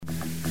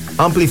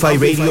Amplify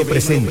Radio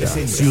presenta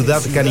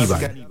Ciudad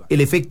Caníbal,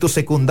 el efecto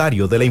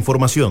secundario de la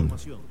información.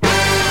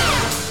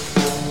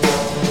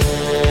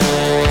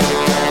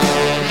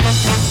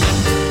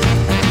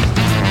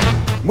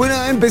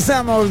 Bueno,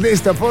 empezamos de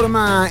esta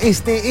forma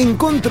este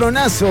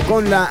encontronazo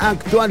con la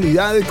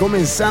actualidad.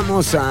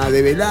 Comenzamos a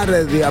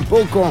develar de a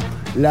poco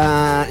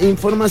la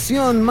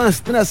información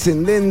más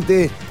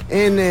trascendente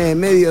en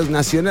medios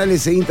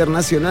nacionales e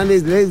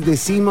internacionales. Les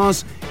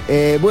decimos,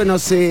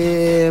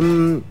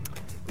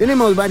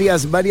 tenemos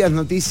varias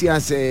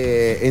noticias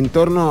en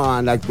torno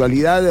a la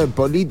actualidad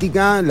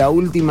política. La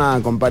última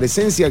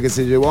comparecencia que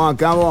se llevó a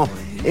cabo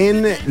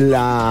en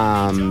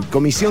la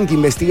comisión que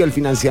investiga el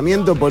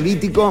financiamiento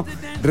político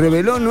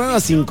reveló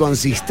nuevas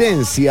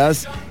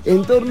inconsistencias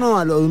en torno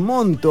a los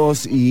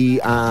montos y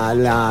a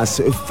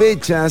las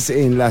fechas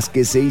en las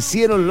que se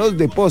hicieron los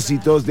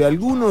depósitos de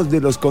algunos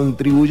de los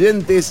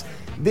contribuyentes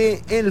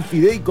del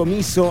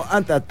fideicomiso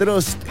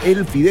Atatrust,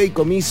 el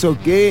fideicomiso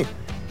que,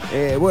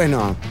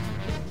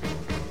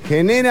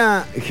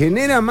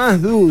 genera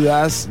más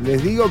dudas,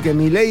 les digo, que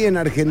Milei en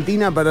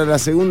Argentina para la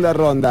segunda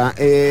ronda.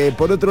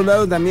 Por otro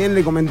lado, también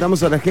le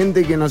comentamos a la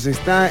gente que nos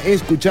está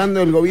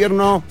escuchando, el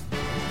gobierno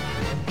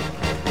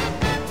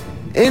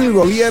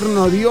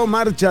dio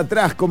marcha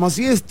atrás, como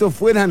si esto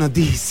fuera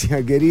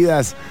noticia,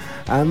 queridas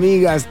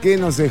amigas que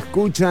nos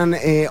escuchan.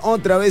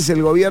 Otra vez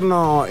el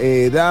gobierno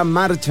da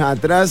marcha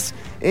atrás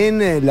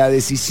en la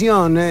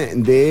decisión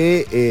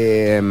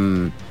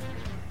de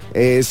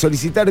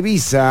solicitar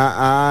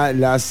visa a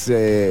las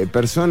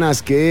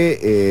personas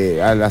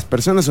a las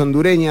personas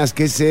hondureñas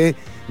que se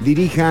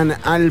dirijan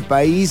al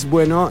país.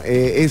 Bueno,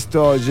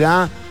 esto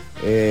ya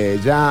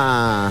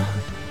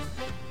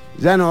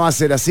no va a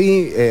ser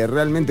así.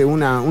 Realmente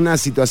una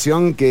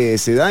situación que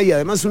se da, y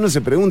además uno se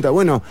pregunta,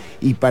 bueno,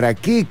 ¿y para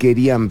qué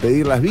querían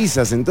pedir las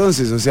visas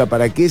entonces? O sea,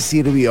 ¿para qué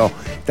sirvió?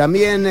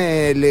 También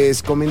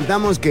les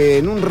comentamos que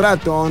en un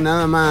rato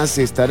nada más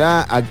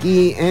estará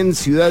aquí en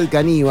Ciudad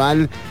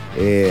Caníbal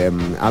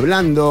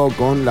hablando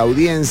con la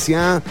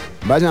audiencia.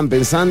 Vayan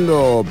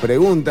pensando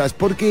preguntas,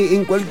 porque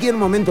en cualquier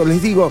momento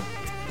les digo,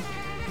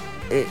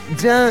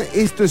 ya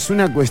esto es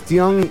una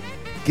cuestión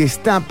que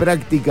está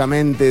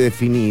prácticamente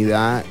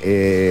definida,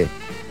 que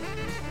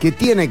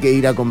tiene que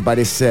ir a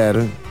comparecer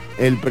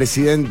el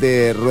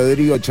presidente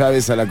Rodrigo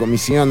Chávez a la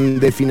Comisión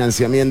de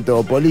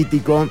Financiamiento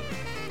Político.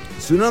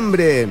 Su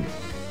nombre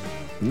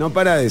no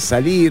para de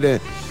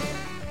salir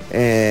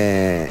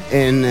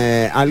en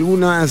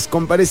algunas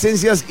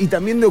comparecencias y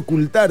también de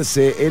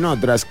ocultarse en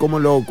otras, como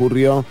lo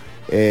ocurrió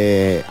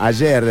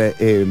ayer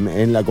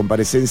en la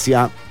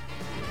comparecencia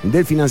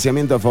del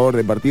financiamiento a favor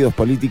de partidos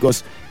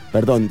políticos.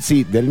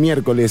 Del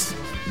miércoles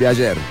de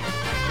ayer.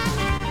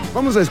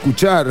 Vamos a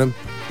escuchar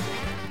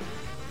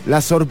la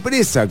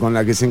sorpresa con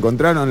la que se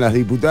encontraron las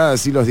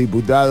diputadas y los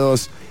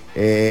diputados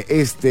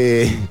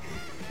en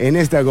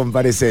esta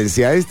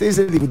comparecencia. Este es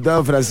el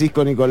diputado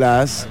Francisco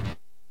Nicolás.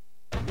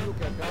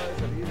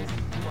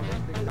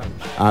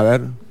 A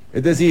ver.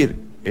 Es decir,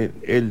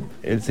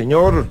 el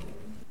señor...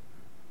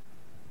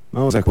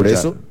 Vamos a escuchar. Por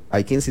eso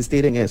hay que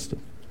insistir en esto.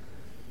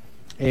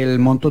 El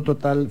monto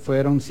total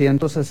fueron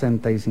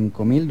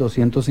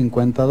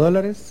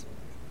 $165,250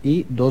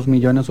 y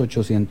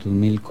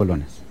 2,800,000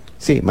 colones.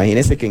 Sí,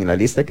 imagínense que en la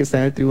lista que está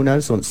en el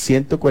tribunal son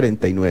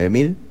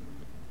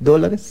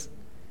 $149,000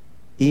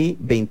 y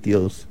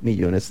 22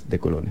 millones de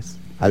colones.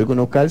 Algo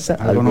no calza,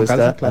 algo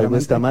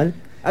está mal.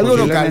 Algo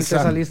no calza.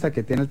 Esa lista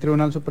que tiene el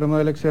Tribunal Supremo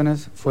de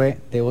Elecciones fue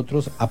de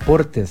otros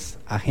aportes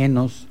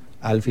ajenos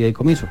al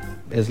fideicomiso.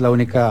 Es la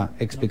única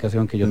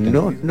explicación que yo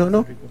tengo.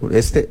 No.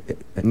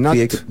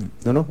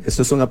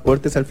 Estos son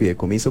aportes al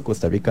fideicomiso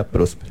Costa Rica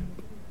Próspera.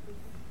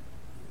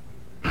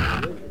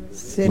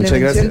 Muchas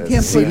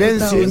gracias.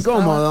 Silencio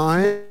incómodo,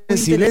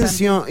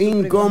 silencio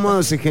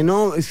incómodo se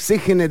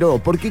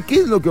generó. Porque ¿qué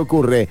es lo que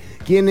ocurre?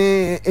 Quien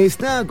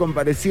está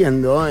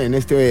compareciendo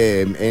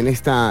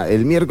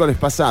el miércoles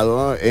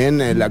pasado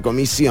en la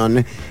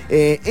comisión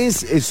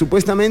es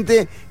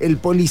supuestamente el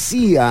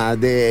policía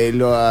de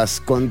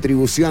las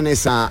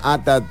contribuciones a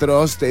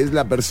Atatrust. Es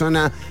la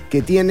persona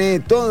que tiene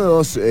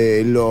todos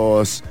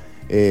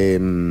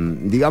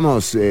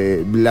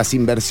las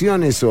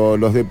inversiones o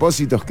los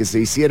depósitos que se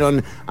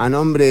hicieron a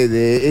nombre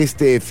de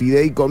este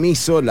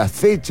fideicomiso, las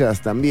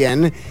fechas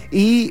también,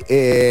 y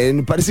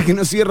parece que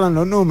no cierran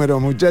los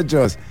números,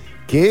 muchachos.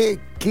 ¿Qué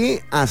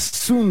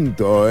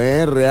asunto,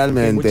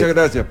 realmente? Muchas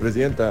gracias,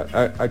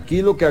 Presidenta.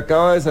 Aquí lo que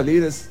acaba de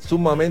salir es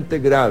sumamente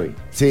grave.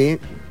 Sí.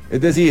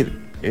 Es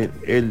decir,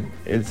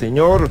 el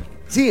señor...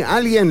 Sí,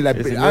 alguien la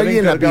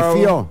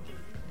pifió.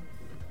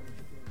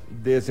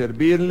 De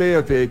servirle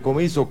al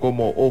fideicomiso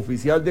como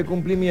oficial de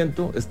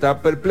cumplimiento,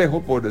 está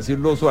perplejo, por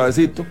decirlo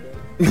suavecito,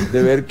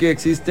 de ver que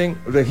existen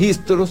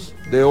registros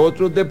de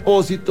otros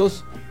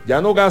depósitos,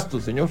 ya no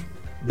gastos, señor,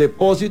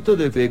 depósitos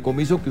del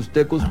fideicomiso que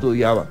usted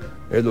custodiaba,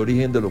 el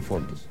origen de los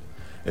fondos.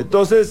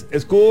 Entonces,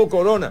 escudo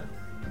corona,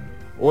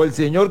 o el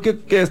señor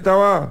que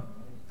estaba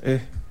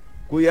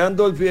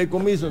cuidando el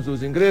fideicomiso en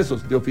sus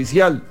ingresos de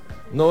oficial,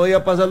 no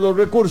veía pasar los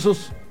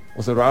recursos,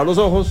 o cerraba los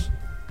ojos,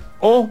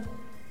 o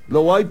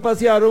lo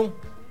bypasearon,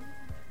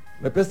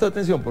 me presta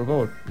atención por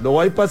favor, lo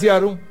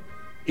bypasearon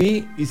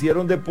y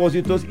hicieron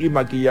depósitos y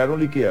maquillaron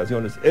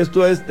liquidaciones.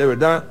 Esto es de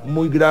verdad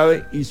muy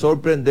grave y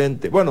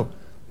sorprendente. Bueno,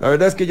 la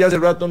verdad es que ya hace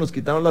rato nos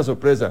quitaron la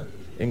sorpresa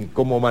en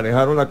cómo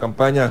manejaron la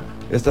campaña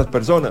estas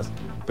personas,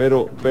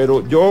 pero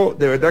yo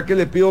de verdad que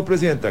le pido,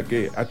 Presidenta,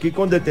 que aquí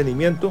con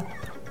detenimiento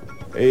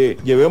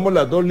llevemos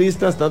las dos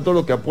listas, tanto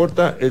lo que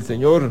aporta el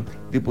señor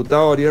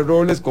diputado Ariel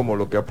Robles como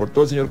lo que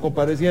aportó el señor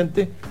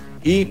compareciente,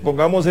 y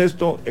pongamos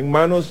esto en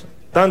manos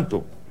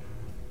tanto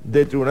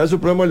del Tribunal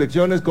Supremo de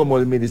Elecciones como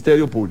del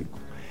Ministerio Público.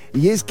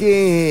 Y es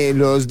que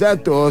los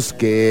datos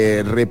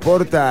que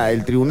reporta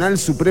el Tribunal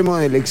Supremo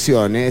de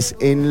Elecciones,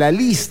 en la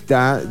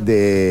lista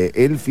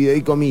del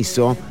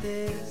fideicomiso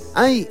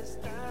hay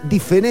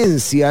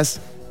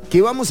diferencias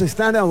que vamos a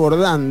estar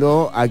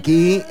abordando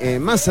aquí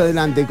más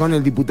adelante con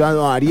el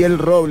diputado Ariel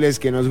Robles,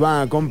 que nos va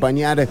a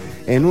acompañar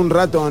en un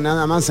rato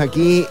nada más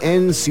aquí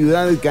en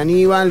Ciudad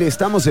Caníbal.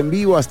 Estamos en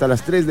vivo hasta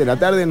las 3 de la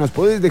tarde. Nos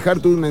podés dejar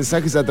tus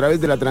mensajes a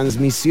través de la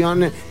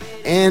transmisión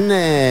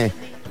en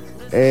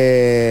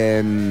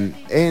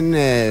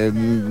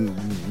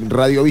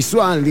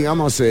radiovisual,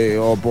 digamos,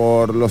 o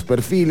por los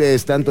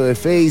perfiles tanto de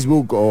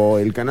Facebook o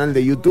el canal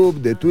de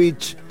YouTube, de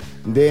Twitch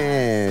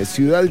de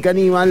Ciudad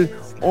Caníbal,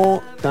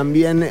 o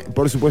también,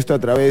 por supuesto, a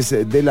través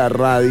de la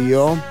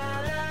radio.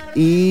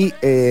 Y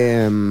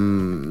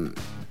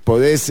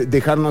podés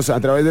dejarnos a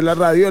través de la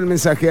radio el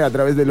mensaje a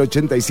través del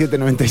 87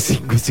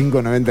 95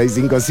 5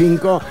 95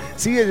 5.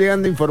 Sigue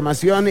llegando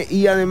información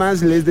y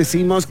además les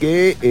decimos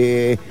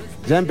que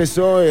ya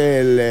empezó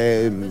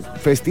el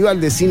Festival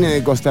de Cine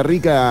de Costa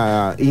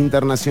Rica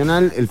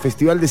Internacional, el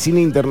Festival de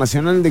Cine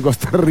Internacional de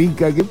Costa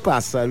Rica. ¿Qué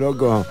pasa,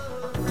 loco?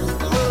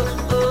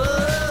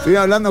 Estoy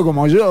hablando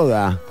como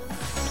Yoda.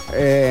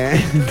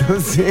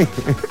 Entonces...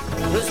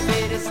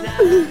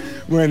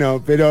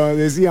 Bueno, pero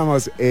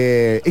decíamos,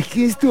 es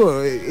que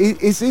esto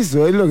es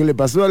eso, es lo que le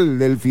pasó al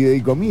del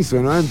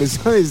fideicomiso, ¿no?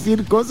 Empezó a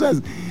decir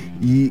cosas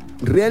y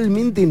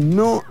realmente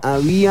no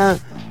había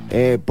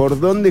por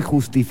dónde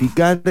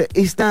justificar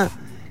esta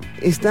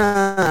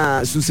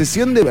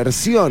sucesión de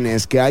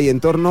versiones que hay en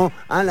torno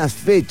a las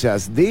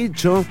fechas. De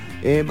hecho,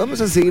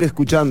 vamos a seguir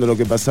escuchando lo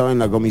que pasaba en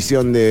la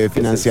Comisión de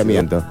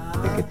Financiamiento.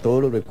 De que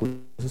todos los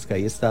recursos que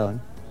ahí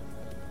estaban,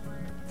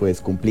 pues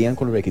cumplían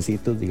con los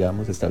requisitos,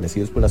 digamos,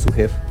 establecidos por la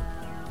SUGEF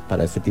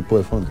para este tipo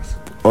de fondos.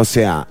 O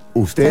sea,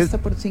 usted... Hasta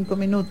por 5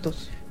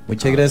 minutos.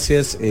 Muchas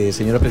gracias,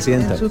 señora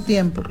presidenta. En su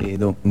tiempo.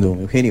 Don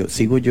Eugenio,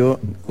 sigo yo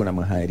con la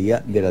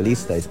majadería de la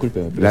lista,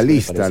 discúlpeme. La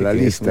lista.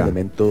 Es un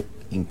elemento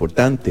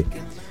importante.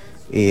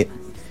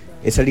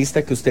 Esa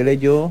lista que usted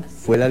leyó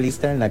fue la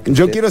lista en la que...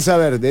 Yo quiero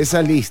saber, de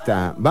esa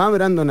lista, ¿va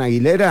Brandon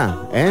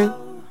Aguilera?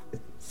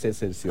 Se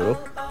cercioró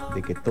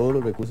de que todos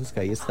los recursos que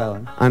ahí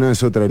estaban... Ah, no,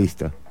 es otra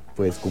lista.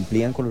 Pues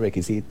cumplían con los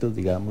requisitos,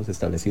 digamos,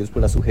 establecidos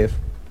por la SUGEF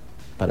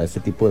para este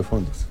tipo de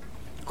fondos.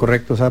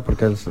 Correcto, o sea,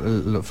 porque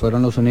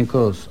fueron los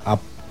únicos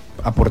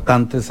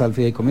aportantes al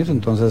fideicomiso,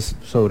 entonces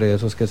sobre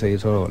eso es que se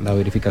hizo la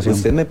verificación.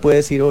 Usted me puede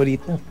decir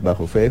ahorita,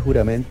 bajo fe de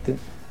juramento,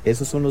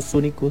 esos son los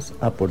únicos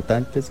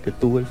aportantes que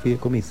tuvo el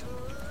fideicomiso.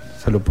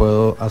 Se lo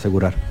puedo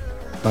asegurar,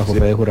 bajo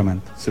fe de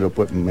juramento.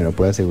 Me lo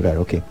puede asegurar,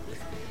 ok.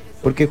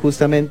 Porque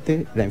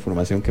justamente la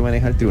información que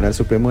maneja el Tribunal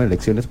Supremo de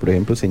Elecciones, por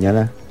ejemplo,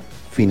 señala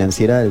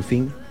financiera del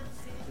fin,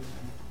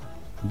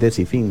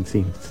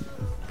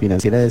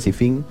 financiera de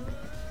Cifin,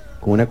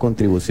 con una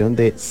contribución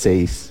de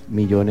 6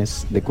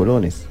 millones de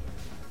colones.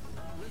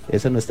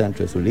 Esa no está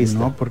dentro de su lista.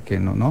 No, porque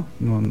no,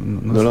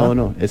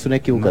 es una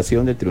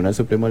equivocación del Tribunal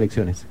Supremo de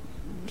Elecciones.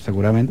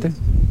 Seguramente.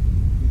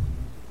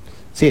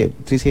 Sí,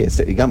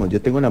 digamos,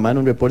 yo tengo en la mano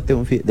un reporte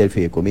del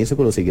fideicomiso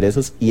con los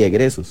ingresos y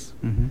egresos.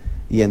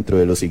 Y dentro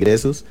de los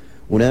ingresos,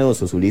 una de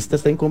dos, o su lista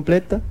está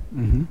incompleta,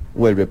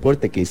 o el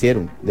reporte que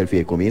hicieron del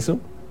fideicomiso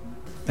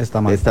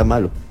está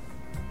malo.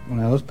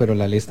 Una de dos, pero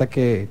la lista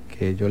que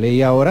yo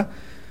leí ahora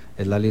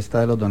es la lista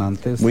de los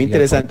donantes. Muy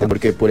interesante,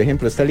 porque por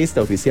ejemplo esta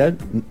lista oficial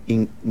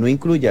no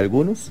incluye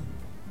algunos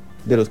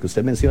de los que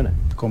usted menciona.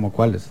 ¿Como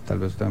cuáles? Tal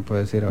vez usted me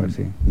puede decir, a ver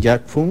si...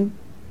 Jack Fung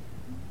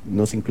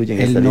no se incluye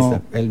en esta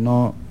lista. Él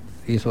no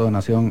hizo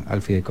donación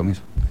al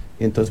fideicomiso.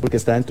 ¿Y entonces por qué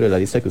está dentro de la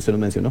lista que usted nos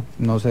mencionó?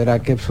 ¿No será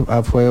que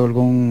fue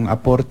algún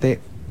aporte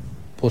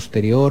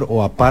posterior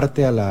o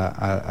aparte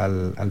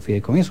al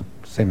fideicomiso?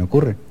 Se me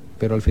ocurre.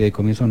 Pero al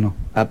fideicomiso no.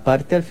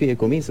 Aparte al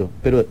fideicomiso,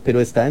 pero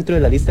está dentro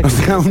de la lista que... O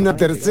sea, una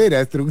tercera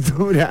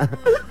estructura.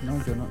 No,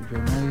 yo no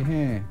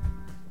dije...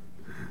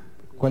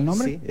 ¿Cuál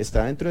nombre? Sí,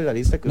 está dentro de la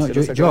lista que usted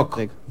nos sacó.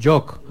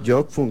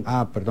 Jock Fung.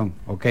 Ah, perdón,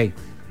 ok.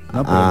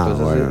 No, pero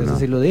entonces bueno, ese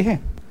sí lo dije.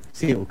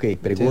 Sí, ok,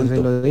 pregunto.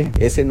 Sí, lo dije.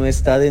 Ese no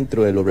está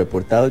dentro de lo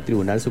reportado del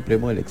Tribunal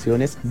Supremo de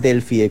Elecciones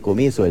del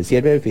fideicomiso, del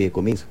cierre del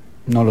fideicomiso.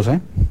 No lo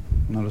sé.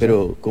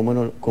 Pero ¿cómo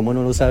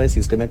no lo sabe si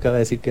usted me acaba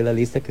de decir que es la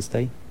lista que está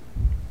ahí?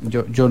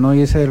 Yo no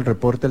hice el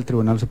reporte del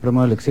Tribunal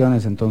Supremo de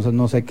Elecciones, entonces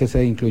no sé qué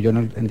se incluyó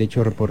en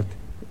dicho reporte.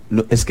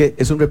 Es que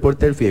es un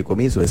reporte del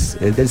fideicomiso, es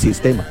del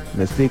sistema,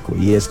 me explico,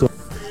 y esto...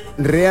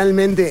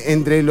 Realmente,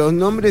 entre los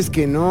nombres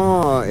que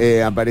no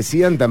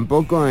aparecían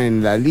tampoco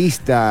en la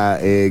lista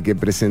que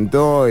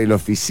presentó el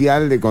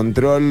oficial de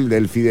control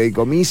del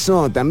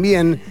fideicomiso,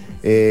 también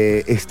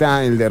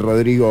está el de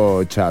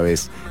Rodrigo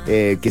Chávez,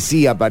 que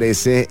sí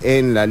aparece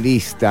en la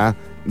lista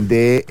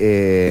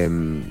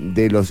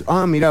de los...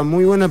 Ah, mira,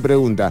 muy buena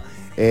pregunta.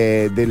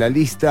 De la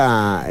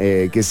lista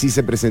que sí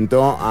se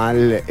presentó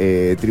al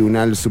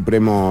Tribunal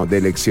Supremo de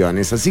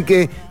Elecciones. Así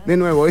que, de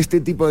nuevo, este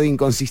tipo de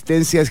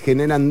inconsistencias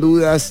generan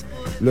dudas.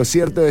 Lo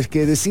cierto es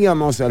que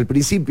decíamos al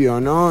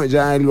principio, ¿no?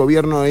 Ya el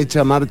gobierno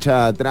echa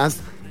marcha atrás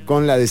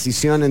con la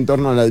decisión en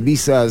torno a las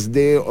visas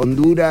de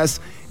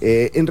Honduras.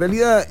 En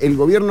realidad, el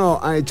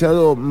gobierno ha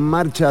echado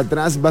marcha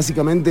atrás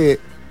básicamente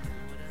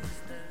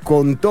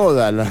con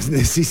todas las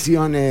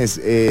decisiones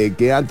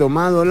que ha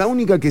tomado. La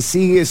única que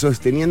sigue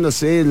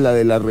sosteniéndose es la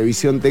de la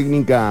revisión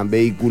técnica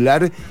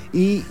vehicular,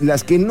 y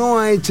las que no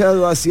ha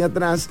echado hacia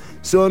atrás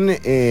son,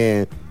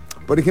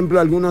 por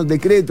ejemplo, algunos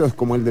decretos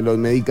como el de los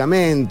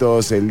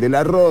medicamentos, el del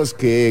arroz,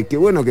 que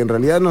bueno, que en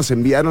realidad nos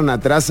enviaron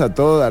atrás a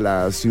toda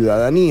la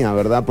ciudadanía,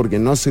 ¿verdad? Porque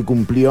no se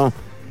cumplió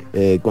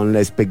con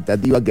la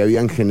expectativa que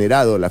habían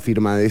generado la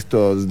firma de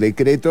estos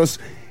decretos.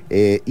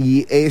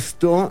 Y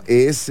esto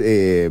es,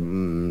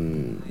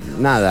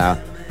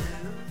 nada,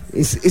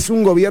 es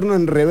un gobierno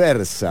en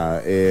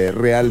reversa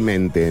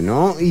realmente,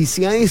 ¿no? Y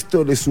si a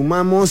esto le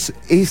sumamos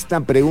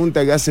esta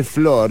pregunta que hace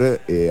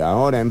Flor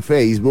ahora en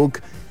Facebook,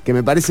 que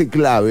me parece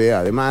clave,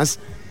 además,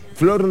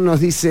 Flor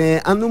nos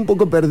dice, ando un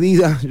poco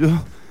perdida, yo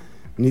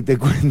ni te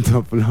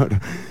cuento, Flor.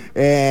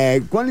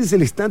 ¿Cuál es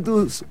el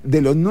estatus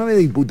de los 9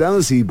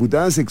 diputados y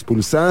diputadas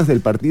expulsadas del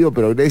Partido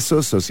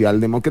Progreso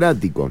Social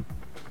Democrático?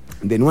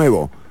 De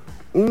nuevo,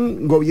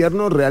 un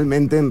gobierno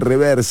realmente en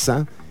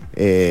reversa,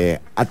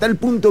 a tal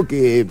punto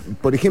que,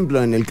 por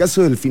ejemplo, en el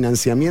caso del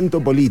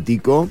financiamiento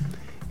político,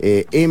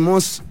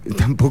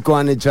 tampoco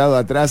han echado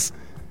atrás,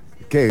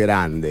 qué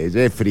grande,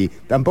 Jeffrey,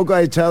 tampoco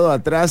ha echado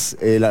atrás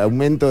el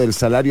aumento del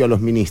salario a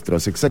los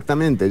ministros,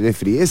 exactamente,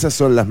 Jeffrey, esas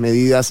son las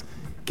medidas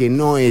que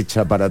no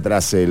echa para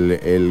atrás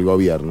el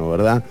gobierno,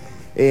 ¿verdad?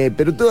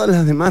 Pero todas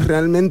las demás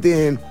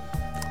realmente...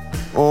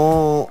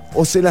 O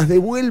se las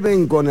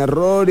devuelven con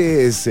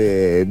errores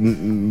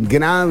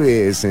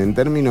graves en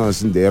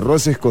términos de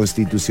roces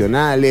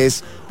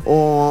constitucionales,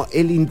 o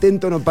el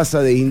intento no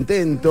pasa de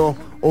intento,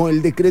 o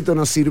el decreto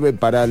no sirve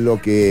para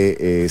lo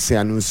que se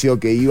anunció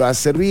que iba a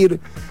servir.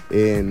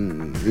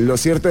 Lo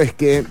cierto es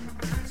que,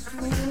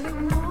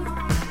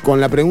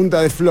 con la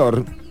pregunta de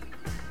Flor,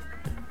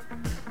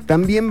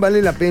 también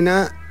vale la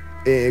pena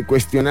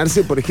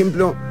cuestionarse, por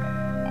ejemplo,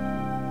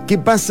 ¿qué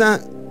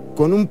pasa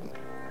con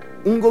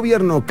un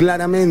gobierno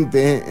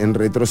claramente en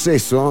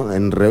retroceso,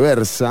 en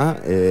reversa,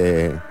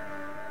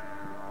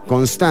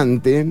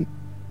 constante,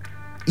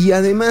 y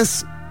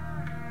además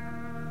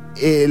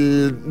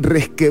el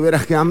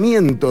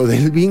resquebrajamiento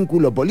del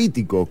vínculo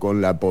político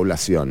con la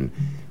población?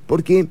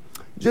 Porque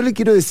yo le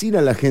quiero decir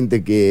a la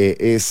gente que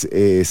es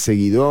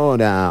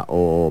seguidora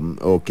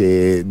o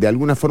que de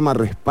alguna forma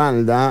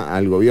respalda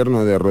al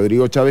gobierno de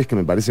Rodrigo Chávez, que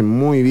me parece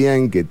muy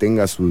bien que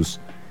tenga sus,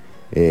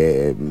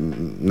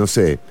 no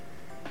sé,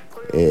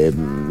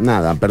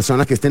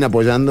 personas que estén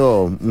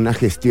apoyando una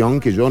gestión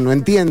que yo no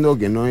entiendo,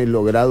 que no he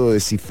logrado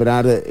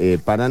descifrar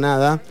para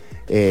nada,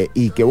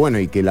 y que bueno,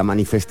 y que la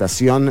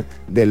manifestación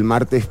del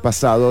martes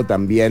pasado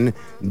también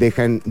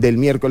del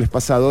miércoles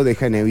pasado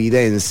deja en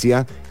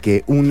evidencia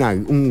que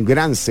un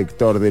gran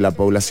sector de la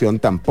población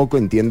tampoco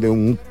entiende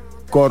un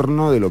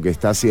corno de lo que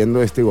está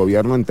haciendo este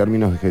gobierno en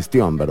términos de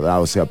gestión,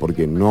 ¿verdad? O sea,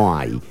 porque no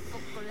hay.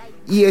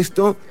 Y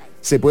esto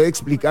se puede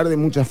explicar de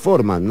muchas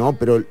formas, ¿no?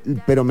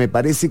 Pero me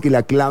parece que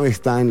la clave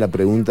está en la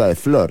pregunta de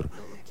Flor.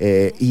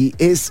 Y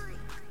es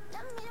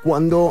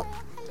cuando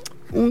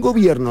un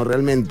gobierno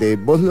realmente,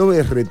 vos lo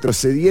ves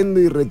retrocediendo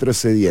y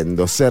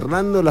retrocediendo,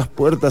 cerrando las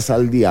puertas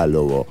al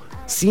diálogo,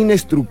 sin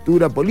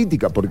estructura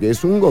política, porque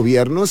es un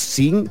gobierno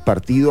sin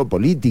partido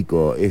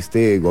político.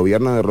 Este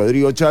gobierno de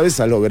Rodrigo Chávez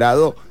ha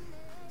logrado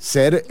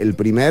ser el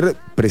primer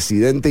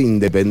presidente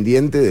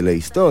independiente de la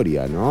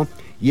historia, ¿no?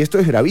 Y esto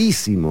es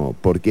gravísimo,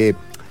 porque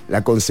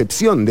la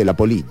concepción de la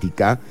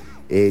política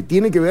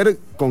tiene que ver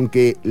con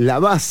que la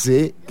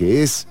base,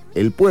 que es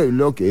el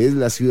pueblo, que es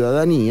la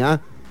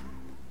ciudadanía,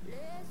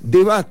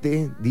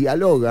 debate,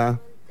 dialoga,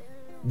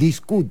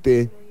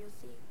 discute,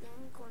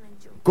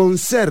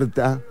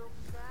 concerta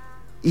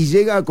y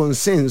llega a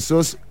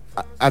consensos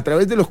a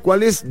través de los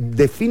cuales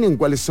definen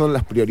cuáles son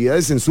las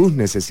prioridades en sus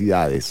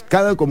necesidades,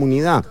 cada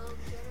comunidad.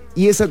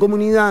 Y esa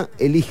comunidad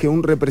elige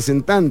un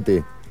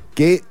representante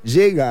que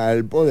llega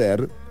al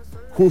poder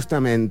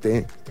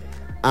justamente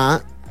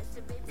a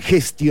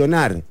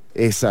gestionar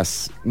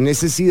esas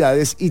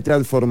necesidades y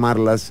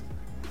transformarlas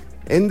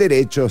en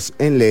derechos,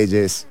 en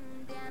leyes,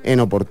 en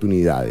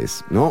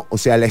oportunidades, ¿no? O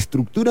sea, la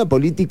estructura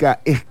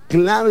política es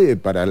clave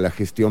para la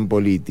gestión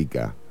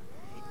política.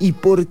 ¿Y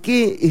por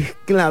qué es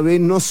clave?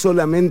 No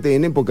solamente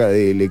en época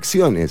de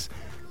elecciones,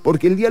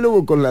 porque el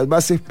diálogo con las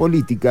bases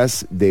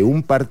políticas de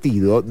un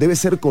partido debe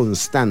ser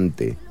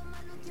constante.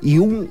 Y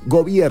un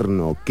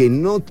gobierno que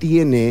no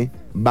tiene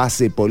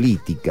base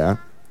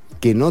política,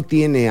 que no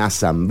tiene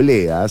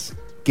asambleas,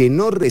 que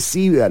no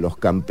recibe a los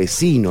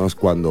campesinos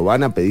cuando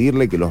van a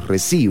pedirle que los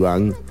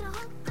reciban,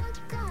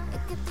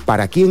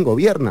 ¿para quién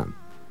gobierna?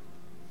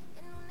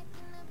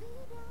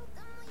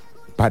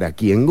 ¿Para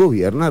quién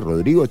gobierna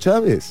Rodrigo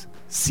Chávez?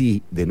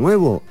 Sí, de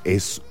nuevo,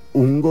 es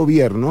un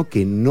gobierno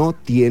que no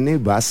tiene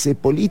base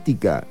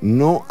política,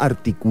 no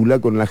articula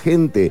con la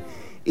gente.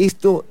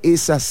 Esto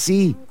es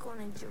así.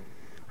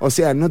 O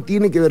sea, no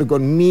tiene que ver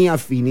con mi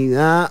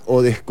afinidad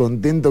o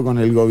descontento con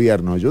el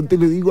gobierno. Yo te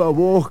lo digo a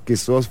vos que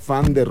sos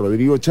fan de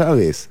Rodrigo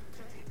Chávez.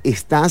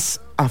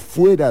 Estás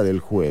afuera del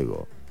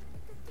juego.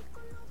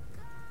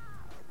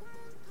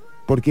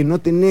 Porque no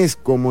tenés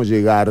cómo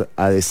llegar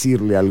a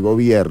decirle al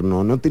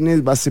gobierno, no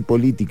tenés base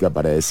política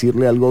para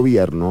decirle al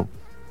gobierno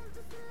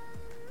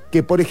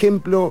que, por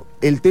ejemplo,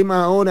 el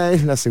tema ahora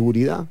es la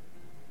seguridad.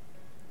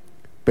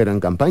 Pero en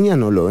campaña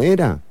no lo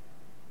era.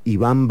 Y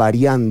van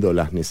variando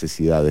las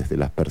necesidades de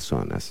las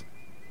personas.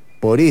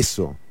 Por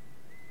eso,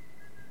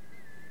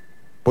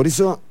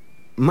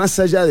 más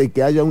allá de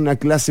que haya una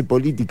clase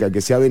política que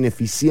se ha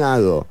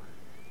beneficiado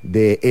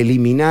de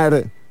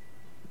eliminar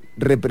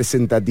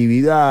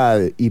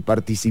representatividad y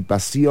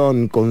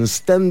participación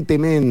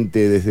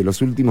constantemente desde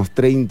los últimos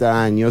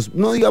 30 años,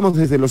 no digamos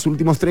desde los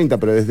últimos 30,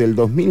 pero desde el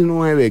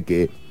 2009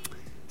 que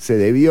se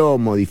debió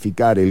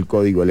modificar el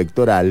código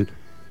electoral,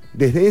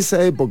 desde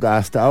esa época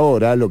hasta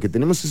ahora lo que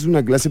tenemos es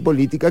una clase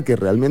política que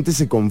realmente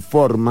se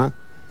conforma,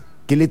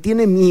 que le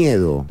tiene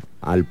miedo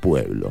al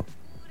pueblo,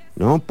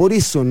 ¿no? Por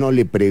eso no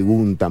le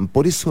preguntan,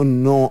 por eso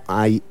no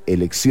hay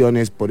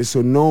elecciones, por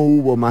eso no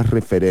hubo más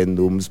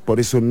referéndums,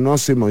 por eso no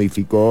se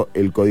modificó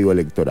el código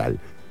electoral.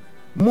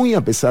 Muy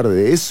a pesar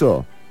de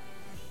eso,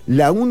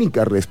 la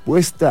única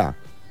respuesta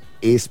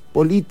es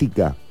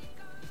política.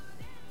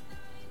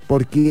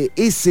 Porque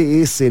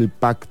ese es el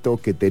pacto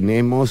que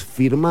tenemos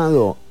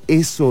firmado.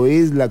 Eso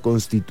es la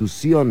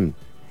Constitución.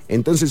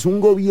 Entonces,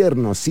 un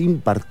gobierno sin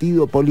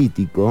partido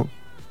político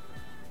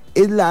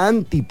es la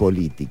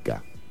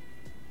antipolítica.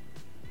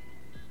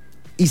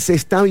 Y se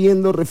está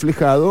viendo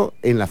reflejado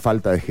en la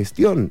falta de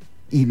gestión.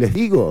 Y les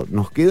digo,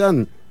 nos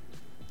quedan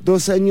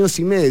 2 años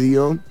y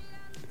medio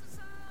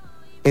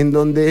en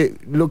donde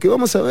lo que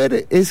vamos a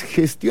ver es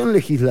gestión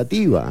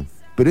legislativa.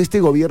 Pero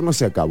este gobierno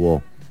se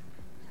acabó.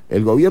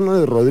 El gobierno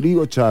de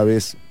Rodrigo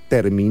Chávez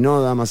terminó,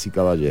 damas y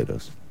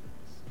caballeros.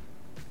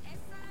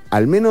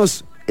 Al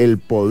menos el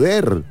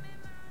poder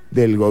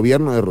del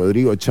gobierno de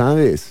Rodrigo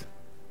Chávez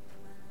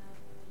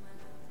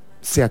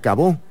se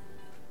acabó.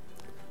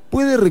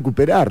 Puede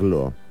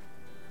recuperarlo, o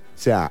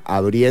sea,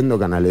 abriendo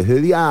canales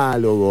de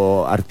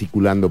diálogo,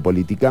 articulando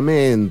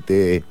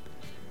políticamente,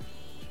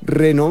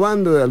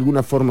 renovando de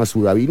alguna forma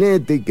su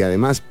gabinete, que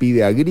además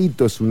pide a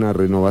gritos una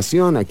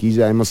renovación. Aquí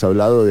ya hemos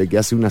hablado de que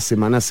hace unas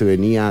semanas se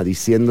venía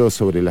diciendo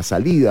sobre la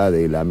salida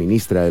de la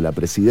ministra de la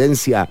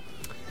Presidencia,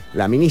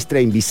 la ministra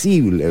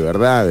invisible,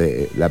 ¿verdad?,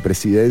 de la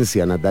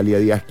Presidencia, Natalia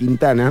Díaz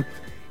Quintana,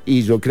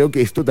 y yo creo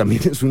que esto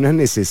también es una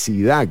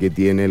necesidad que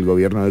tiene el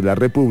gobierno de la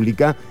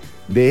República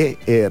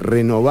de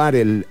renovar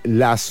el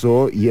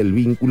lazo y el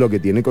vínculo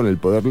que tiene con el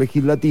Poder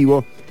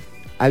Legislativo,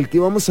 al que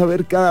vamos a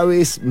ver cada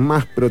vez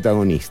más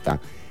protagonista.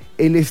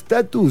 El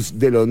estatus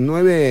de los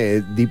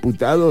 9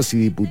 diputados y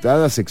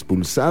diputadas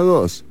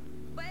expulsados,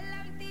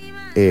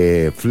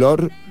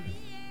 Flor,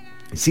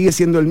 sigue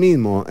siendo el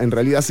mismo. En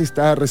realidad se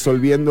está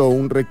resolviendo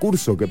un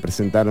recurso que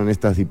presentaron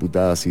estas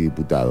diputadas y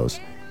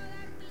diputados.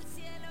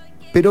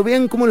 Pero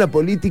vean cómo la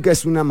política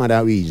es una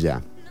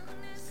maravilla.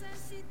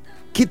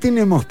 ¿Qué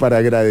tenemos para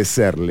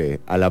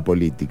agradecerle a la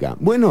política?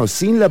 Bueno,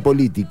 sin la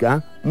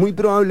política, muy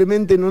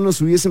probablemente no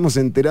nos hubiésemos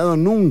enterado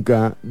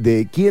nunca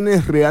de quién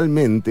es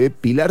realmente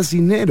Pilar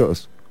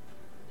Cisneros.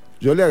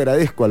 Yo le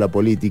agradezco a la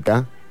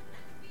política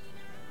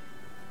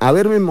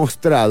haberme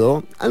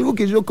mostrado algo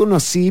que yo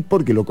conocí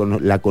porque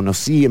la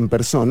conocí en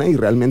persona y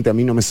realmente a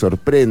mí no me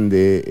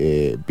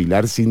sorprende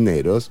Pilar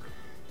Cisneros,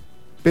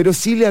 pero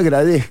sí le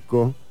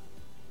agradezco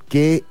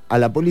que a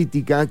la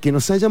política que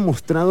nos haya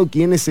mostrado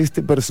quién es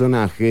este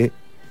personaje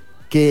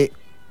que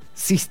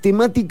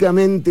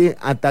sistemáticamente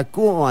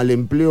atacó al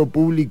empleo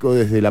público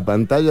desde la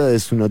pantalla de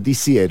su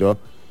noticiero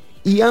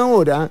y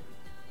ahora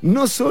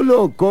no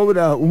solo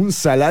cobra un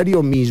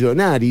salario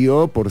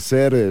millonario por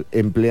ser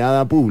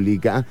empleada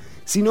pública,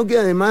 sino que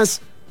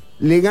además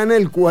le gana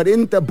el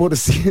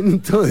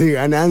 40% de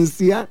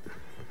ganancia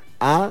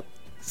a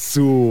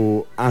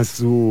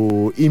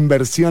su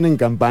inversión en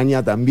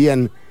campaña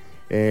también,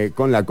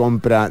 con la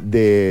compra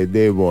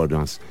de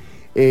bonos.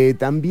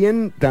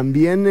 También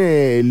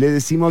le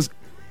decimos,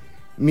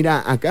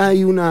 mira, acá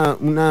hay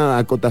una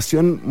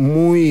acotación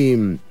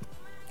muy,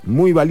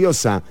 muy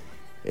valiosa.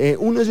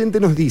 Un oyente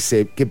nos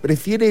dice que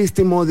prefiere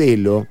este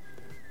modelo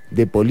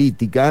de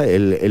política,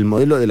 el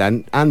modelo de la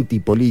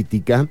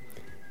antipolítica,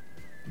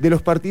 de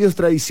los partidos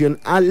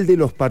al de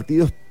los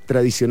partidos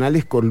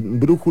tradicionales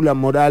con brújula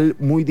moral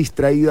muy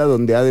distraída,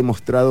 donde ha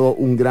demostrado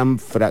un gran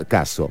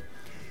fracaso.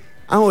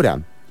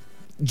 Ahora,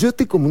 yo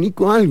te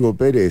comunico algo,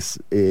 Pérez,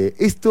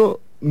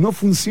 esto no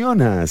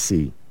funciona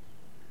así.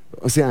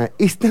 O sea,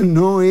 esta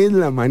no es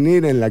la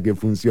manera en la que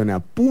funciona.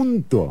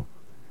 Punto.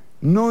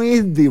 No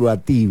es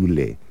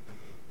debatible.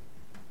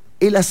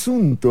 El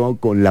asunto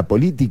con la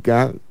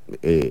política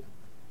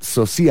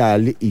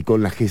social y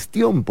con la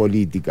gestión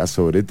política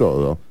sobre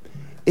todo,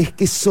 es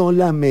que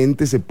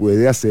solamente se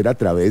puede hacer a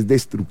través de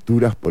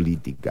estructuras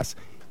políticas.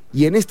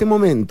 Y en este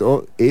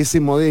momento, ese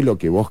modelo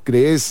que vos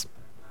creés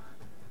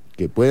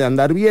que puede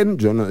andar bien,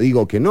 yo no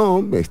digo que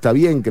no, está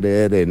bien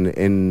creer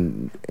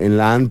en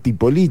la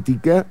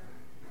antipolítica.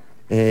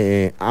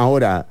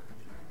 Ahora,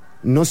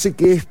 no sé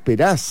qué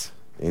esperás,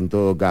 en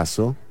todo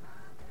caso,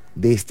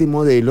 de este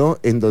modelo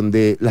en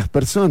donde las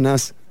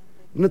personas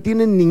no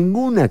tienen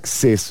ningún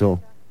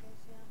acceso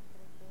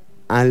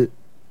al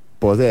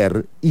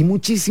poder y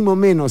muchísimo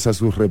menos a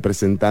sus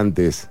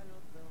representantes.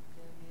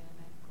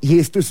 Y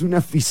esto es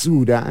una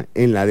fisura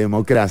en la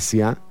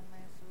democracia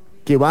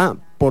que va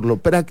por lo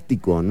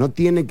práctico, no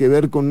tiene que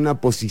ver con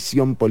una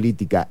posición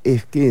política.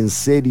 Es que en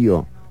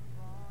serio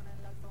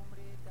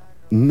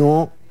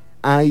no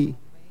hay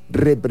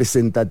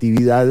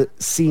representatividad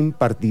sin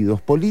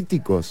partidos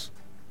políticos.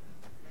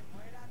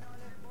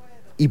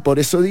 Y por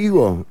eso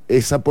digo,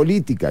 esa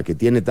política que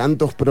tiene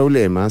tantos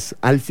problemas,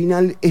 al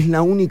final es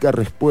la única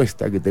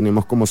respuesta que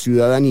tenemos como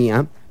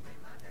ciudadanía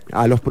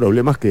a los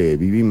problemas que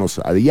vivimos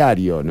a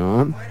diario,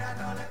 ¿no?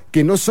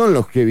 Que no son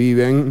los que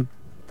viven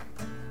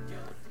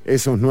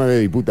esos 9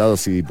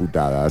 diputados y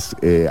diputadas,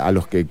 a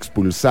los que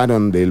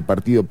expulsaron del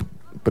Partido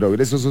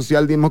Progreso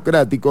Social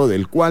Democrático,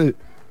 del cual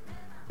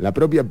la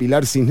propia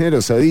Pilar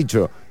Cisneros ha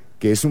dicho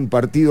que es un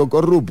partido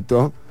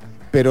corrupto,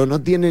 pero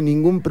no tiene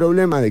ningún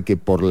problema de que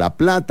por la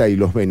plata y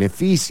los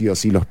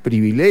beneficios y los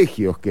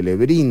privilegios que le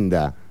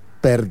brinda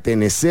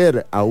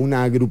pertenecer a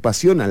una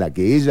agrupación a la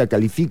que ella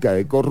califica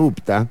de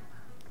corrupta,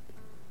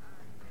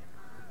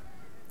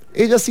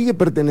 ella sigue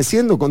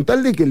perteneciendo con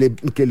tal de que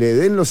le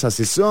den los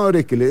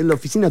asesores, que le den la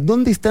oficina.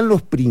 ¿Dónde están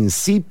los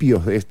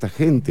principios de esta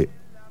gente?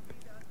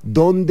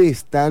 ¿Dónde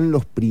están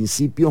los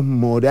principios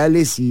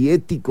morales y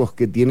éticos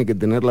que tiene que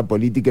tener la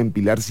política en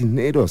Pilar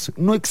Cisneros?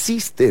 No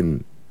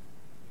existen.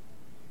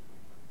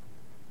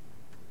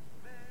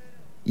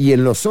 Y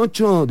en los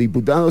 8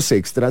 diputados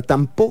extra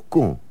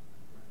tampoco.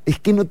 Es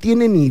que no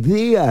tienen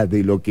idea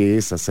de lo que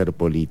es hacer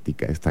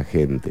política esta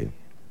gente.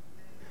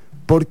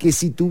 Porque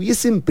si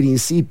tuviesen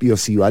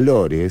principios y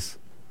valores,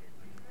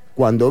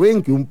 cuando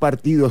ven que un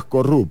partido es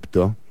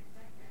corrupto,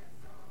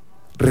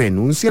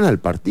 renuncian al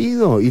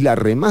partido y la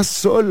remás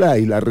sola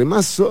y la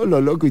remás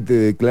solo, loco, y te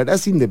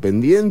declarás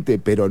independiente,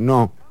 pero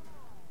no.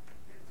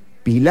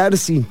 Pilar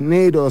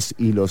Cisneros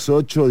y los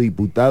 8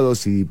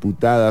 diputados y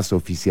diputadas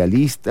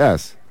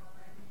oficialistas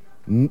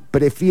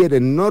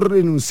prefieren no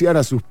renunciar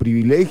a sus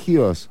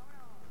privilegios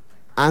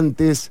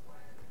antes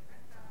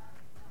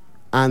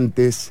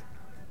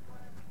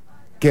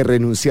que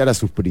renunciar a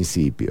sus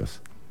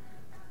principios.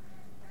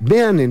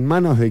 Vean en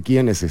manos de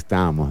quiénes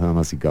estamos,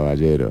 damas y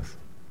caballeros.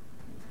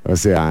 O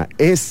sea,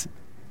 es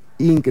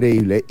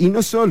increíble. Y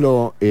no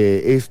solo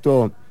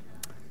esto,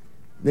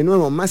 de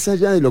nuevo, más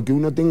allá de lo que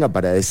uno tenga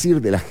para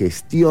decir de la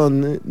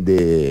gestión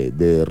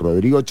de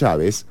Rodrigo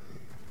Chávez,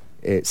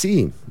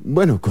 sí,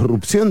 bueno,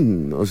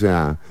 corrupción, o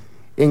sea,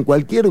 en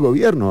cualquier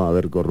gobierno va a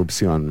haber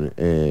corrupción,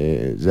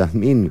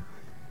 Yasmín.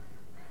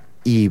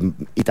 Y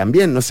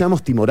también no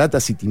seamos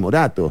timoratas y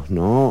timoratos,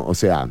 ¿no? O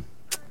sea,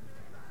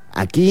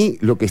 aquí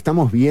lo que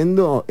estamos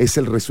viendo es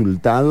el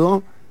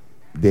resultado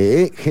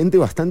de gente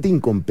bastante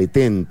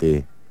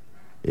incompetente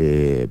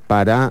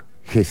para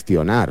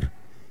gestionar.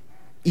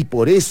 Y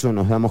por eso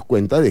nos damos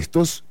cuenta de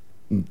estas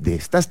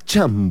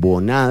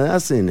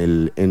chambonadas en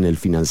el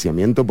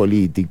financiamiento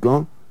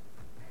político,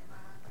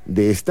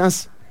 de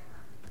estas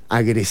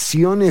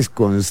agresiones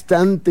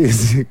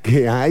constantes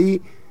que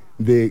hay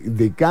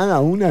de cada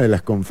una de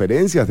las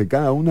conferencias, de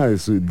cada uno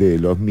de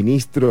los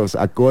ministros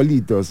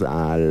acólitos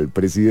al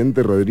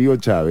presidente Rodrigo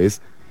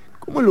Chávez,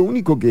 como lo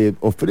único que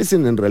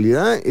ofrecen en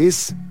realidad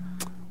es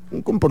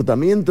un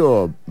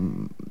comportamiento,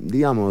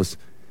 digamos,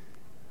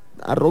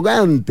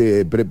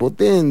 arrogante,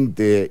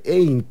 prepotente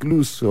e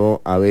incluso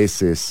a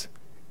veces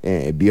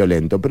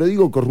violento. Pero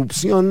digo,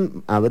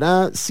 corrupción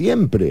habrá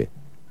siempre.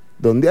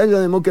 Donde haya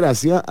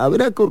democracia,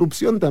 habrá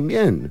corrupción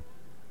también.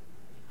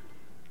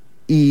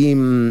 Y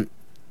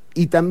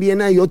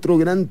también hay otro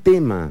gran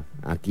tema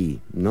aquí,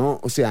 ¿no?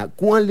 O sea,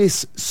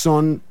 ¿cuáles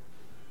son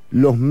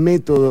los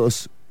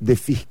métodos de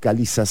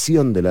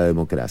fiscalización de la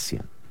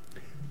democracia?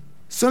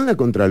 ¿Son la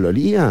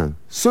Contraloría?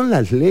 ¿Son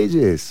las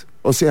leyes?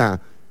 O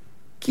sea,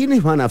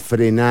 ¿quiénes van a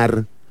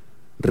frenar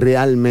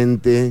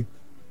realmente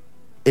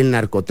el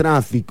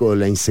narcotráfico,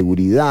 la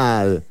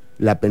inseguridad,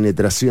 la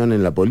penetración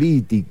en la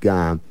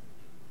política?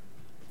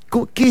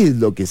 ¿Qué es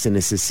lo que se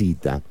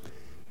necesita?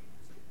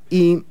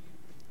 Y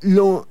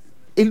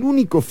el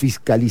único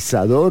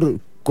fiscalizador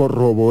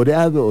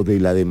corroborado de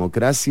la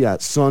democracia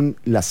son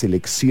las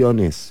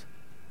elecciones.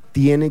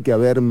 Tiene que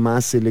haber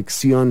más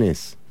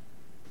elecciones.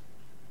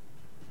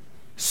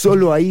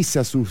 Solo ahí se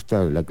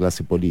asusta la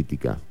clase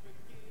política.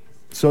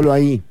 Solo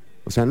ahí.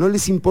 O sea, no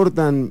les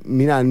importan,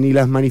 mirá, ni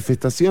las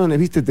manifestaciones,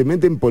 ¿viste? Te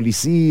meten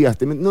policías,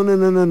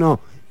 no.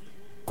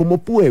 como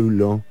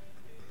pueblo,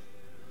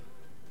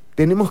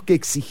 tenemos que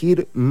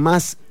exigir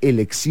más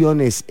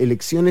elecciones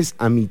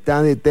a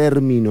mitad de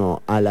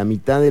término, a la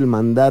mitad del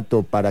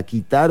mandato, para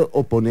quitar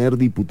o poner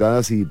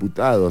diputadas y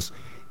diputados.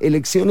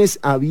 Elecciones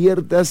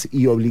abiertas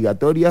y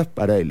obligatorias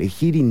para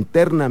elegir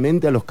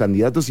internamente a los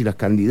candidatos y las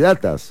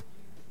candidatas.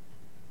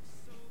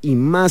 Y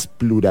más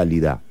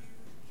pluralidad.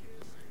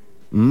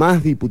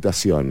 Más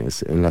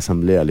diputaciones en la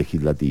Asamblea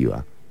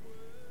Legislativa.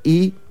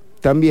 Y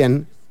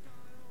también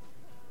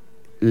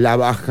la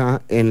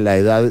baja en la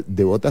edad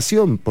de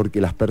votación,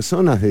 porque las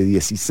personas de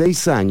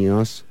 16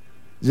 años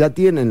ya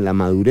tienen la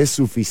madurez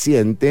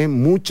suficiente,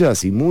 mucha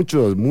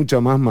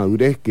más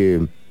madurez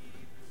que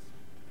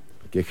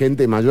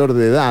gente mayor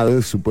de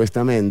edad,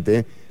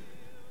 supuestamente,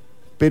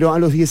 pero a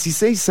los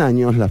 16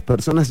 años las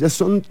personas ya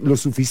son lo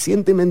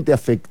suficientemente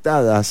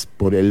afectadas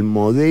por el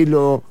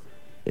modelo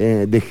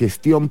de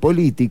gestión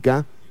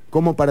política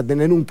como para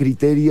tener un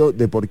criterio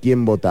de por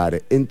quién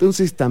votar.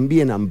 Entonces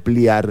también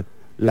ampliar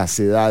las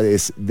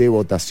edades de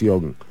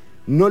votación.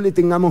 No le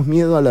tengamos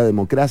miedo a la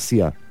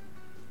democracia.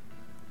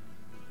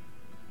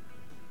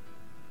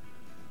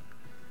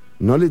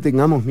 No le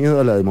tengamos miedo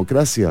a la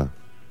democracia.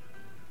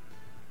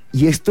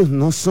 Y estos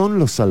no son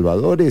los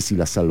salvadores y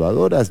las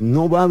salvadoras.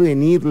 No va a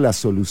venir la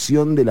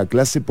solución de la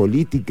clase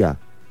política.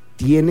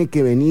 Tiene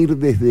que venir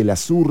desde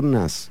las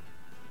urnas.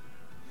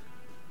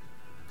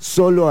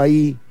 Solo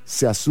ahí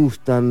se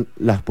asustan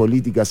las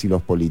políticas y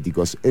los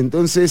políticos.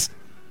 Entonces,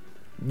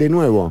 de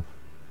nuevo,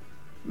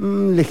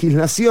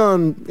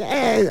 legislación,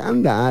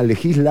 anda,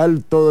 legislar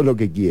todo lo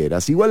que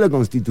quieras. Igual la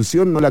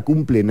Constitución no la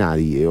cumple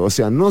nadie, o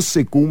sea, no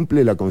se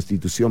cumple la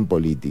Constitución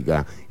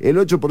política. El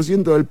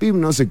 8% del PIB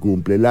no se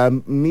cumple. La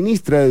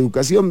ministra de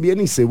Educación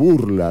viene y se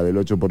burla del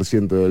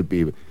 8% del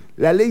PIB.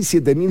 La ley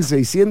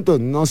 7600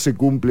 no se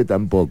cumple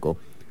tampoco.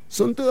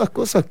 Son todas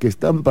cosas que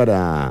están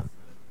para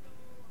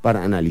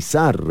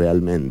analizar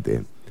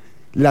realmente.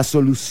 La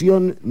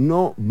solución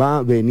no va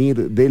a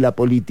venir de la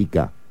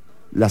política.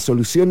 La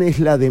solución es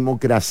la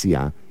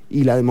democracia,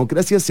 y la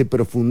democracia se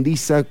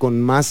profundiza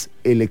con más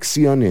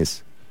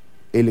elecciones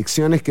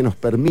que nos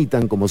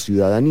permitan como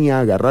ciudadanía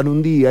agarrar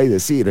un día y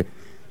decir,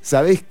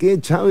 ¿sabes qué,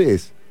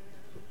 Chávez?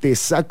 Te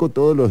saco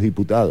todos los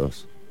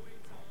diputados.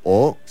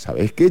 O,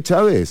 ¿sabes qué,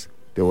 Chávez?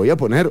 Te voy a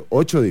poner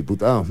 8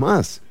 diputados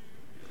más,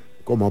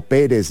 como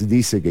Pérez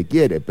dice que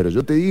quiere. Pero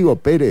yo te digo,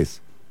 Pérez,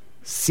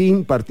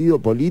 sin partido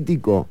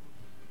político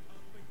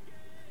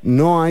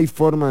no hay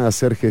forma de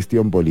hacer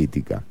gestión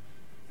política.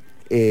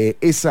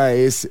 Esa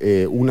es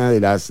una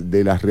de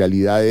las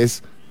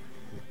realidades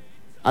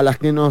a las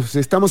que nos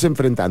estamos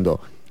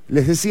enfrentando.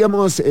 Les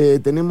decíamos,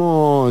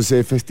 tenemos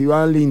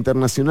Festival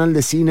Internacional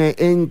de Cine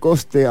en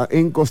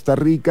Costa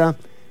Rica.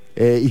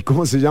 ¿Y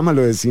cómo se llama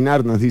lo de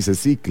CINAR? Nos dice,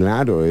 sí,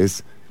 claro,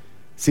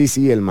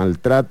 sí, el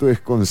maltrato es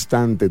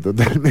constante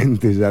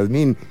totalmente,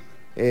 Yasmín.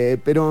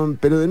 Pero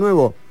de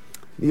nuevo,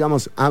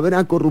 digamos,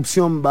 habrá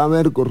corrupción, va a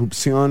haber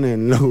corrupción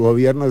en los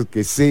gobiernos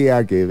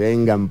que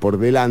vengan por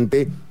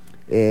delante.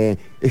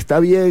 Está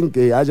bien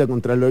que haya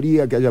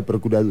Contraloría, que haya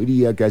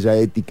Procuraduría, que haya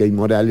ética y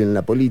moral en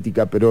la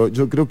política, pero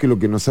yo creo que lo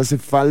que nos hace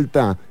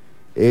falta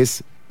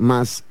es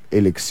más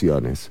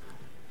elecciones.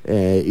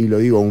 Y lo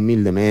digo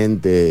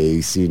humildemente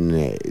y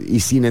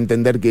sin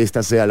entender que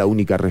esta sea la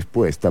única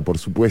respuesta, por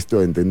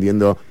supuesto,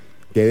 entendiendo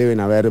que deben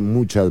haber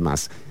muchas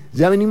más.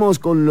 Ya venimos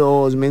con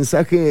los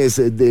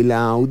mensajes de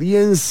la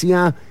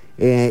audiencia.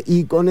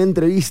 Y con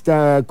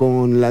entrevista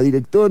con la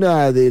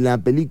directora de la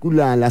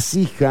película Las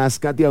Hijas,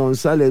 Katia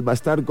González, va a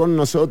estar con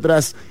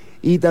nosotras,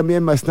 y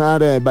también va a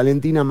estar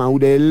Valentina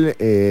Maurel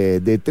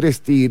de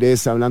Tres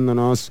Tigres,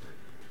 hablándonos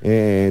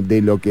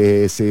de lo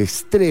que se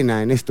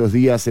estrena en estos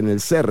días en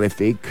el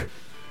CERREFIC.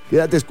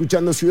 Quédate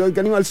escuchando Ciudad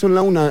Caníbal, son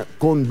la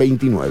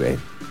 1:29.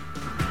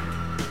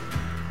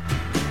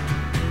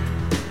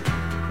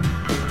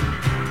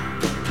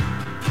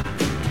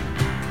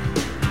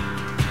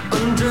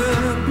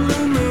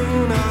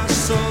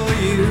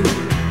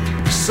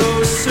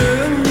 So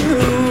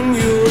soon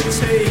you'll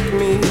take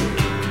me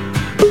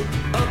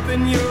up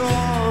in your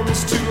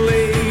arms, too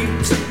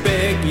late to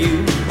beg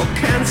you or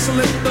cancel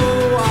it,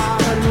 though I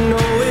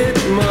know it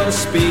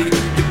must be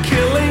the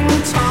killing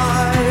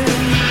time,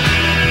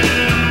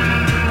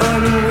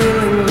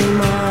 unwillingly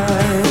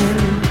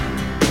mine.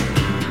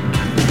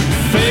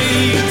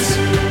 Fate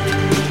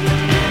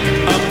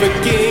up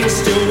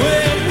against your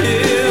will,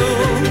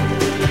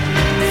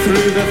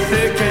 through the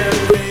thick and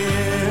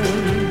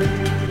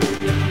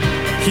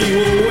he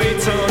will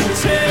wait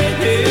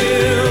until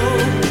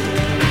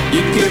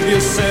you give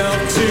yourself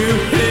to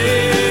him.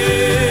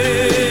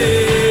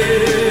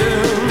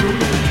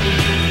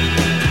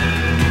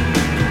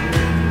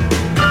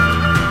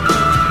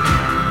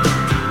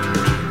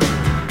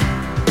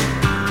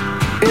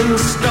 In the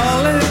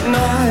starlit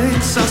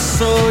nights I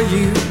saw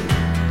you,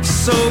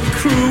 so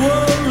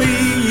cruelly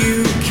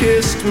you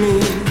kissed me.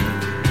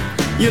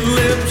 Your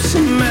lips a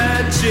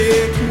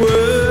magic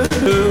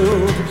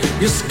world,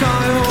 your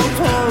sky all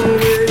hung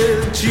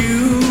with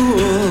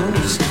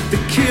jewels. The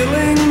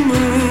killing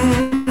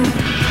moon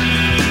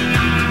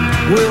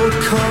will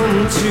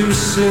come to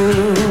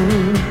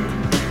soon.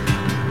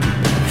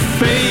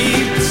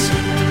 Fate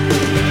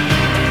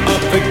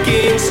up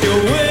against your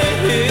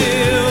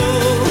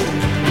will,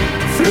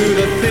 through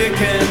the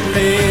thick and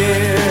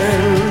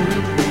thin.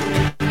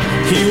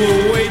 He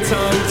will wait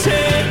until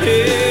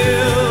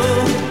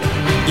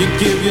you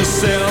give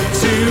yourself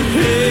to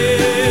him.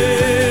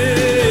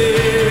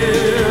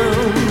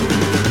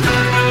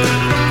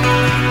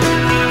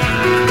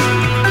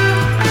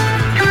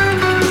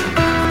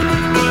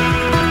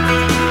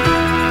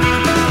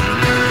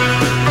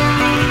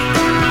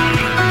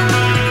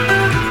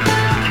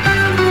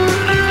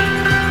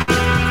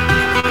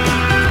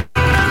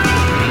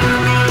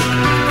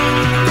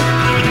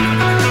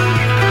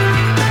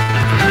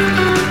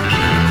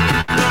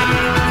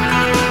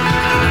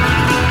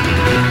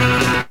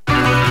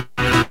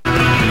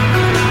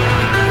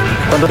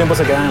 ¿Cuánto tiempo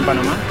se quedan en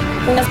Panamá?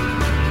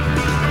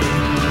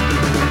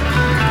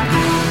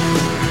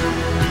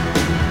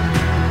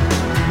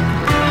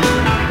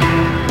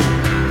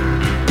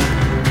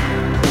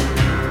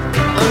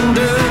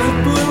 Under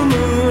the blue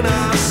moon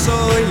I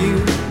saw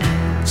you,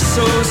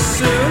 so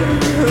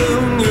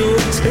soon you'll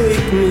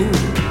take me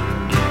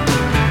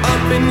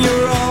up in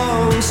your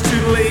arms,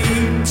 too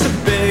late to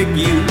beg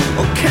you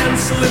or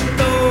cancel it,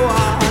 though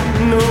I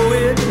know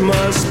it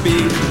must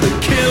be the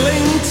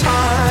killing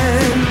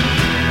time,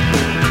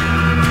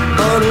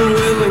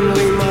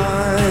 unwillingly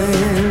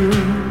mine.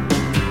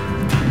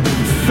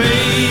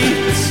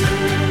 Fate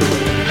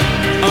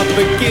up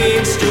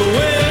against your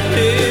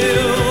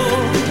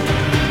will,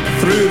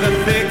 through the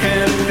thick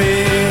and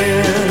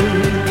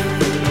thin.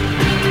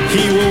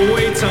 He will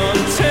wait until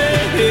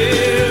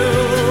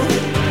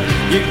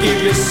you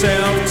give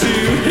yourself to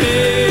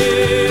him.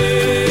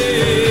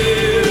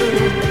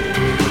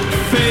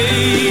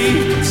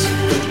 Fate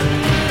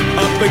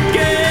up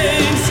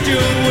against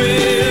your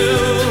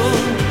will,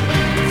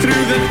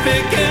 through the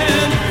thick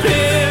and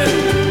thin.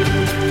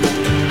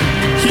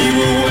 He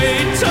will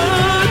wait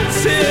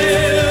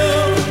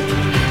until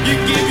you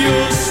give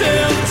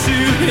yourself to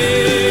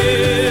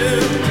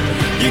him.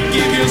 You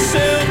give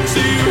yourself to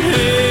him.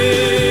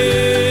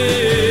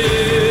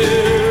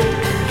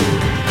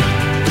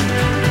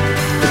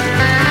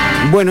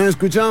 Bueno,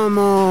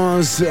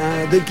 escuchábamos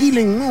The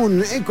Killing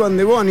Moon, Echo and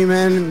the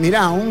Bunnymen.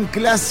 Mirá, un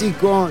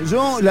clásico.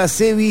 Yo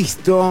las he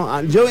visto.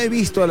 Yo he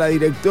visto a la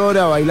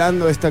directora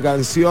bailando esta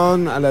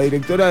canción, a la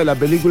directora de la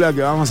película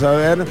que vamos a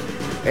ver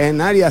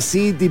en Area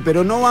City,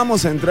 pero no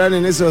vamos a entrar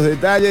en esos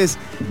detalles.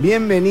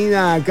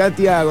 Bienvenida a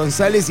Katia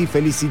González y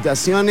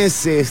felicitaciones.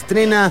 Se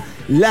estrena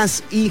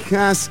Las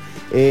Hijas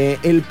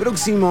el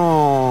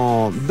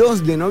próximo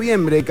 2 de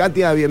noviembre.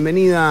 Katia,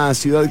 bienvenida a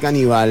Ciudad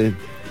Caníbal.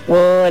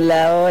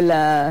 Hola,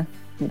 hola.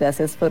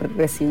 Gracias por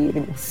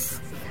recibirnos.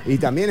 Y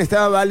también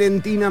está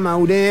Valentina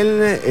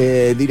Maurel,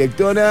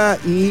 directora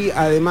y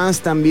además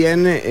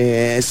también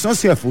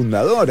socia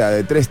fundadora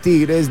de Tres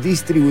Tigres,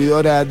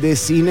 distribuidora de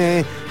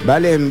cine.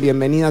 Valen,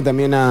 bienvenida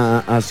también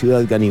a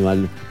Ciudad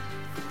Caníbal.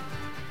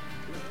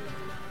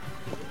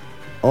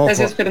 Ojo.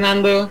 Gracias,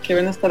 Fernando, qué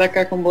bueno estar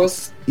acá con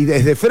vos. Y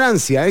desde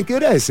Francia, ¿eh? ¿Qué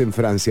hora es en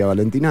Francia,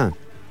 Valentina?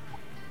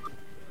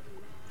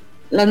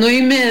 Las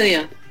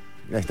 9:30.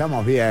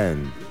 Estamos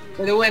bien.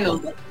 Pero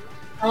bueno,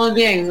 estamos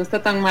bien, no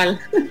está tan mal.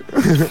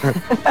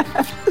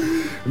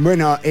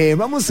 Bueno,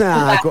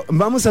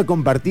 vamos a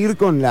compartir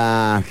con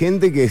la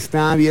gente que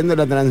está viendo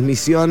la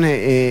transmisión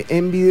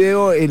en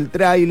video el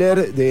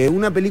tráiler de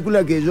una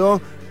película que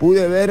yo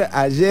pude ver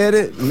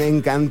ayer. Me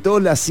encantó,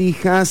 Las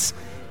Hijas.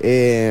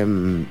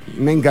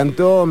 Me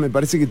encantó, me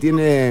parece que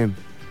tiene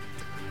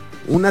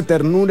una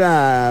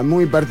ternura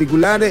muy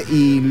particular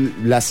y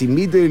las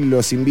invito y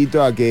los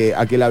invito a que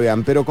la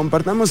vean. Pero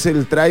compartamos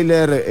el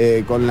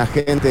tráiler con la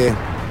gente.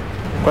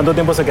 ¿Cuánto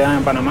tiempo se quedan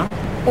en Panamá?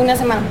 Una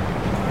semana.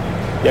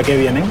 ¿Y a qué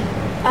vienen?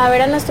 A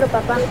ver a nuestro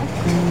papá.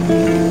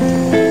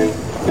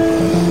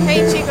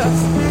 Hey chicos,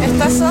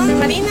 estas son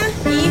Marina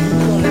y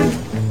Luna.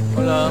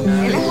 Hola.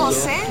 Él es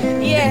José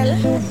y él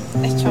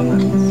es Choma.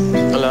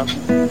 Hola,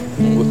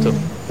 un gusto.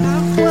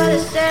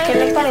 ¿Qué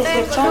les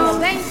parece, Choma?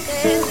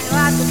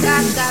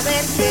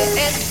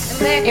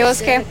 ¿Y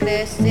vos qué?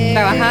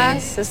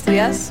 ¿Trabajas?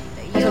 ¿Estudias?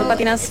 ¿O solo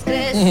patinas?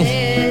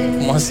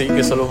 ¿Cómo así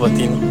que solo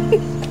patino?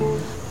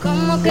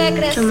 Choma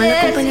me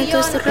acompañó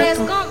todo este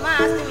rato.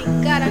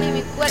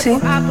 Sí.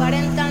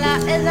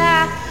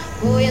 Mira,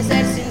 un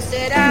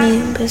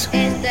beso.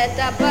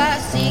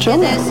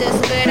 Choma.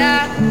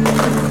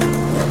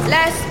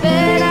 La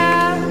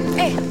espera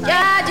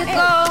ya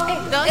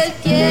llegó, el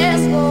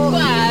tiempo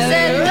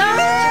se lo llevó.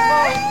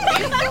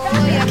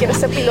 Quieres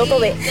ser piloto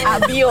de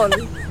avión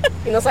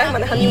y no sabes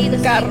manejar ni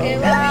un carro.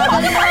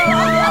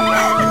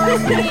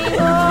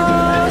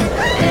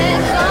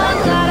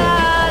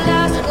 Encontrará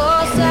las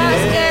cosas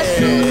que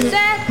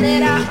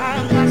sucederán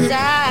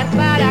pasar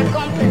para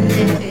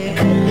comprender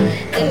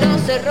de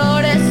los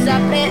errores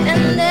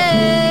aprender.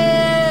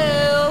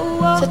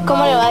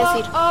 ¿Cómo le va a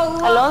decir?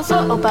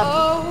 ¿Alonso o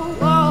papi?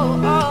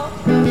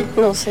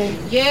 No sé.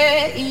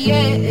 Yeah,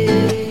 yeah,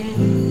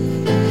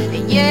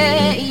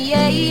 yeah,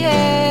 yeah,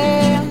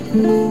 yeah.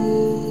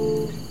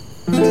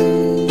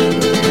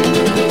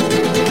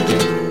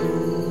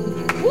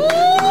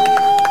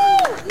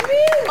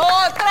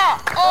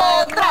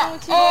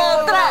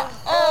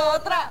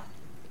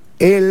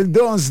 El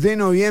 2 de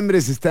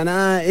noviembre se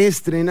estará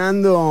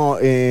estrenando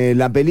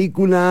la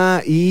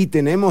película y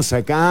tenemos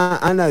acá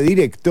a la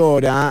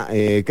directora,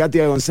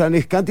 Katia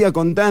González. Katia,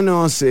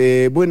 contanos,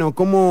 bueno,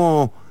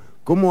 ¿cómo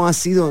ha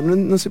sido?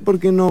 No sé por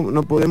qué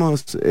no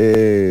podemos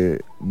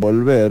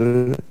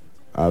volver.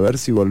 A ver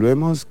si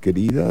volvemos,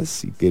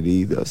 queridas y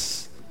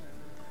queridos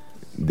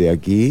de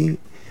aquí.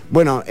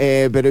 Bueno,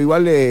 pero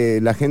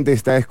igual la gente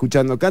está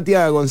escuchando.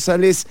 Katia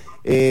González,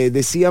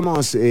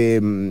 decíamos...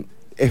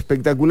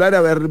 espectacular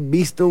haber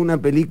visto una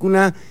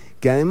película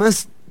que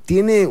además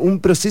tiene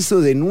un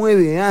proceso de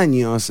 9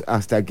 años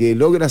hasta que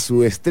logra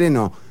su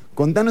estreno.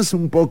 Contanos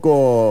un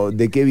poco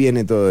de qué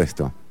viene todo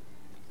esto.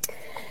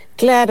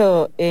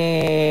 Claro,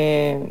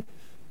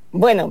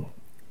 bueno,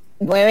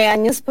 9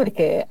 años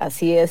porque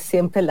así es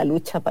siempre la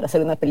lucha para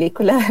hacer una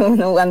película.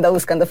 Uno anda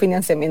buscando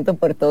financiamiento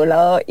por todo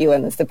lado y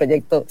bueno, este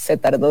proyecto se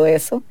tardó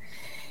eso.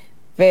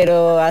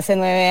 Pero hace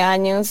 9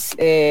 años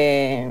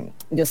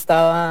yo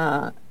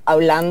estaba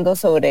hablando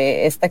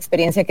sobre esta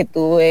experiencia que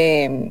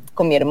tuve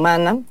con mi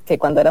hermana, que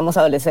cuando éramos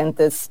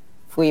adolescentes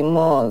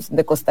fuimos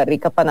de Costa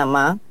Rica a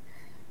Panamá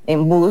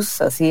en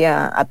bus, así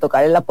a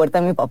tocarle la puerta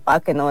a mi papá,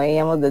 que no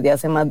veíamos desde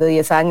hace más de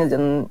 10 años. Yo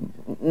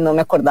no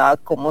me acordaba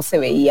cómo se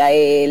veía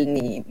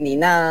él ni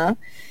nada.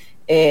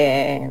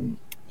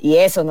 Y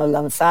eso, nos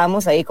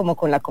lanzamos ahí como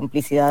con la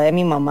complicidad de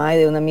mi mamá y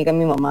de una amiga de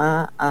mi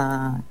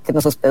mamá que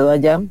nos hospedó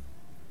allá,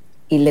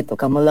 y le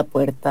tocamos la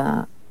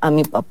puerta a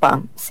mi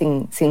papá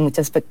sin mucha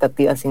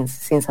expectativa, sin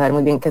saber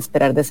muy bien qué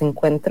esperar de ese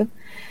encuentro.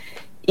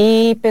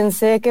 Y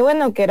pensé que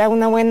bueno, que era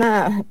una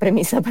buena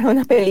premisa para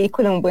una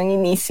película, un buen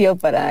inicio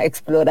para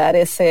explorar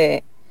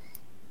esa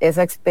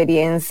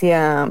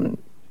experiencia,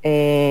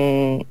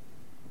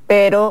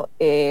 pero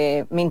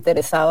me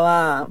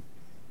interesaba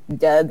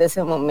ya desde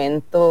ese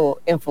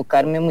momento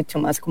enfocarme mucho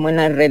más como en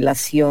la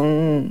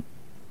relación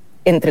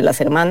entre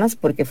las hermanas,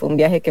 porque fue un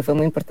viaje que fue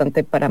muy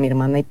importante para mi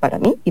hermana y para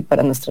mí y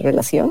para nuestra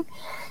relación.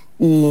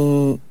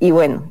 Y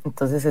bueno,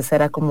 entonces ese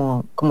era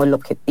como el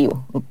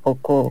objetivo, un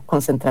poco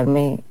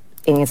concentrarme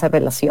en esa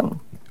relación.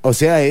 O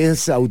sea,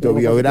 es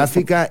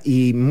autobiográfica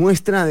y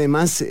muestra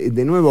además,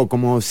 de nuevo,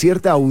 como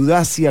cierta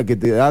audacia que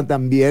te da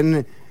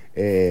también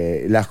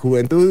la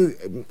juventud,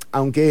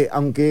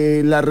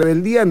 aunque la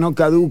rebeldía no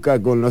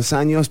caduca con los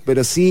años,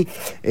 pero sí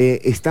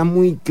está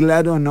muy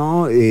claro,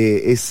 ¿no?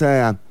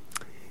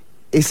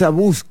 Esa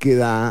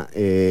búsqueda,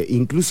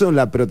 incluso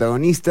la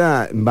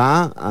protagonista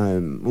va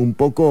un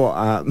poco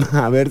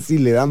a ver si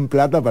le dan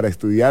plata para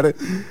estudiar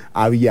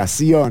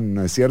aviación,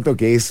 ¿no es cierto?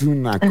 Que es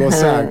una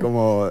cosa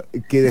como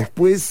que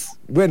después,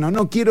 bueno,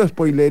 no quiero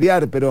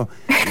spoilerear, pero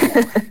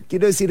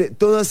quiero decir,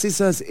 todas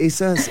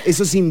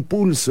esos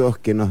impulsos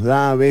que nos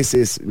da a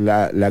veces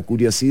la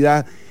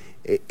curiosidad,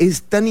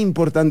 es tan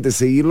importante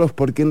seguirlos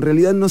porque en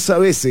realidad no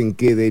sabes en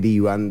qué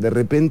derivan. De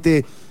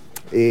repente...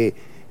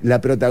 la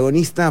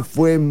protagonista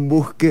fue en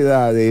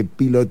búsqueda de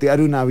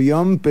pilotear un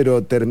avión,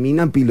 pero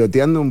termina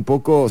piloteando un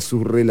poco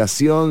su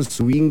relación,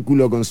 su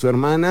vínculo con su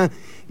hermana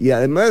y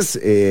además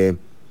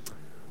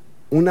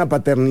una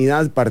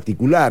paternidad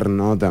particular,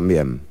 ¿no?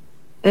 También.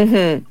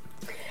 Uh-huh.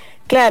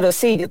 Claro,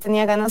 sí, yo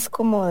tenía ganas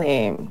como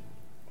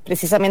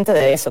precisamente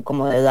de eso,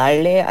 como de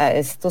darle a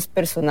estos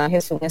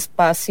personajes un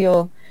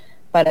espacio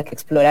para que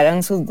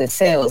exploraran sus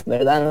deseos,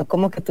 ¿verdad? No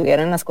como que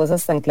tuvieran las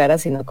cosas tan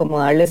claras, sino como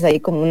darles ahí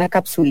como una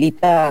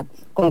capsulita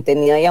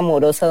contenida y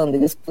amorosa donde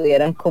ellos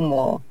pudieran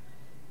como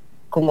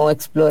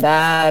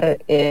explorar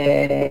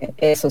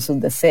sus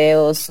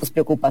deseos, sus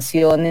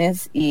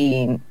preocupaciones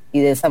y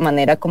de esa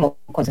manera como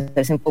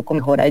concentrarse un poco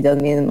mejor a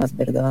ellas mismas,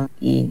 ¿verdad?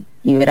 Y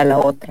ver a la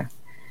otra.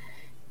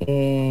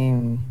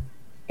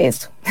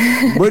 Eso.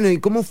 Bueno, ¿y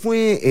cómo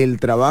fue el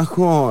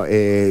trabajo?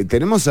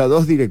 Tenemos a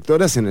 2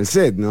 directoras en el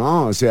set,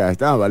 ¿no? O sea,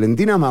 está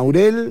Valentina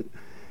Maurel,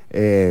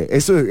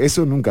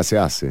 eso nunca se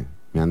hace,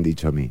 me han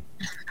dicho a mí.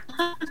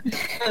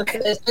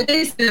 Estoy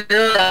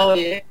diseñadora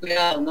hoy,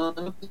 cuidado, no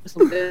me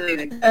presunté de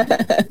directora.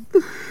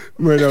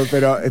 Bueno,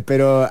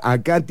 pero a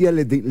Katia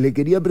le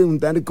quería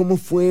preguntar cómo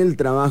fue el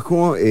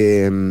trabajo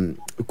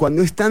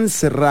cuando es tan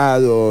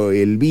cerrado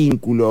el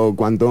vínculo,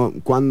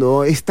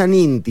 cuando es tan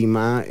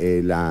íntima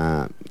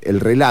el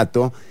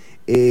relato.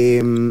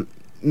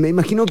 Me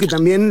imagino que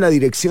también la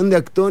dirección de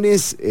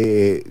actores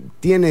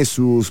tiene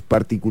sus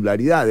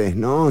particularidades,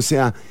 ¿no? O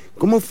sea,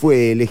 ¿cómo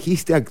fue?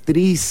 ¿Elegiste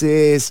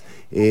actrices?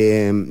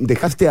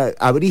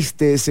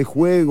 ¿Abriste ese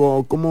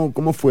juego?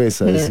 ¿Cómo fue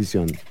esa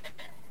decisión?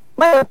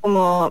 Bueno,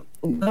 como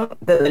yo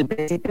desde el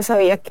principio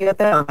sabía que iba a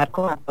trabajar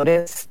con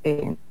actores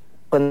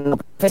no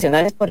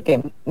profesionales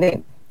porque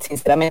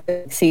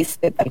sinceramente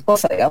existe tal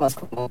cosa, digamos,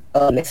 como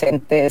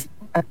adolescentes,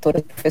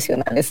 actores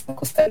profesionales en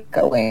Costa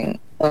Rica o en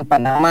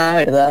Panamá,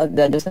 ¿verdad?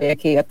 Ya yo sabía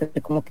que iba a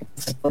tener como que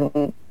pasar por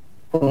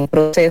un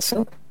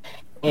proceso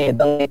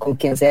donde con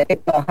quien sea que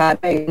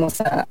trabajara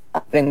íbamos a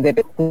aprender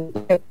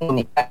a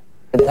comunicar,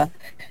 ¿verdad?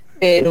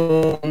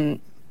 Pero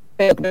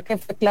creo que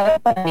fue clave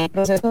para mi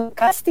proceso de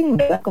casting,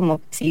 ¿verdad? Como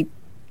que si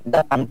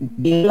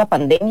vino la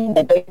pandemia,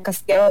 ya yo había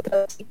casteado a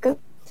otras chicas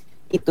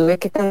y tuve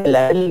que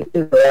cancelar el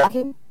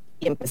rodaje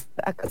y empezar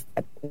a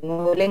castear un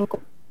nuevo elenco.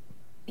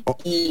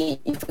 y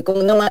fue como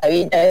una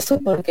maravilla eso,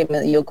 porque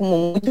me dio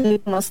como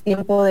mucho más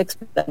tiempo de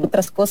explorar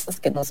otras cosas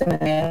que no se me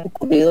habían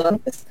ocurrido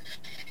antes,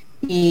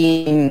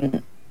 y,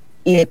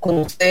 y de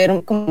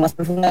conocer como más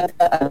profundamente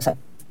a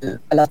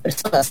las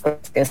personas con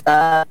las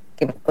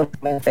que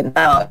me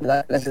enfrentaba,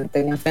 ¿verdad? Las que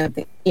tenía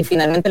enfrente, y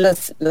finalmente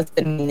las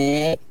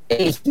terminé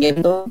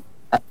eligiendo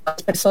a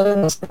las personas,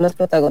 no solo las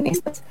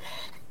protagonistas,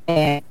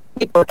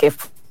 y porque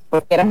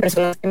eran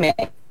personas que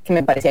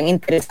me parecían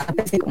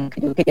interesantes y como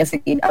que yo quería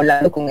seguir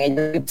hablando con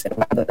ellos y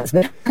observándolas,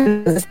 ¿verdad?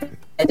 Entonces,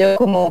 yo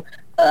como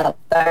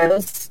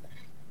adaptar sus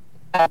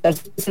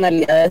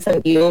personalidades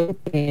al guión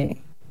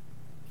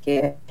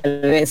que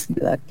tal vez,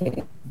 ¿verdad?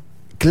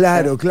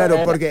 Claro,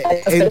 porque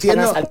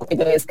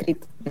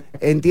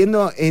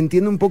entiendo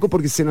un poco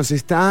porque se nos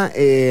está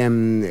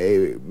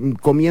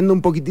comiendo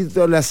un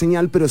poquitito la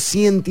señal, pero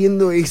sí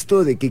entiendo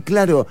esto de que,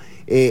 claro,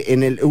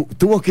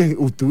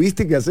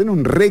 tuviste que hacer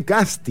un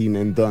recasting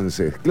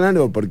entonces,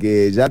 claro,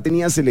 porque ya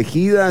tenías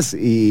elegidas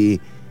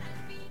y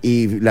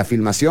la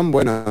filmación,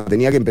 bueno,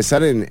 tenía que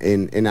empezar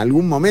en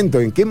algún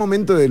momento. ¿En qué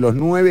momento de los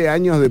 9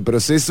 años de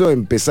proceso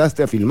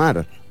empezaste a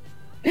filmar?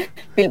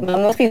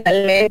 Filmamos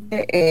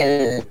finalmente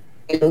el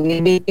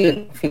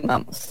 2020,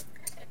 filmamos.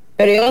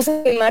 Pero íbamos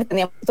a filmar,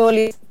 teníamos todo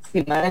listo para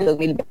filmar en el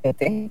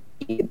 2020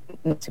 y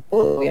no se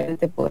pudo,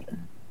 obviamente,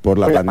 por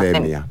la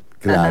pandemia.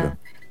 Claro. Ajá.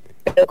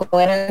 Pero como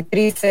eran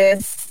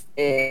actrices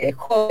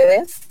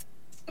jóvenes,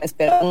 me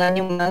esperaba un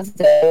año más,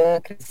 ya iba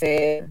a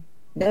crecer,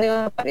 ya no iban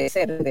a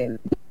aparecer de la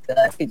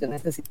edad que yo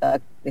necesitaba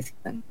que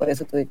crecieran. Por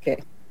eso tuve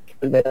que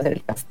volver a hacer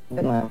el casting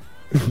de nuevo.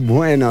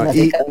 Bueno,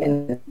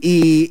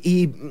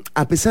 y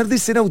a pesar de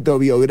ser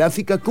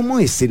autobiográfica, ¿cómo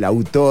es el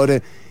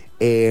autor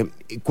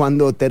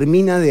cuando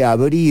termina de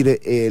abrir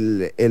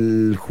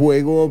el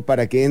juego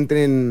para que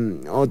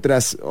entren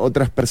otras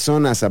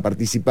personas a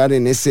participar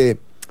en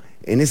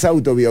esa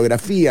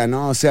autobiografía,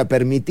 ¿no? O sea,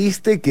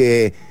 ¿permitiste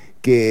que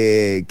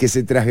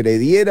se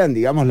transgredieran,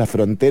 digamos, las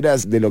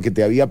fronteras de lo que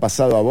te había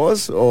pasado a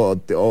vos o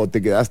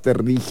te quedaste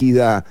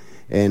rígida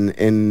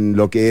en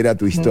lo que era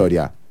tu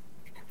historia?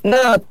 No,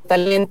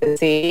 totalmente,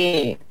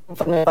 sí.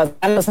 Conforme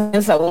pasan los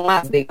años aún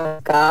más,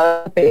 digamos,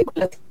 cada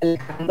película se está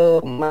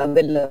alejando más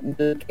de lo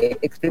que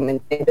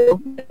experimenté yo,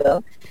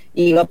 ¿verdad?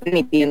 Y iba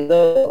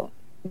permitiendo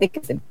de que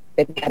se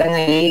pegaran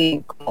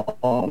ahí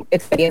como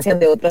experiencias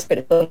de otras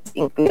personas,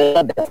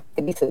 incluidas de las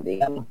actrices,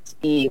 digamos.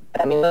 Y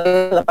para mí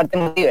es la parte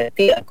más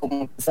divertida,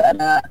 como empezar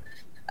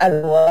a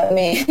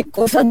robarme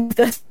cosas de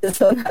otras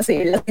personas y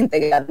irlas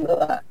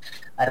integrando a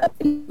la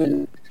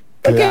película.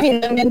 Porque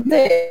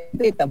finalmente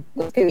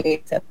tampoco es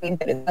que sea tan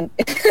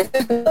interesante.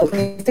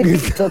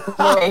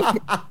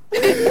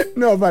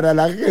 No, para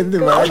la gente,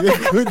 para que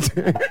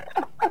escuche.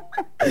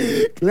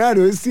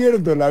 Claro, es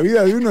cierto, la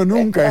vida de uno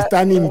nunca es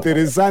tan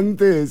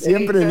interesante,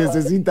 siempre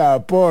necesita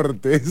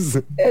aportes.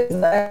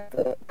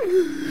 Exacto.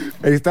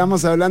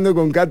 Estamos hablando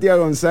con Katia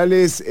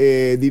González,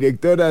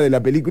 directora de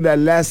la película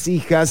Las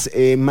Hijas.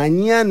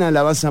 Mañana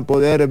la vas a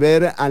poder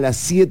ver a las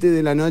 7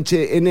 de la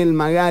noche en el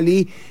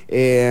Magali.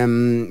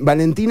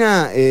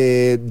 Valentina,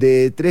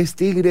 de Tres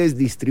Tigres,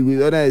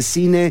 distribuidora de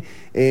cine.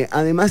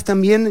 Además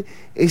también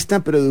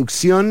esta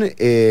producción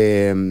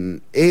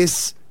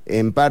es...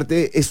 En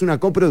parte es una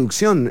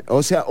coproducción,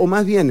 o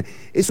más bien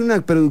es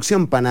una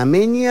producción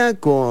panameña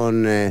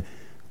con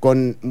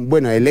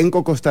bueno,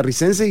 elenco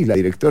costarricense y la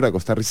directora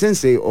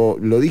costarricense. ¿O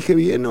lo dije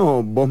bien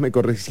o vos me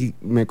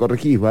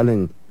corregís,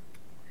 Valen?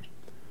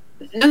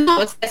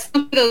 No, es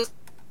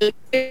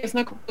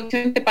una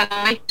coproducción de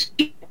Panamá y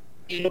Chile,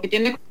 y lo que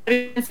tiene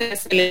costarricense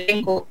es el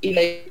elenco y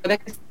la directora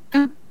que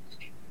está.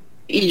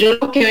 Y yo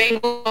lo que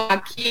vengo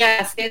aquí a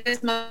hacer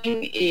es más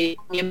bien,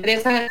 mi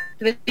empresa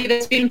Tres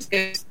Tigres Films,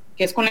 que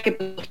es con la que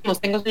produjimos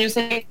Tengo Sueños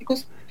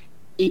Eléctricos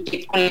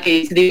y con la que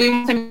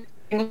distribuimos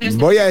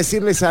Voy a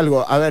decirles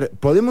algo, a ver,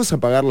 ¿podemos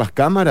apagar las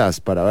cámaras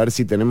para ver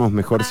si tenemos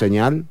mejor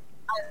señal?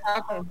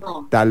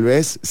 No. Tal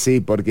vez, sí,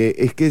 porque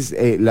es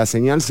que la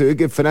señal se ve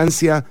que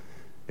Francia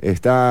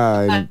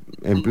está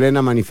en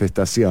plena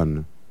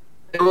manifestación.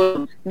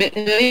 Pero, ¿me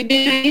oí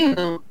bien ahí o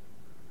no?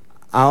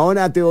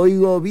 Ahora te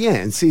oigo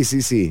bien, sí.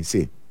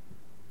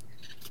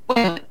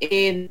 Bueno,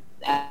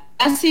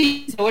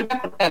 así se vuelve a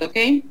cortar, ¿ok?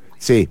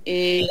 Sí.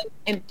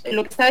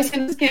 Lo que estaba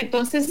diciendo es que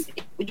entonces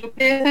yo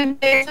creé esa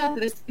empresa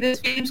de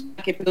films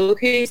que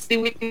produje y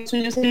distribuí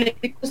Sueños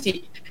Eléctricos,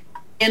 y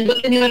habiendo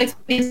tenido la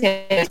experiencia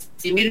de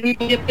distribuir mi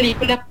propia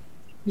película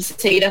y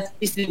seguir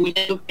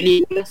distribuyendo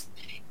películas,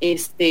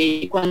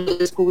 cuando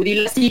descubrí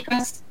Las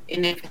Hijas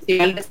en el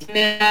Festival de Cine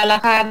de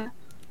Guadalajara,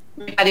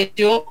 me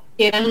pareció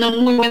que era una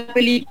muy buena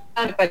película,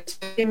 me pareció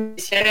que me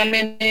decía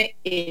realmente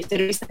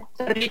servicio a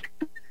Costa Rica,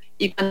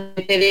 y cuando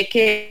me enteré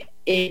que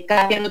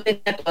Katia no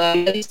tenía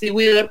todavía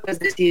distribuidor, pues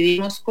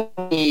decidimos con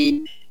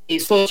mi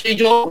socio y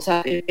yo, o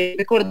sea,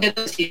 recordé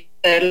decidir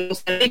traerlo a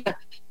Costa Rica.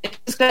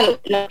 Entonces, claro,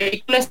 la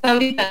película está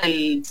ahorita en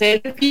el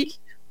CLFIC,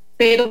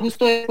 pero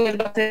justo después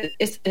va a ser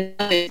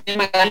en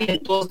Magali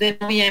el 2 de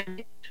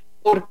noviembre,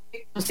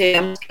 porque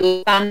consideramos que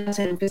 2 tandas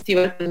en un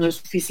festival pues no es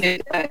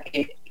suficiente para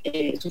que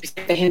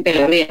suficiente gente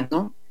la vea,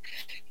 ¿no?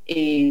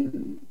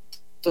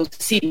 Entonces,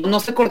 sí, no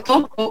se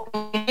cortó.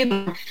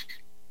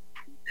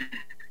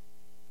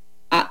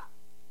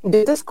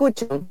 Yo te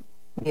escucho.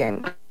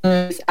 Bien.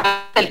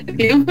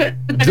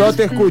 Yo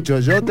te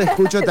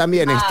escucho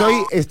también.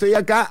 Estoy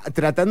acá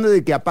tratando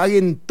de que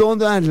apaguen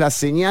todas las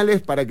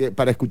señales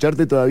para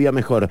escucharte todavía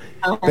mejor.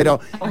 Pero,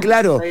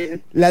 claro,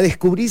 la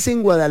descubrís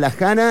en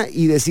Guadalajara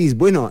y decís,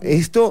 bueno,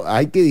 esto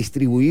hay que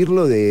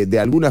distribuirlo de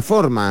alguna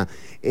forma.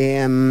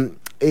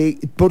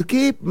 ¿Por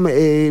qué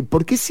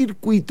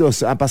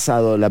circuitos ha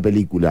pasado la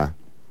película?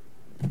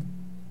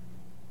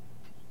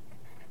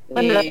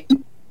 Bueno,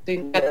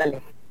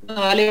 Dale. No,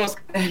 dale,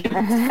 Oscar.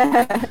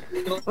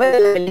 Bueno,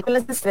 la película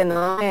se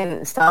estrenó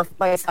en South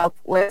by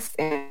Southwest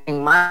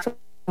en marzo,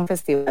 un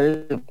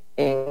festival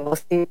en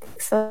Austin,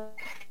 Texas,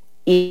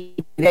 y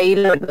de ahí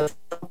la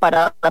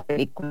la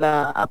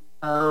película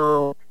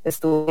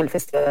estuvo en el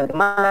Festival de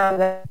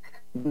Málaga,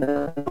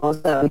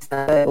 fuimos a la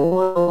Amistad de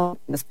Oro,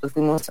 después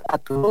fuimos a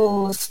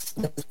Toulouse,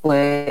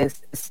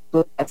 después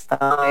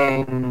estaba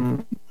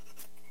en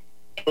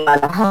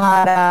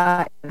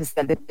Guadalajara, el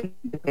Festival de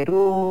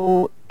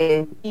Perú,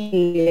 en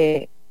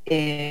Chile,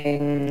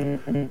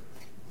 en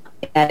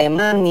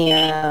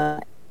Alemania,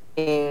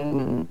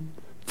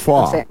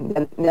 no sé,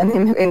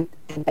 en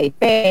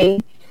Taipei.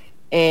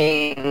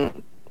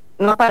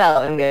 No ha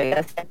parado, en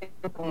realidad ha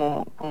sido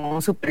como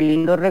un súper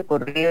lindo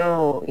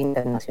recorrido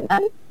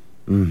internacional.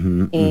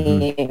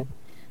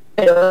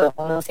 Pero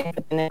uno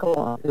siempre tiene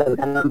como las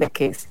ganas de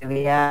que se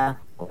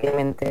vea,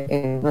 obviamente,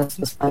 en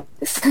nuestros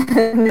países,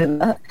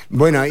 ¿verdad?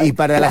 Bueno, y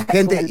para la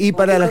gente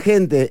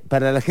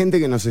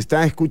que nos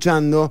está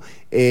escuchando,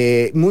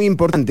 muy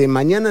importante,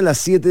 mañana a las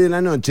 7 de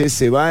la noche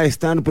se va a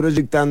estar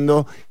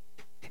proyectando.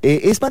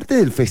 ¿Es parte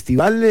del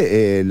festival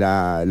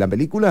la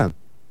película?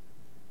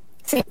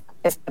 Sí,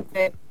 es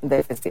parte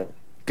del festival.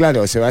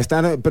 Claro, se va a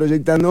estar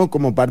proyectando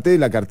como parte de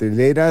la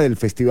cartelera del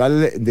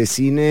Festival de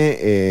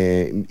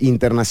Cine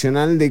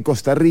Internacional de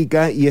Costa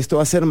Rica, y esto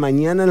va a ser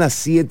mañana a las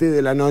 7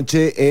 de la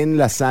noche en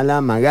la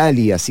Sala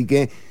Magali, así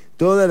que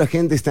toda la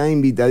gente está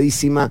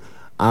invitadísima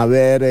a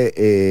ver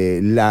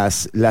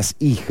las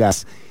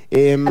hijas.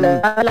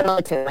 A la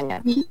noche de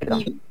mañana.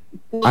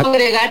 Puedo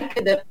agregar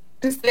que después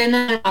se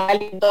estrena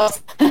Magali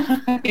 2,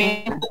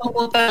 que no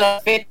junta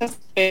las fechas,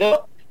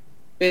 pero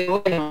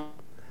bueno,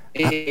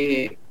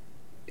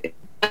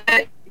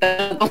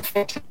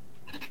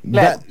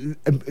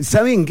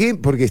 ¿saben qué?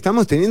 Porque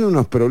estamos teniendo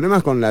unos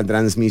problemas con la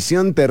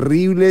transmisión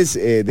terribles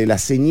de la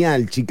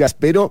señal, chicas,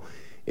 pero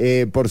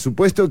por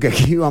supuesto que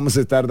aquí vamos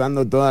a estar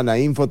dando toda la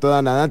info,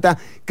 toda la data.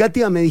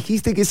 Katia, me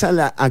dijiste que es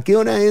 ¿a qué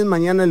hora es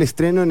mañana el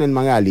estreno en el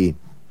Magali?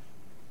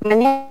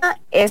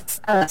 Mañana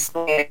es a las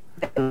 9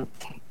 de la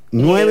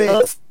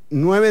noche.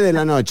 9 de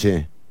la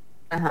noche.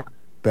 Ajá.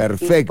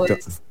 Perfecto.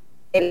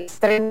 El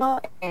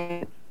estreno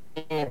en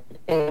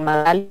el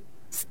Magali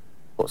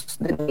 2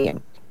 de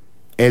noviembre.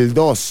 El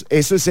 2,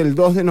 eso es el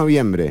 2 de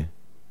noviembre.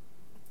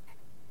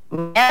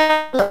 El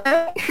 2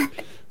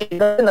 de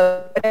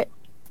noviembre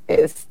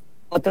es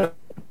otro.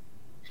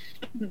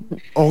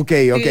 Ok.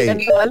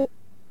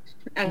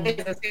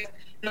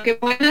 Lo que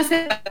pueden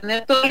hacer para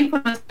tener toda la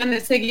información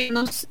es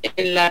seguirnos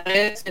en las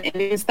redes,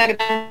 en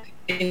Instagram.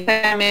 En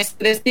Instagram es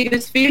 3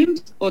 Tigres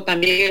Films, o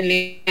también en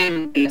línea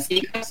en Las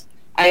Hijas.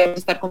 Ahí vamos a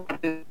estar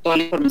compartiendo toda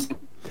la información.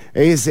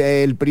 Es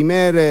el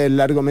primer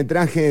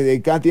largometraje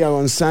de Katia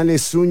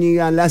González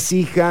Zúñiga, Las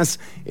Hijas.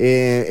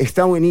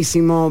 Está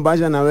buenísimo,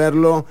 vayan a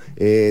verlo.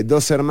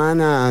 Dos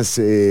hermanas,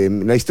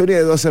 la historia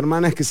de dos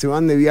hermanas que se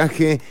van de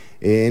viaje,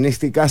 en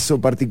este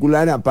caso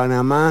particular a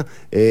Panamá,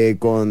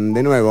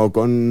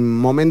 con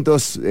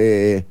momentos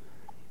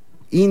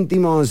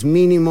íntimos,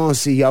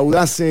 mínimos y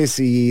audaces,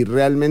 y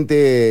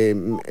realmente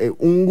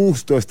un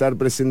gusto estar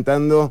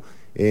presentando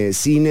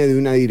cine de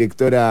una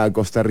directora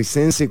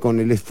costarricense, con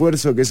el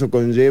esfuerzo que eso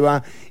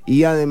conlleva,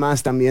 y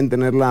además también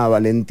tenerla a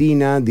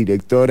Valentina,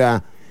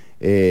 directora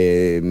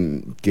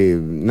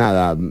que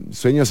nada,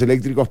 Sueños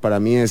Eléctricos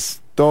para mí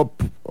es top,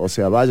 o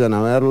sea, vayan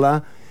a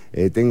verla.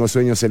 Tengo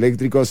Sueños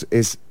Eléctricos,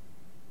 es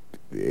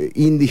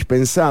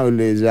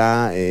indispensable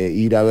ya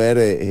ir a ver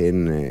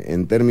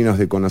en términos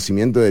de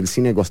conocimiento del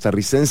cine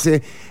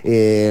costarricense,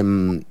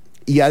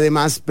 y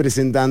además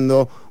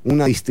presentando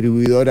una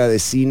distribuidora de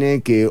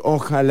cine que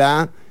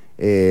ojalá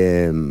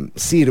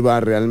sirva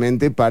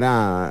realmente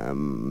para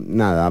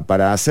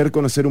para hacer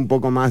conocer un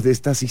poco más de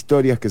estas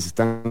historias que se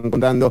están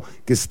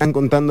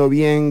contando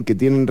bien, que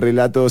tienen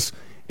relatos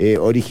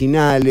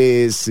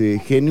originales,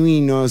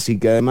 genuinos, y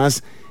que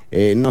además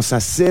nos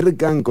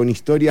acercan con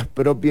historias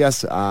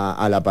propias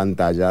a la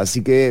pantalla.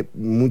 Así que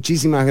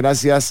muchísimas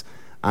gracias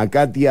a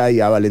Katia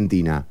y a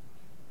Valentina.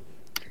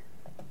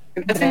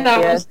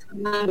 Gracias.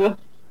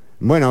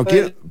 Bueno,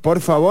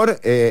 por favor,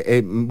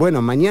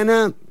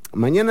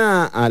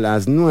 mañana a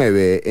las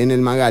 9 en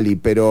el Magali,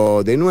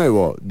 pero de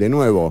nuevo,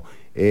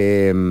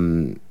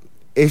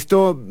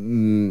 esto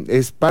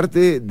es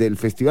parte del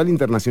Festival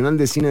Internacional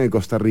de Cine de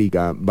Costa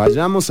Rica.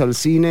 Vayamos al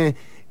cine,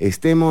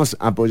 estemos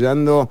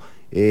apoyando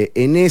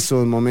en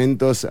esos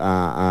momentos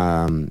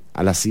a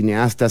las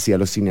cineastas y a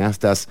los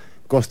cineastas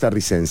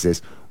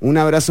costarricenses. Un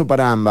abrazo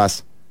para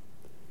ambas.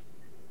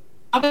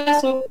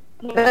 Abrazo.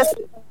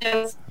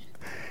 Gracias.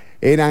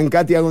 Eran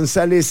Katia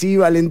González y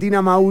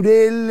Valentina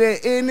Maurel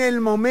en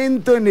el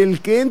momento en el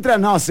que entra,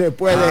 no se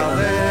puede.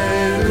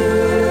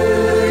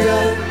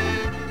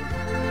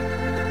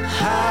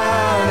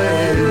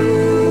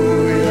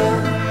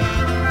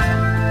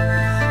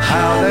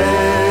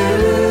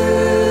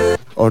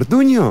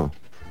 ¿Ortuño?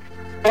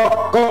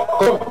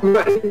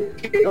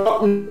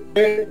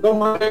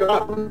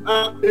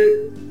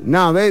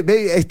 No,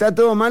 ve, está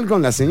todo mal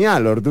con la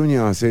señal,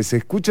 Ortuño. Se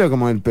escucha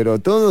como pero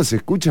todo se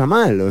escucha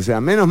mal. O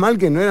sea, menos mal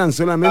que no eran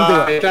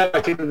solamente...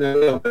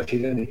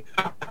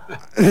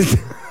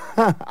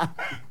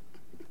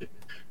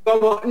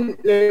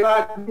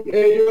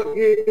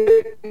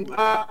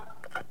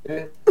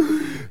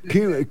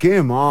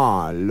 Qué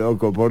mal,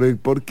 loco.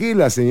 ¿Por qué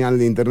la señal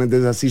de internet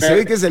es así? Se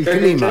ve que es el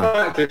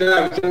clima.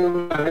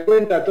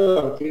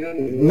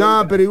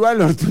 No, pero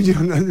igual Ortuño,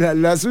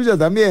 la suya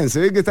también. Se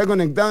ve que está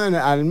conectado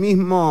al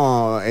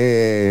mismo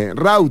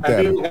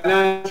router.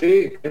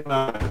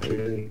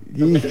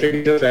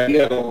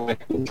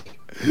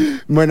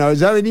 Bueno,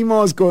 ya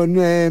venimos con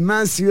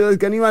más Ciudad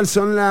Caníbal.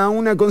 Son la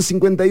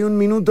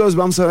 1:51.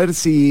 Vamos a ver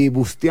si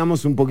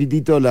busteamos un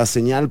poquitito la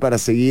señal para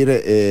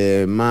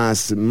seguir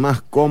más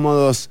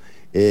cómodos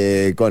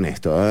con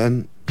esto.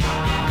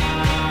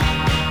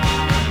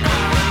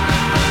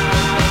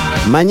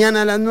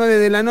 Mañana a las 9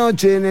 de la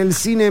noche en el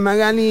Cine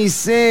Magali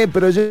se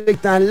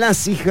proyecta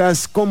Las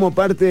Hijas como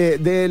parte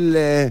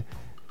del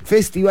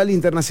Festival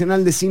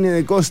Internacional de Cine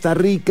de Costa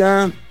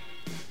Rica,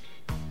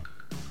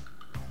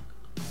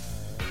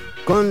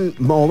 con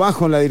o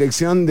bajo la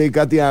dirección de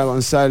Katia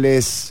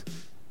González.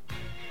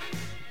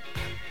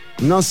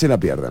 No se la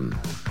pierdan.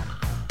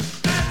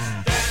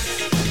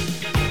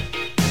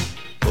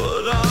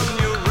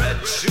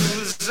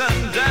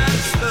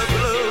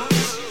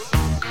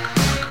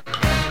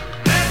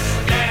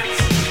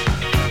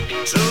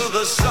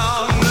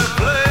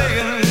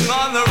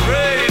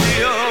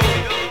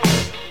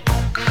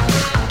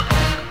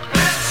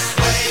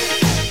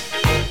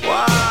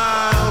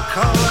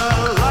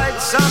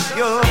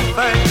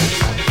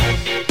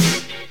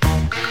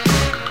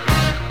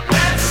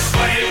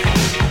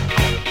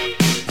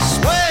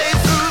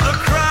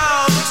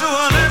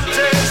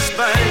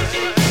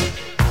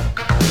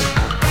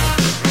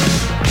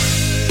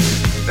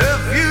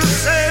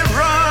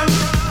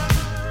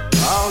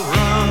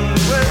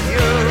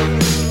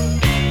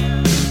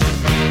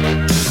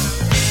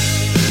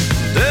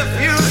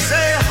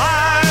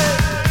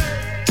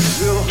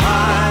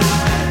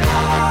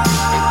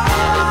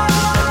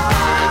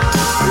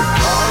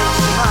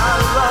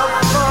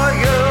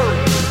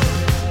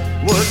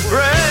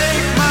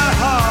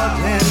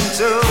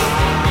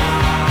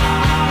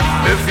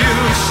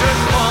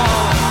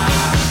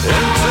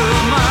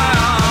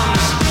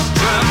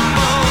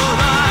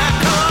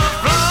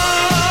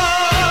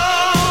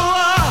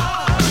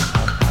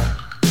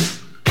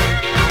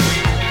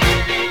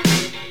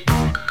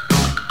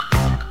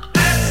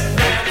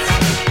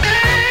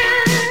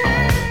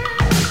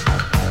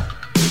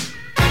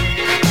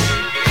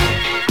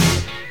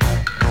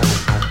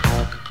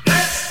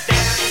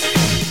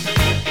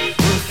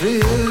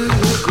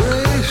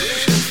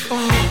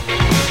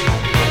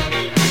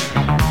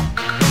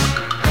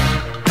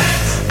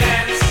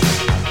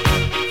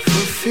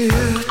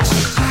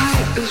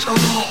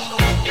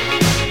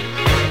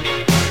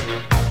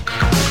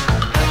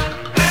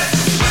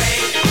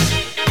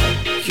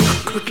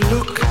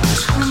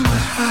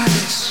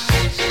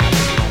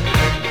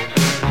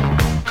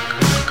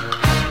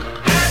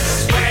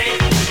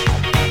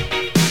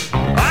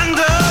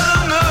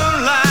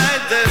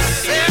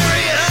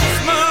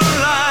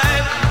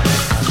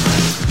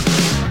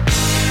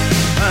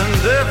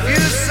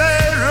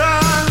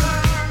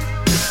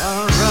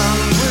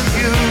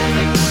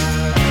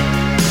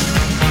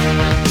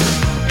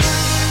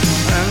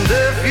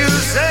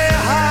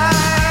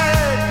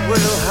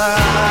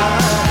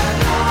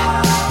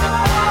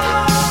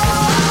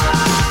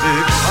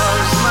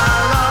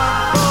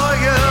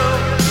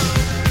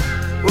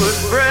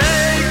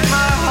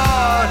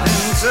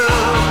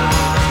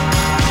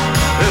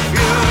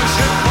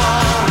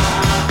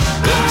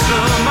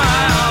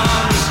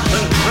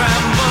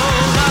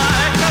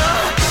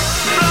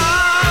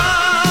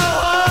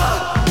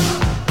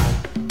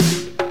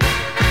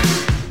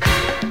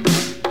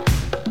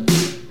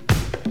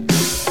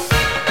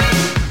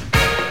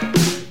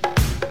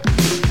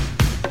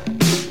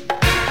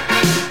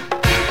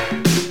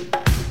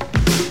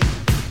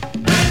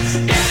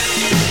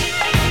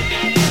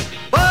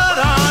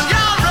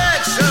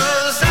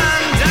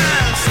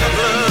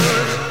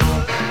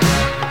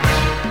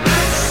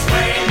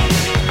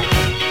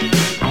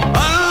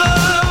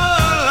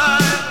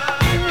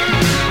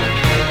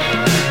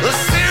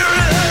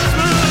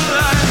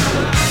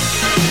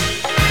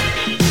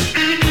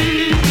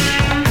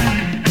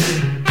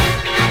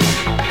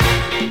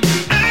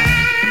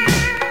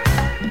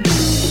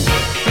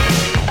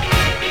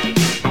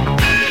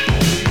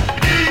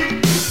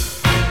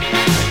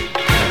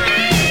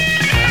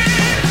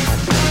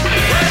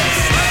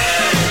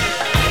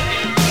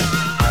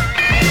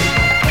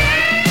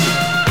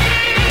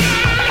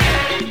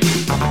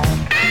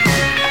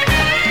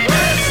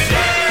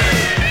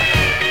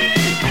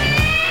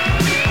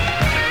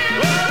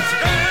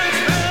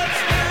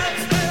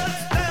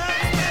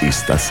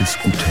 Estás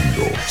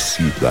escuchando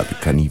Ciudad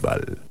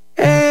Caníbal.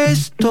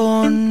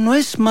 Esto no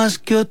es más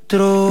que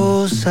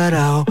otro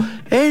sarao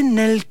en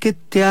el que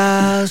te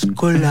has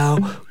colado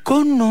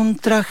con un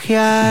traje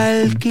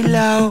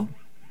alquilao.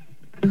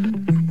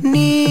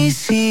 Ni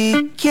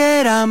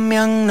siquiera me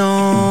han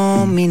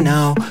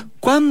nominado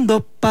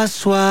cuando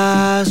paso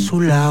a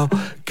su lado.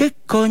 ¿Qué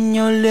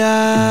coño le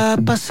ha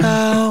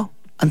pasado?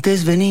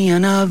 Antes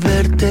venían a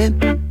verte,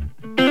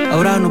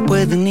 ahora no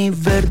pueden ni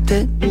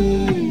verte.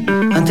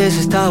 Antes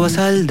estabas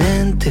al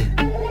dente,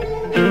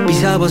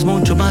 pisabas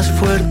mucho más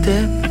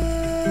fuerte.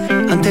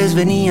 Antes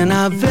venían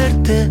a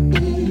verte,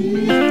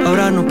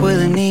 ahora no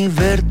pueden ni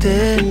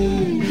verte.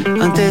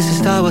 Antes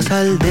estabas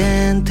al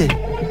dente,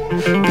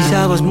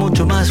 pisabas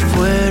mucho más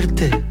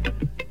fuerte.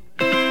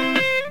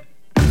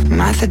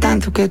 No hace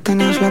tanto que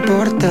tenías la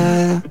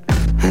portada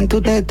en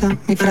tu teta,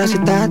 mi frase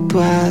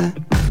tatuada.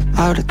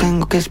 Ahora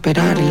tengo que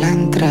esperar en la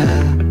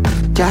entrada.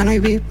 Ya no hay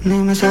VIP ni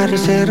mesa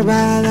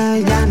reservada.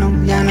 Ya no.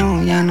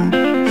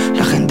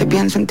 La gente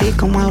piensa en ti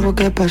como algo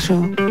que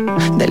pasó.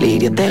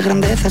 Delirios de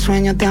grandeza,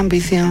 sueños de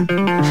ambición.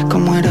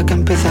 ¿Cómo era que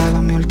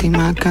empezaba mi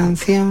última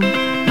canción?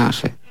 No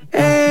sé.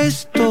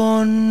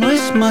 Esto no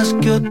es más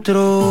que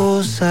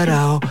otro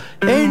sarao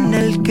en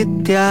el que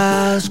te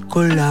has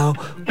colado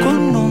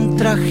con un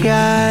traje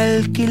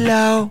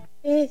alquilao.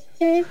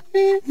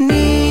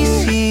 Ni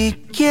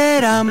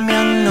siquiera me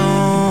han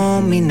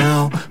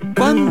nominado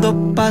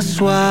cuando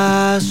paso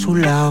a su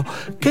lado.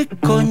 ¿Qué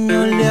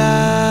coño le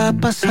ha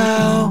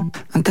pasado?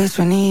 Antes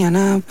venían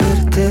a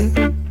verte,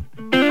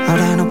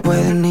 ahora no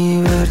pueden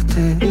ni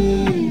verte.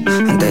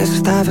 Antes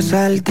estabas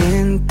al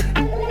dente,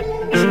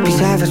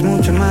 pisabas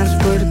mucho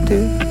más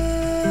fuerte.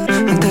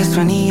 Antes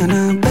venían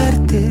a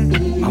verte,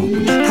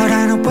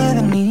 ahora no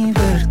pueden ni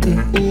verte.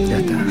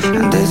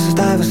 Antes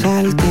estabas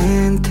al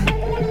dente,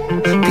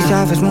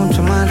 pisabas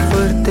mucho más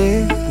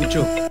fuerte.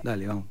 Mucho.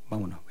 Dale,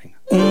 vámonos, venga.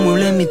 Un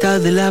mueble en mitad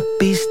de la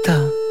pista,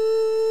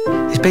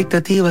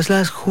 expectativas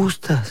las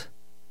justas.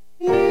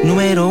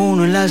 Número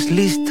 1 en las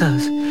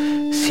listas,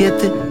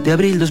 7 de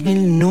abril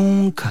 2000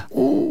 nunca.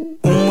 Un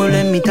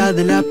mueble en mitad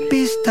de la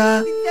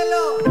pista,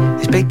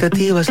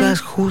 expectativas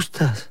las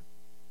justas.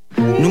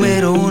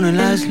 Número 1 en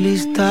las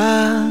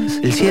listas,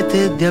 el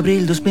 7 de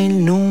abril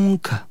 2000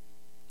 nunca.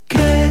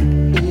 ¿Qué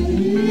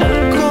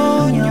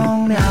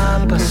coño me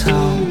ha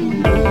pasado?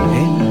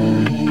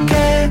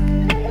 ¿Qué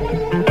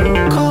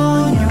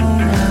coño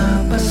me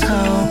ha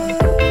pasado?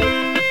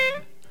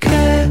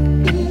 ¿Qué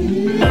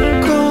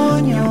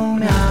coño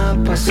me ha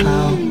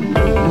pasado?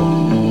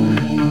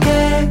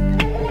 ¿Qué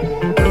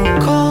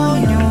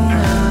coño me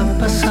ha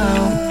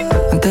pasado?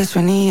 Antes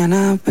venían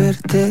a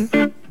verte,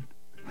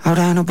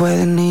 ahora no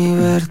pueden ni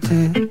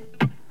verte.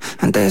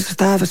 Antes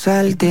estabas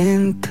al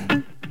dente,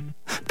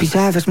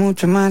 pisabas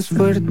mucho más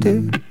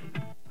fuerte.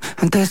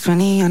 Antes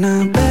venían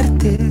a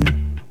verte,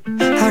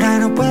 ahora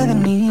no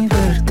pueden ni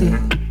verte.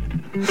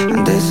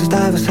 Antes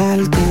estabas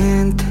al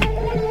dente,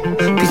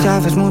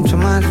 pisabas mucho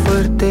más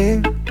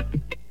fuerte.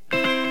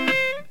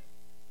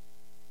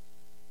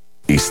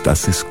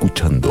 Estás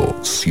escuchando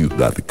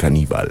Ciudad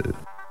Caníbal.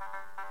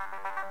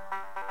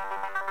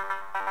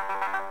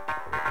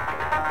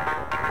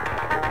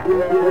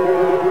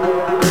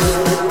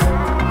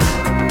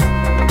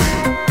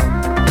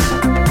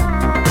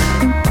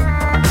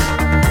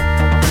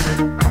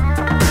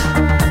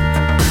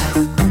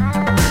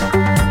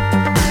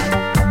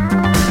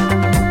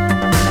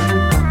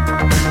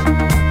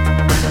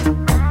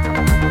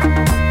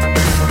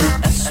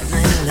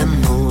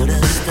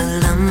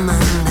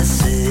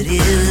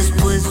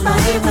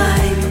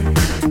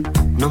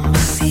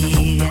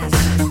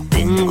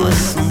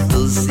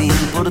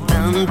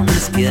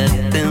 Que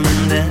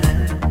atender.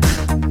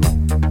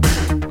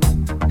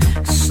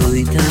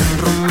 Soy tan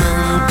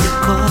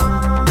romántico,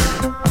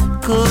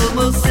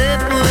 ¿cómo se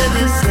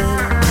puede ser?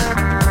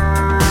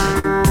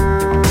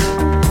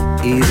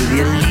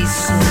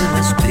 Idealizo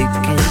las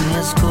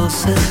pequeñas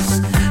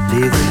cosas,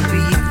 le doy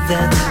vida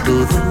a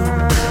todo.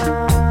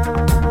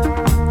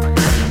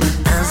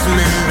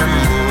 Hazme el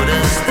amor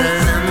hasta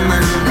el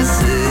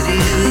amanecer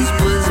y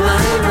después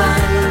bye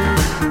bye.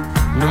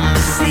 No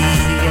me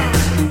sigas,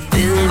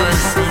 tengo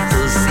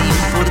asuntos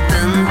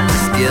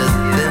importantes que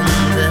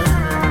atender.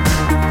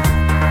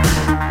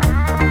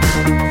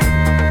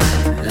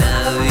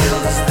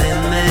 Labios de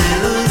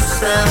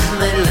medusa,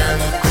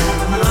 melanco,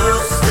 no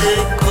sé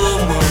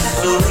cómo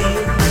soy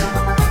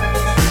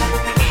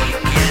y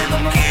quién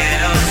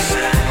quiero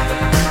ser.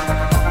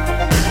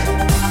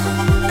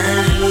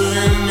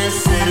 Ayúdame a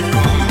ser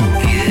como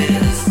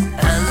quieras.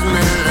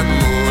 Hazme el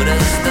amor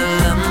hasta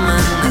el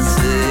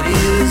amanecer y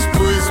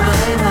después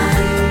bye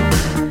bye.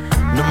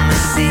 No me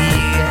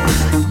sigas,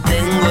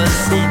 tengo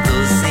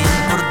asuntos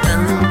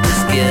importantes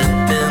que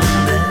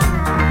atender.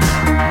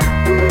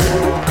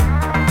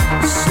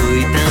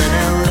 Soy tan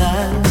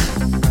audaz,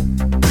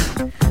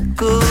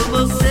 ¿cómo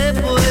se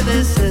puede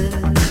ser?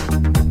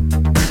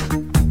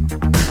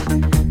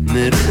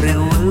 Me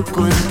revuelco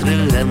entre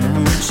la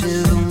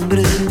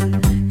muchedumbre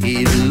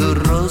y lo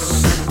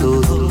rozo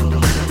todo.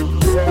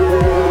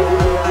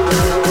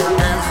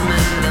 Hazme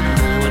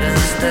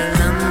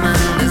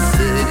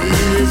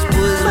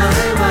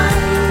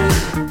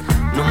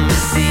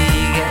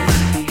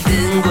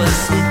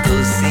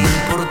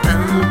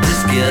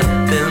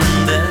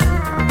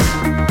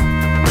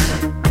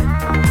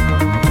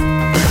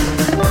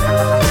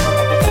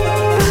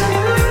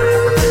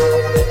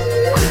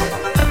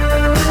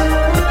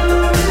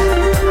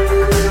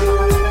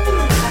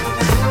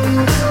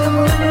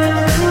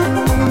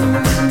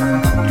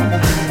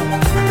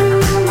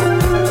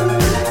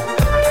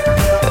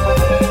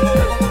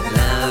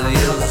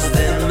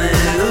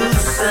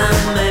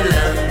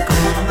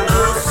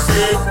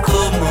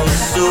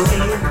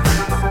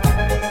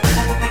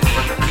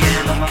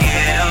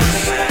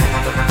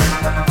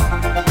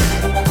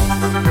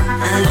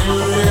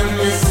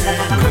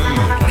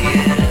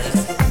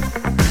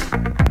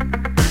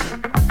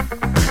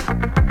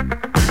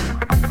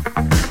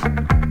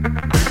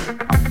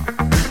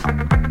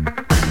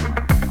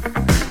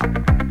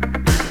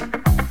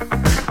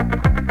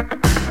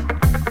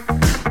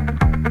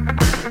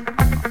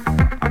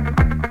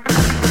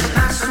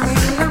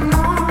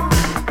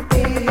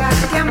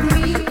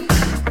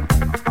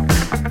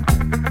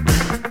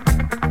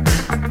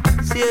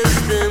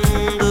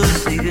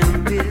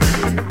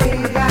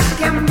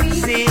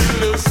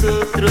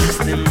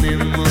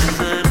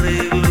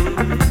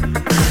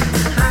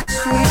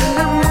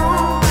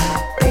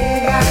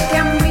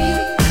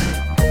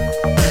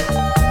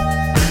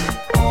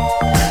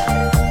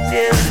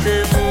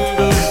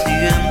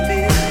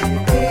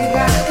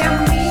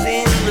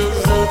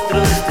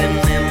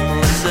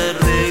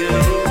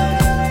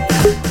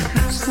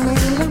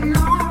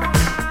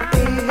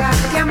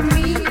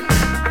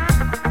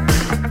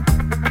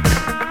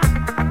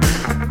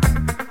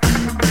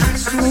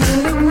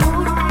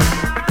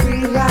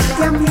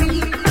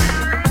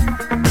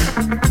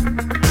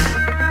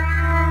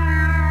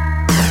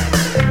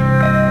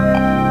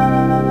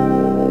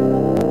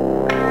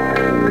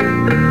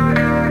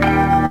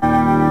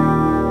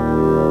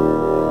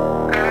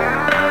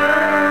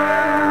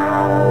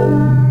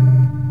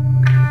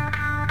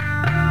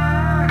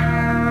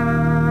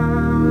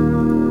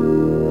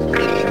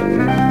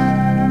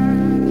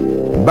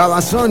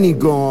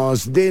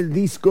Babasónicos del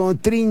disco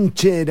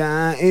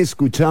Trinchera.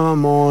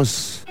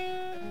 Escuchábamos...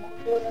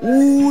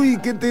 ¡Uy,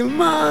 qué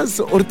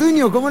temazo!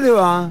 Ortuño, ¿cómo le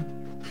va?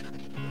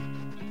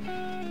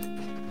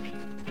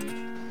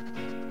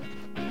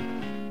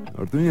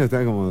 Ortuño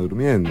está como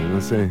durmiendo, no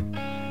sé.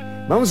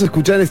 Vamos a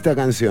escuchar esta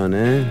canción,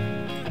 ¿eh?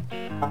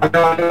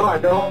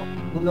 Aló.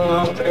 1,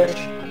 2, 3.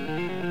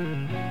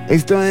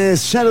 Esto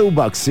es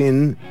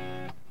Shadowboxing.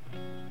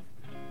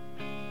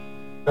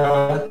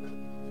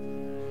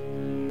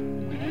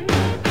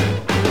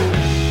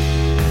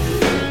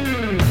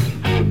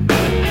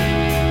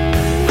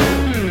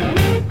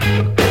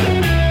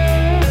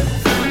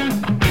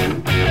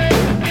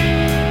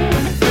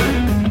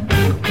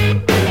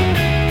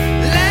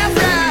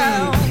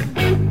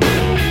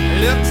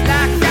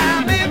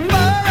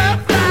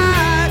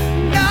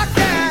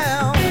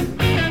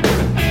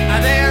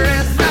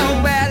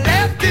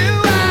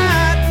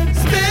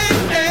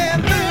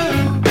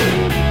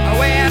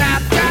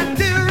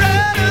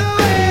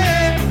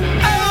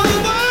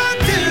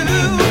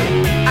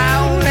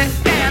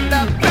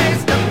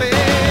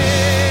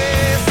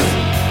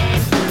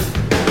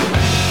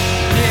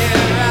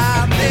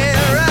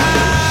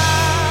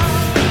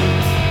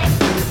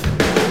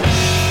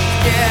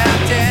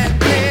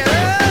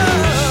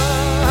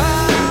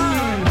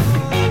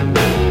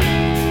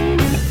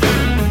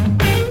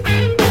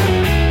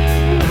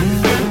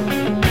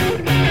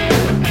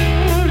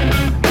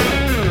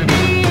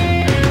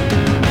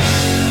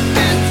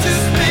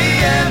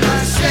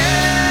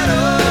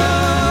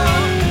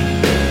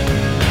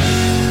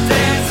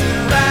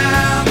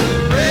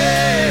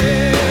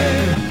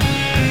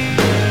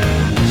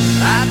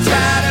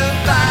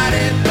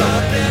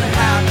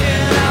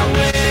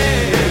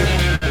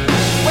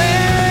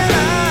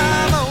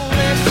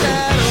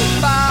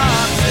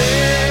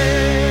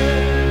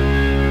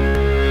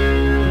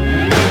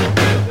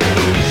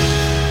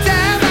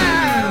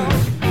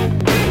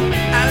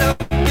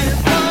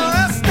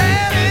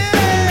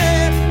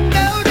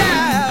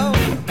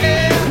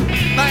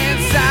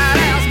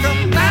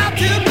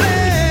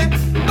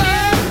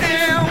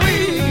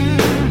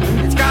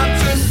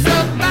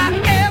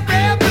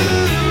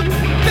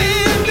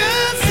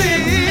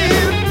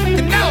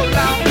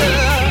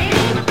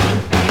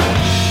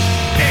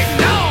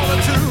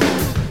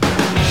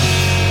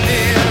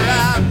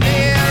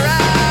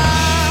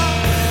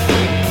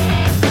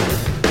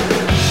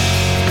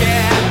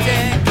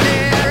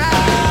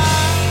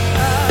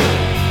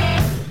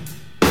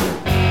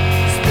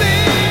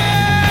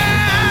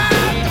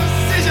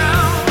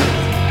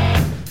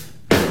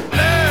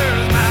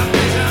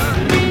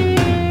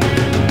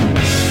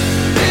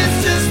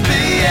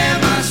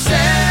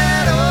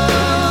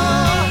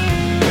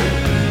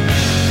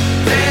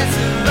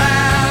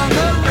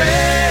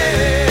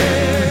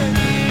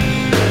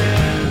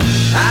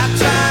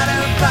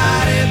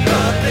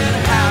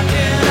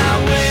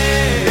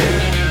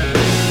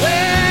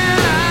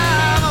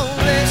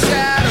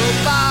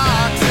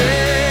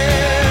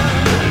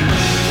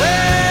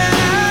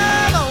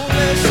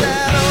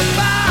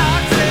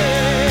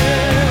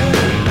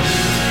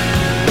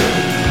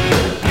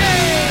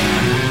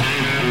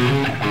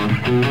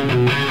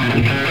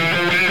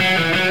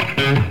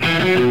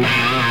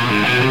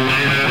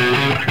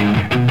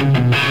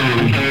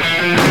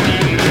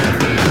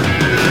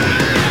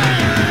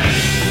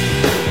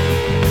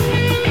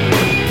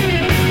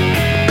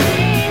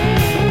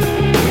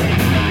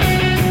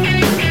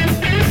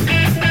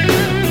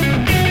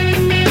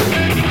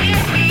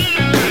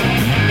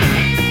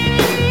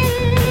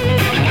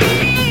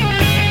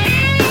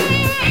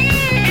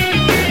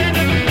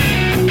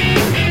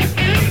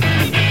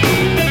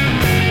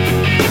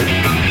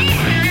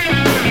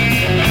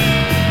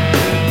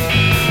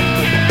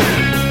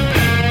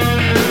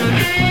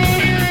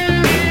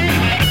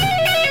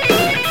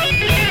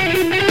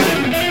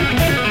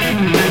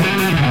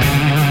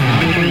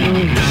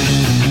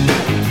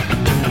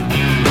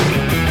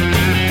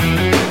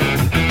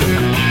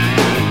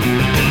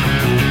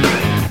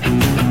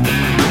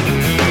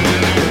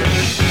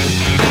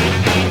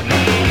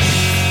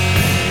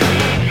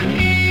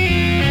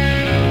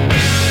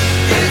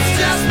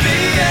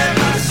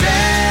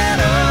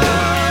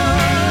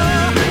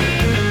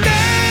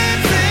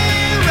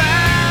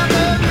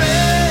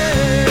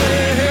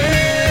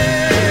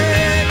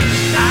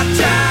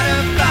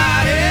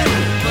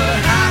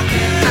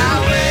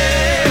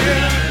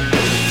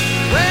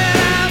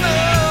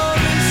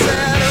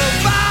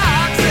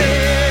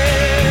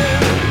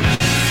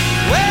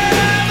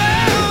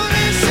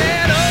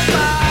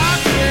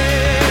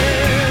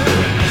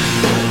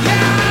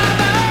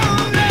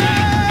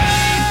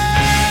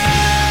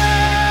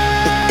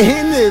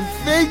 En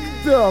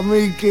efecto,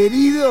 mi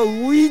querido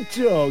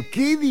Huicho,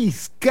 qué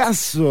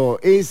discazo,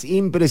 es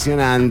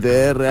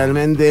impresionante,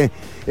 realmente.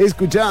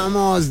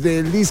 Escuchábamos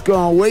del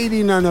disco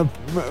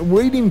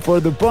Waiting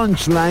for the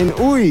Punchline,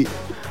 uy,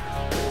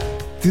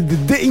 to the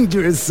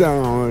Danger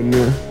Zone.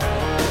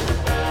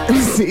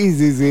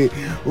 Sí,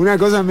 una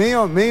cosa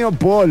medio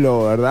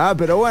polo, ¿verdad?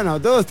 Pero bueno,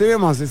 todos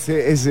tenemos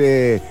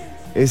ese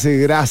ese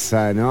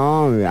grasa,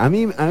 ¿no? A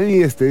mí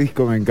este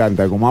disco me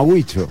encanta, como a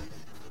Huicho.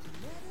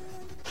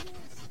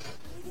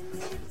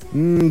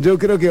 Yo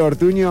creo que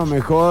Ortuño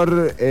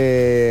mejor,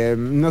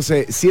 no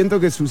sé, siento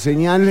que su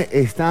señal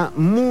está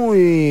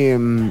muy,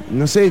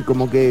 no sé,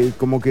 como que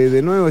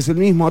de nuevo es el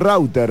mismo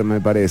router, me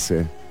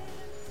parece.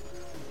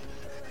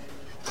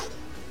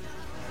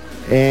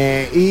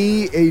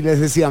 Y les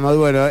decíamos,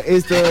 bueno,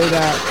 esto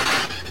era...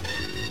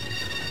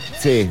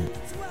 Sí.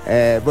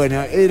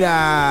 Bueno,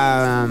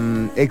 era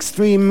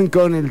Extreme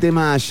con el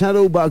tema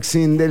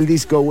Shadowboxing del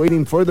disco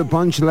Waiting for the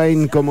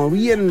Punchline, como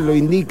bien lo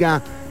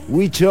indica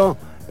Huicho.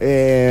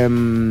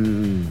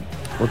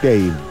 Ok.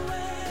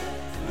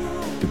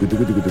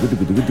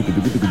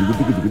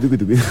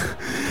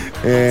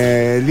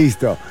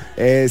 Listo.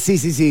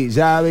 Sí,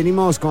 ya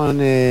venimos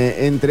con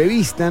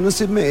entrevista. No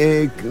sé,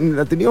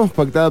 la teníamos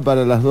pactada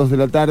para las 2 de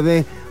la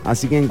tarde,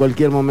 así que en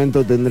cualquier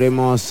momento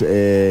tendremos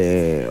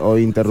o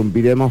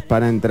interrumpiremos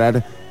para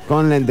entrar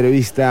con la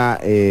entrevista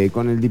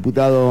con el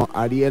diputado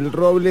Ariel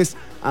Robles,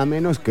 a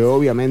menos que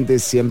obviamente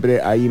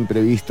siempre hay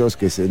imprevistos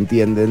que se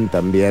entienden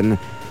también,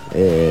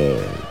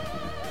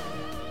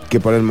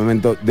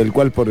 del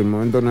cual por el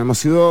momento no hemos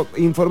sido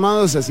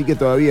informados, así que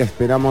todavía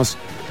esperamos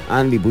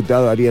al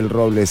diputado Ariel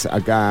Robles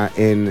acá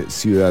en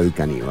Ciudad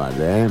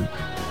Caníbal.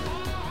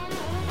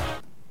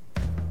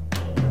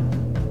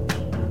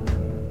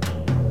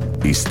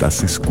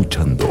 Estás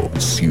escuchando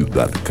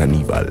Ciudad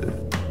Caníbal.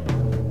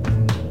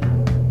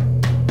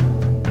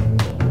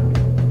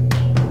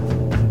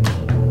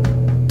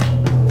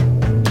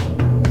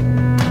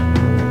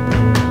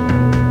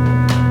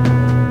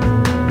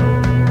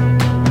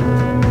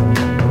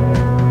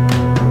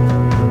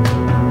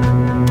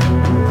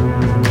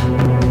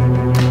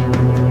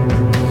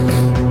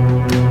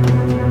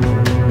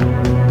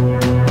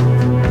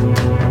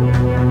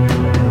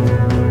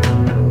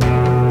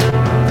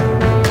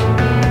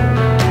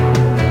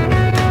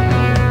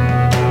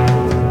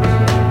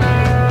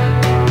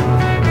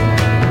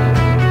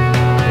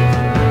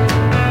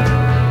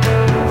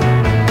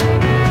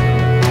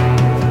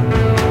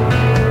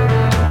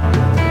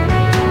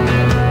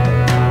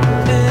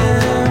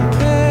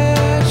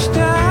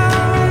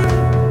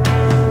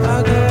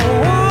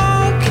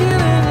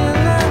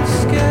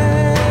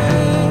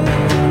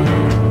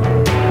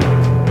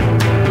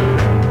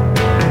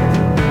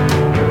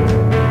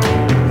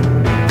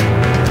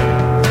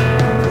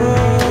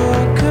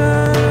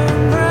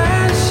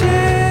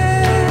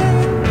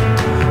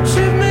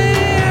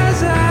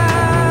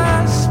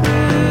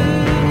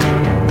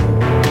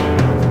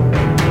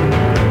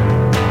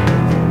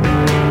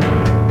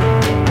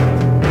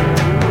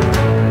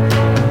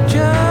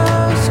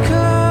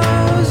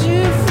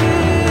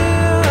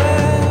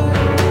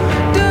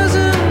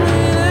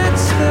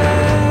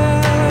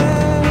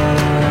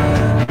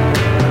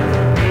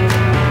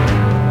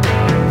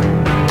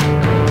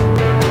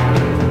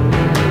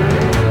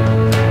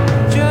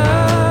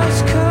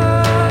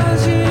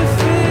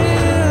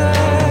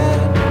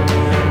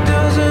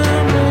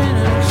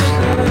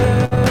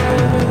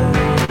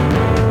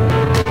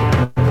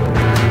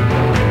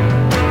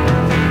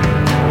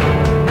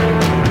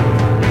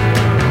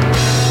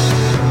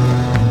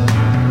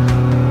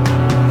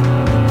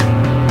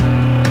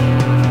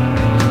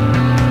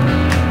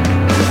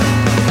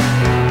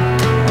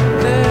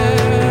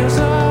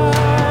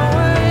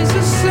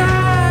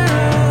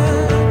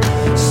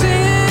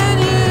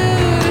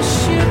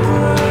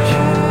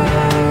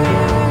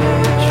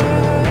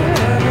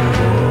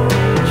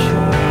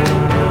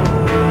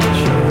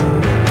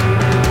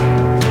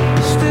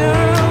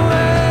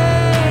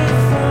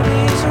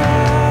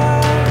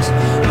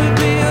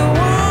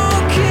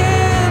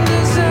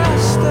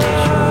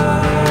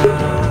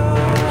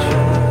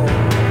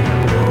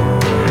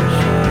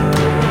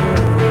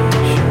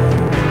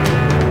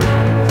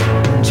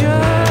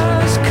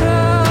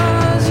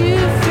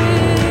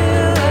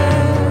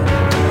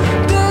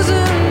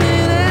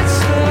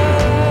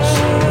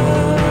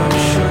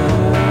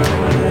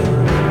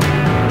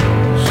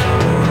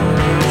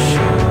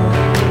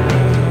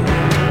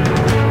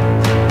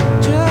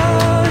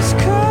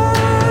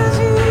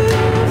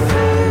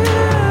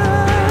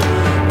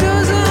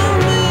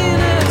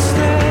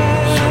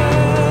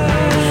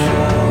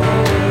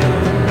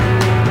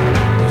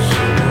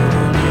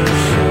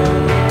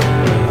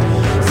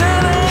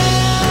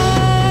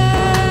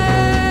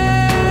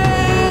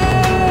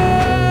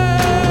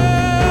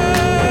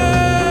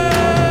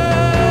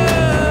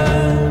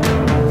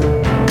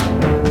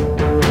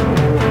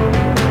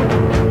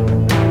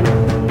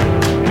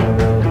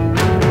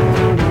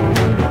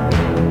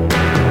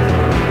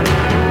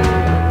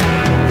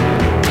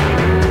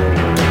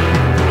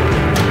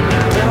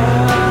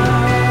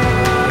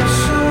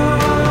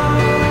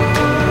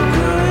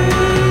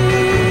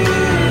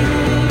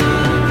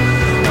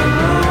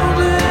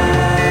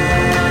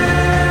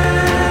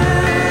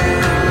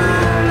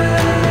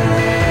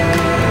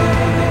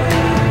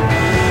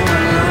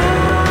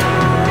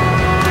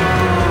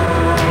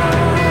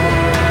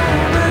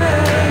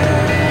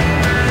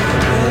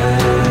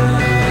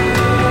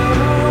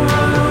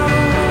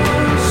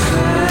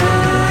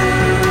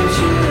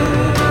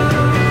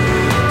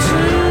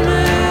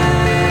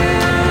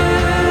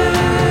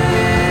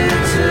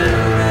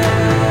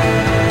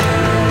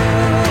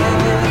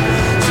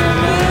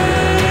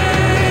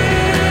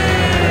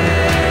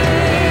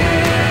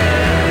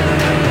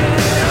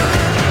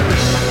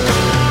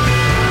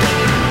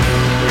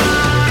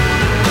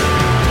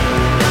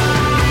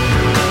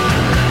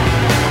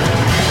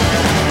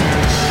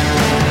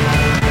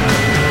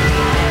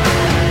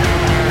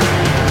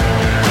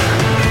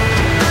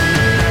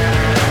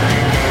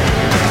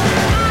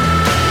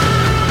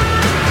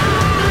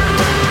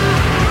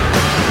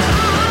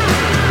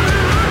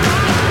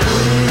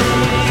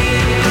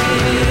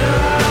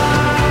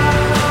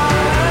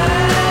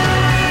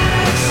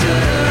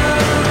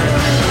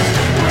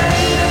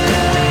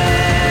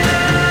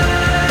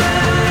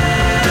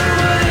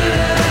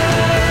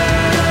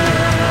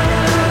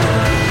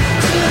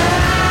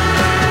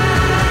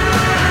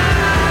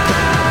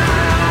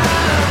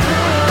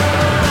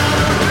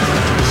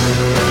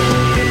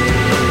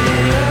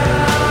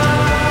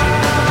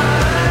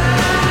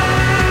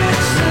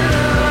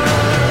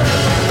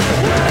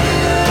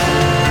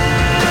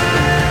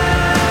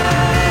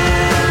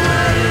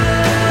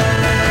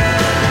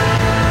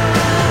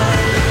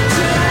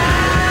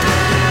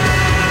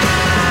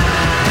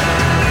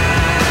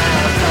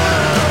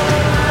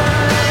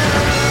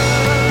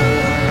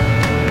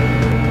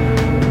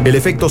 El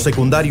efecto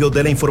secundario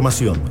de la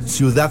información.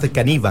 Ciudad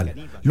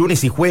Caníbal.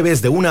 Lunes y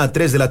jueves de 1 a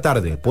 3 de la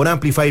tarde por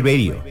Amplify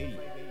Radio.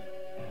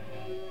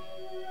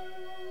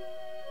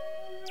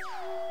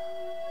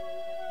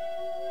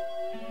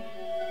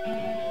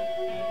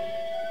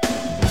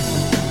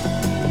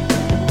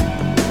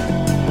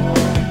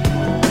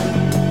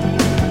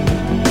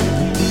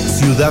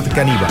 Ciudad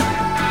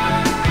Caníbal.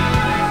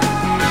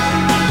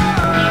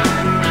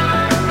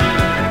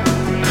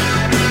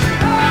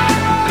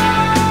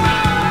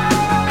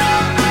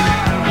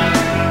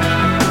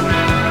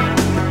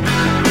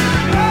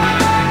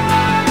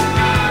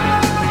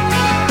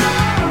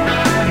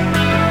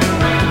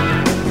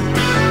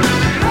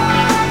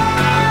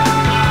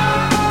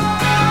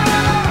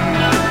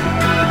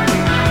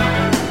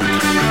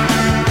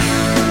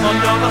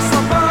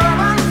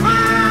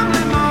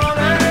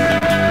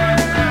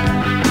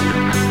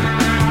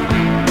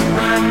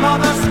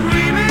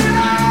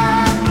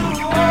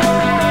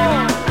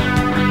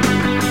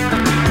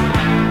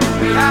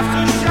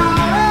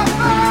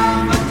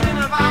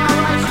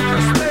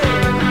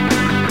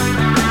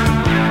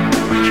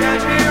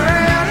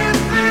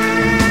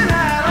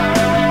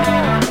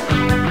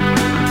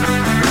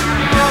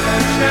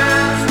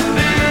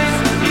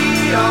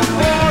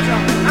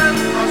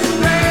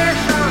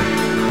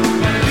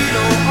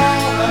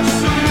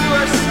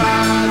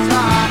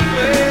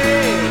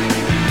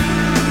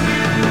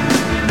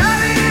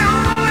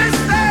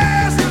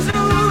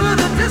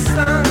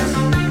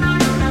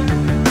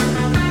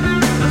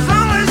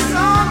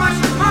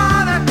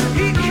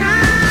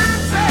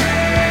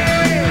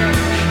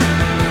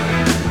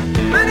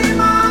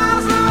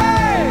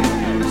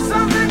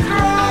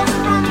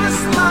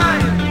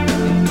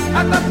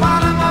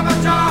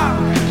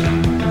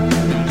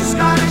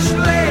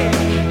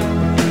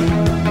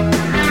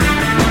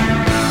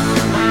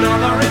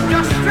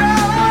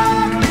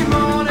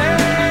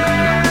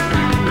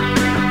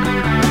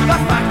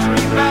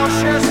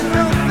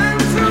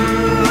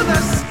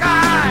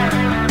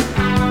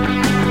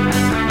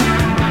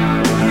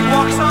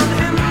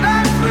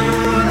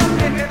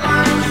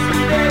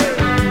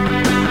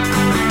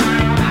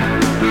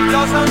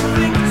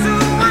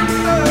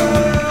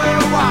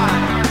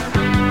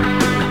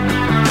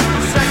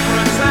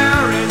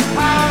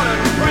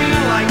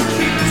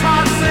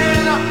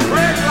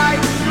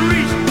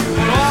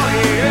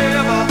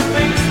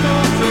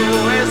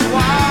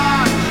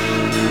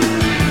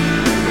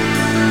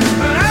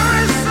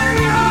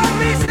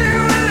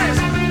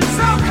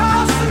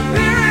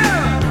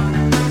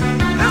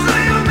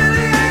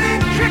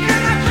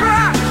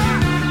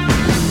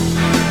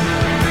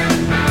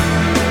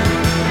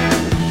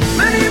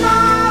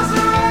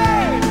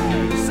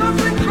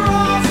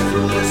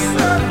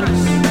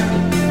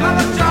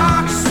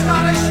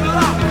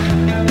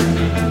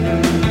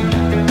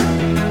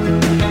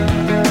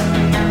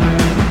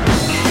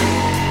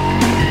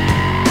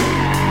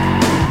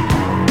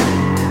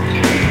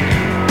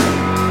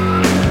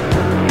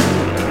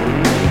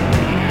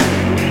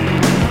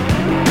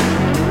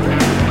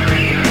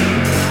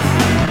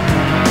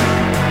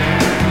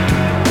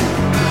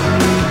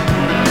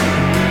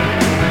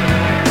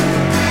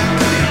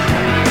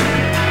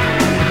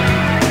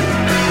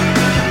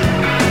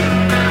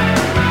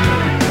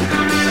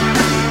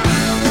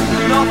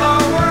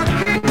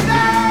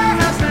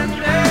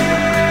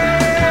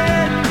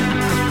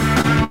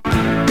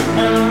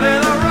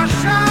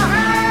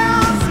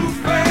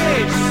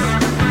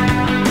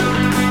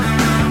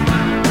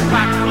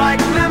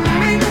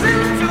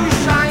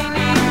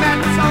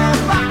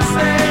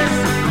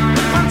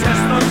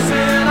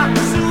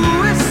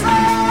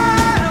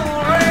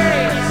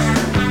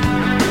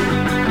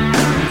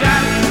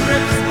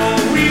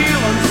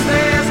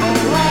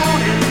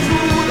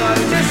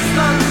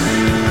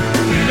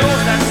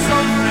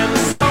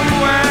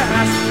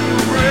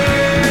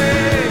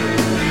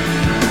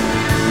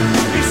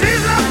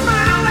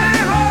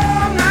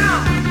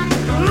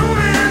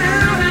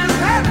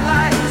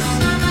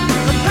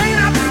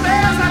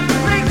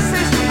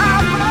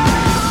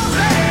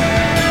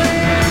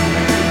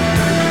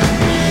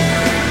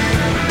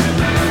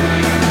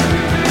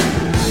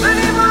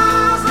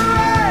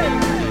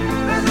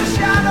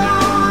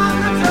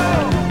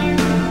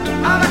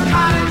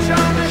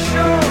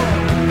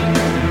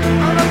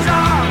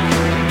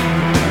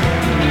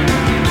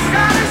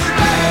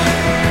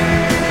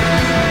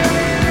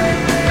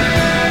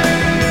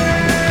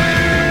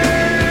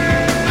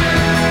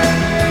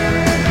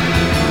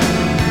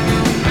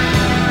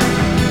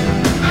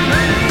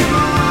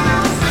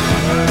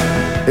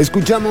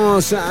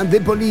 Escuchamos a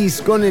The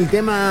Police con el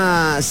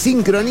tema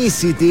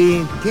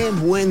Synchronicity. Qué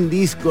buen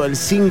disco el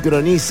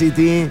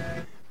Synchronicity.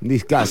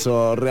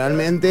 Discazo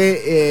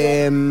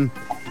realmente.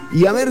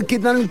 Y a ver qué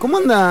tal, ¿cómo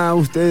anda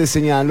usted,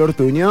 señor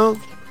Ortuño?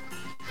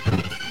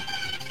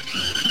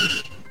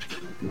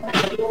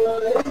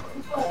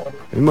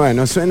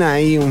 Bueno, suena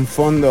ahí un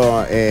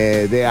fondo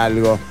de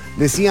algo.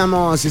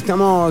 Decíamos,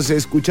 estamos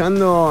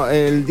escuchando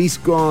el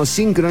disco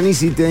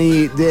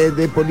Synchronicity de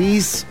The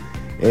Police.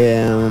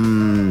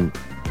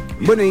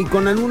 Bueno, y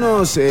con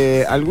algunos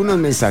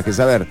mensajes.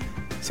 A ver,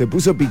 Se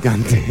puso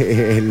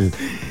picante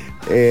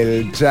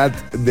el chat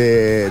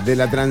de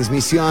la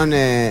transmisión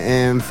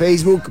en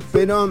Facebook,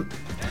 pero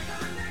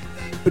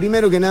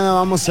primero que nada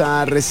vamos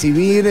a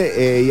recibir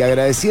y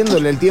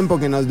agradeciéndole el tiempo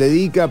que nos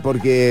dedica,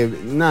 porque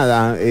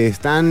nada,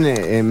 están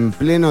en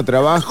pleno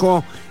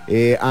trabajo,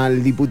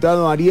 al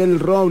diputado Ariel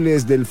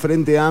Robles del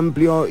Frente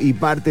Amplio y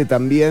parte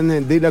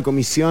también de la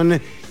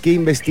comisión que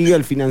investiga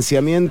el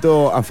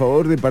financiamiento a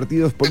favor de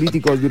partidos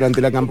políticos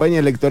durante la campaña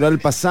electoral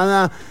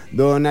pasada.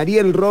 Don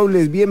Ariel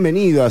Robles,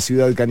 bienvenido a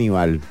Ciudad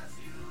Caníbal.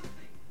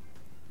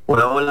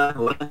 Hola.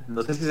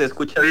 No sé si se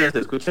escucha bien,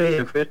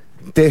 Fer.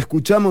 Te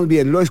escuchamos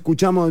bien, lo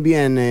escuchamos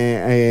bien,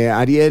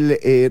 Ariel.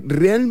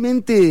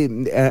 Realmente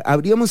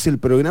abríamos el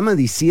programa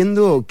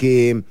diciendo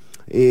que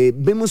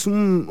vemos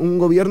un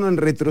gobierno en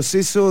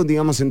retroceso,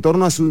 digamos, en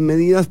torno a sus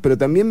medidas, pero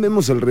también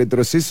vemos el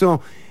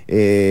retroceso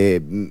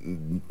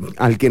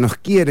al que nos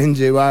quieren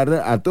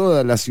llevar a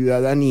toda la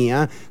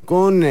ciudadanía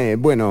con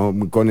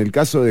el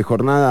caso de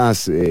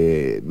jornadas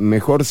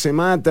Mejor se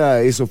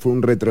mata. Eso fue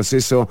un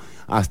retroceso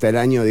hasta el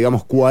año,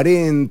 digamos,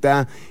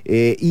 40,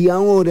 y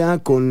ahora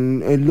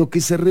con lo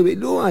que se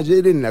reveló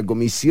ayer en la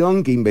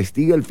comisión que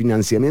investiga el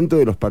financiamiento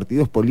de los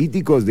partidos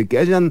políticos, de que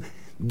hayan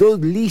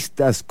dos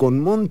listas con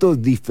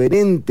montos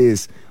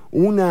diferentes,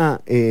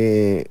 una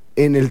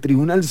en el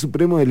Tribunal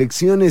Supremo de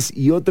Elecciones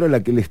y otra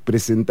la que les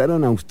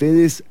presentaron a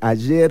ustedes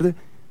ayer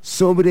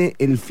sobre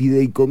el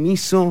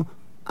fideicomiso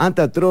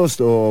Atatrost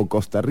o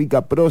Costa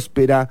Rica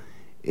Próspera.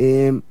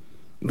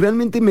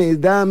 Realmente me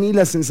da a mí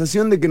la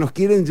sensación de que nos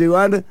quieren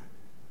llevar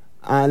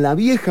a la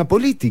vieja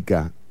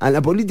política, a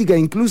la política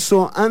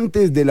incluso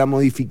antes de la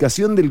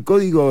modificación del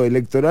Código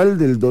Electoral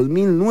del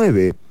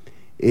 2009.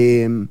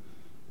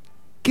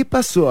 ¿Qué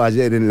pasó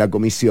ayer en la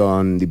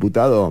comisión,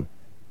 diputado?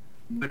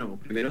 Bueno,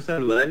 primero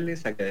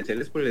saludarles,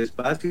 agradecerles por el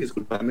espacio y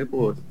disculparme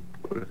por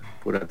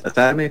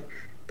atrasarme,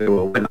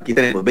 pero bueno, aquí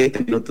tenemos 20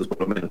 minutos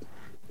por lo menos.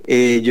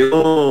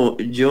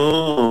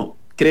 Yo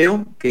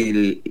creo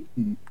que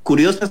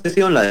curiosa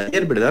sesión la de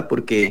ayer, ¿verdad?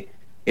 Porque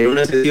era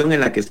una sesión en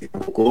la que se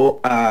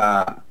convocó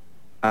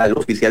al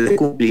oficial de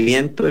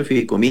cumplimiento del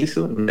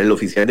fideicomiso. El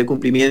oficial de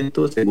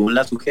cumplimiento, según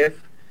la SUGEF,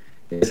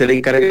 es el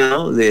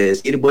encargado de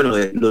decir, bueno,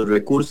 de los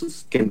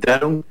recursos que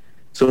entraron,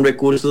 son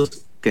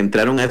recursos que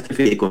entraron a este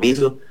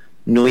fideicomiso,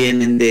 no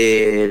vienen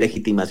de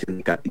legitimación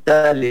de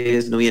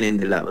capitales, no vienen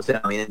de no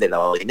vienen de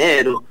lavado de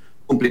dinero,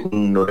 cumplen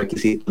con los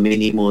requisitos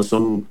mínimos,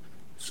 son,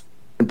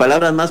 en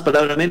palabras más,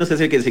 palabras menos, es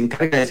el que se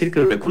encarga de decir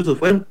que los recursos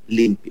fueron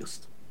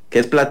limpios, que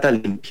es plata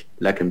limpia,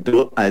 la que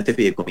entró a este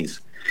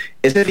fideicomiso.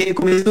 Este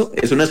fideicomiso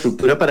es una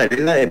estructura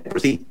paralela de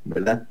por sí,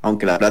 ¿verdad?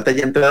 Aunque la plata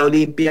haya entrado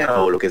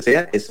limpia o lo que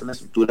sea, es una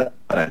estructura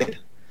paralela.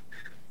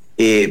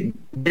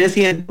 Viene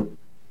siendo,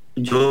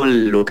 yo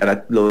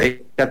lo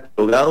he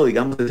catalogado,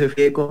 digamos, ese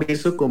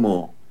fideicomiso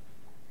como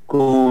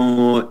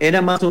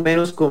era más o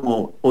menos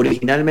como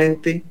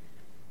originalmente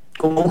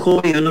como un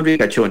hobby de unos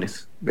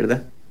ricachones,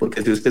 ¿verdad?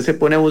 Porque si usted se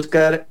pone a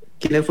buscar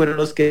quiénes fueron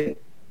los que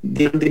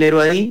dieron dinero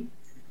ahí,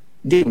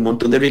 de un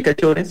montón de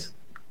ricachones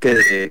que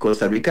de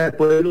Costa Rica del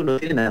pueblo no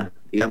tiene nada,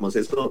 digamos,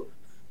 eso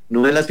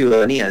no es la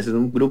ciudadanía, es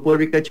un grupo de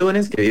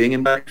ricachones que viven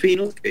en barrios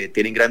finos, que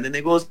tienen grandes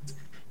negocios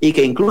y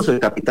que incluso el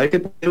capital que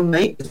pusieron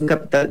ahí es un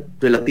capital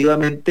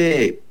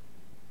relativamente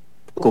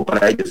poco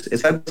para ellos.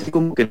 Es algo así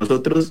como que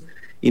nosotros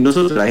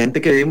la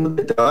gente que vivimos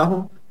de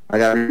trabajo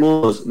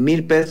agarramos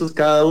 1,000 pesos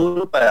cada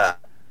uno para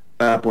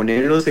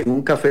ponerlos en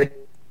un café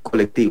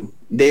colectivo.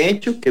 De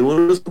hecho, que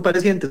uno de los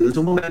comparecientes en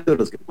su momento, de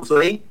los que puso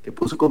ahí, que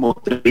puso como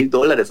 $3,000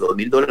 o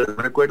 $2,000,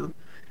 no recuerdo,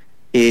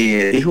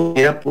 dijo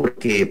que era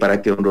porque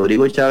para que don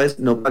Rodrigo Chávez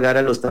no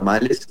pagara los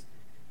tamales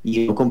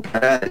y no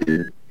comprara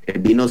el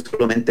vino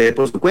solamente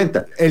por su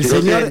cuenta. El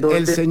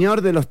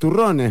señor de los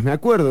turrones, me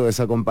acuerdo de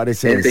esa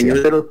comparecencia. El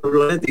señor de los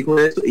turrones dijo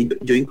eso, y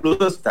yo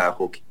incluso hasta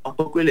joqueaba un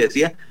poco y le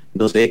decía,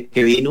 no sé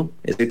qué vino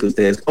es el que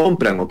ustedes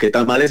compran o qué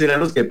tamales eran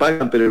los que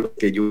pagan, pero los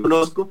que yo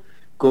conozco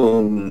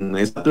con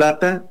esa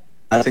plata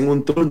hacen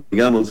un turno,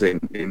 digamos,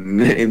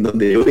 en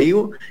donde yo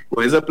vivo,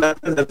 con esa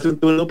plata se hace un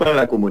turno para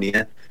la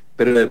comunidad.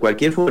 Pero de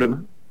cualquier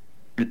forma,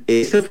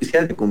 ese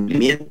oficial de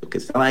cumplimiento que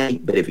estaba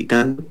ahí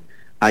verificando,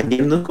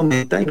 ayer nos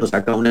comenta y nos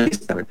saca una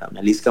lista, ¿verdad?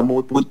 Una lista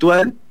muy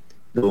puntual,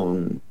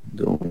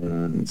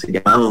 se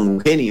llama don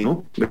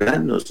Eugenio, ¿verdad?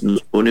 Nos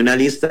pone una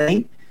lista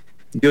ahí.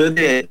 Yo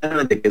desde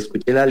que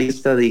escuché la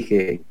lista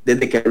dije,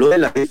 desde que habló de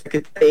la lista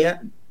que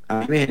traía,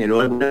 a mí me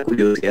generó alguna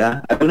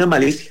curiosidad, alguna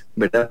malicia,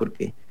 ¿verdad?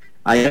 Porque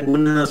hay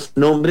algunos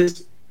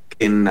nombres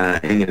que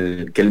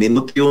que el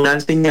mismo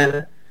tribunal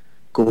señala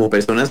como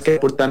personas que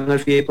aportaron al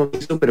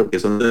fideicomiso, pero que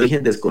son de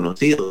origen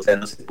desconocido. O sea,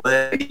 no se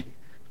puede ir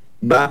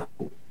bajo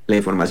la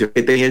información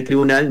que tenía el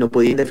tribunal, no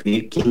podían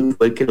definir quién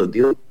fue el que los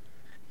dio,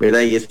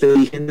 ¿verdad? Y este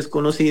origen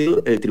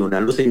desconocido, el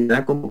tribunal lo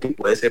señala como que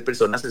puede ser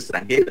personas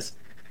extranjeras.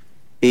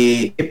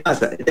 ¿Qué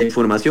pasa? La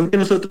información que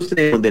nosotros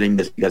tenemos de la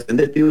investigación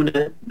del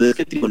tribunal no es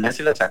que el tribunal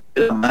se la saque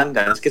de la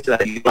manga, no es que se la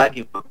dé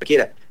alguien,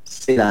 cualquiera,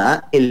 se la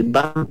da el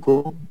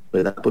banco,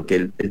 ¿verdad? Porque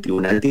el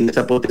tribunal tiene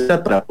esa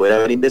potestad para poder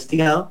haber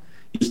investigado.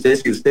 Y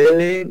si usted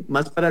lee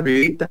más para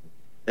arribita,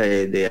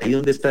 de ahí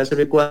donde está ese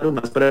recuadro,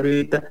 más para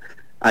arribita,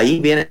 ahí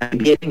viene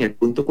en el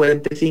punto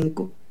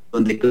 45,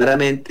 donde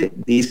claramente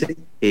dice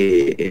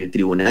el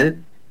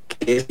tribunal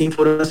que esta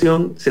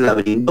información se la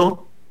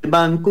brindó el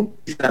banco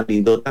y se la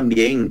brinda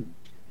también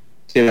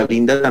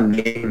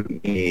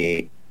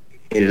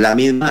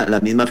la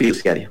misma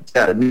fiduciaria. O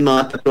sea, el mismo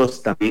Data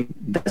Trust también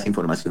da esa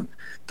información.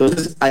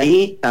 Entonces,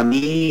 ahí a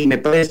mí me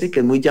parece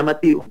que es muy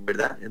llamativo,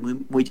 ¿verdad? Es muy,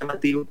 muy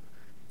llamativo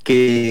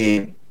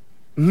que...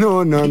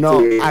 No.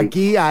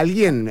 Aquí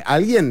alguien,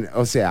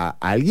 o sea,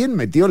 alguien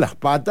metió las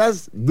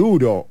patas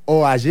duro,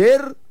 o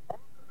ayer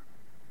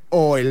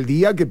o el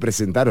día que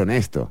presentaron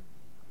esto.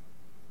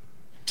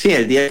 Sí,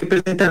 el día que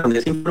presentaron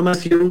esa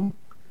información,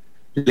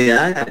 le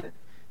da...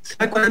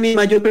 ¿Sabe cuál es mi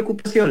mayor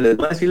preocupación? Les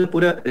voy a decir la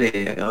pura...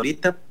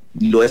 ahorita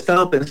lo he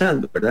estado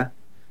pensando, ¿verdad?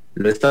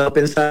 Lo he estado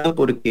pensando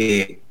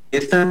porque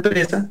esta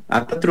empresa,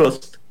 Data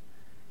Trust,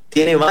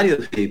 tiene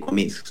varios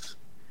fideicomisos.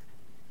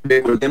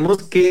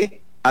 Recordemos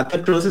que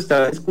Data Trust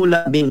está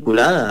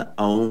vinculada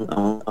a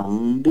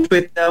un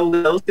bufete de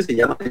abogados que se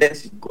llama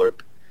LexinCorp,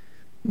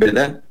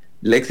 ¿verdad?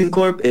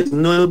 LexinCorp es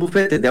uno de los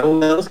bufetes de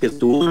abogados que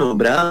estuvo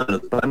nombrado en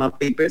los Panama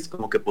Papers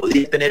como que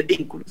podría tener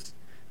vínculos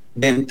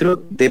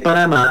dentro de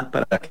Panamá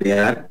para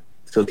crear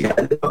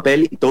sociedades de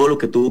papel y todo lo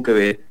que tuvo que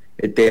ver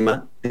el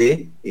tema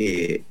de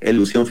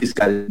elusión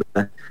fiscal,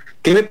 ¿verdad?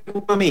 ¿Qué me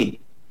preocupa a mí?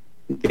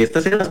 Que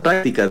estas sean las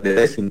prácticas de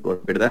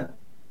LexinCorp, ¿verdad?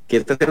 Que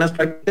estas sean las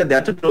prácticas de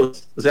Data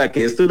Trust, o sea,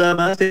 que esto nada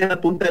más sea la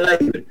punta del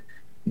iceberg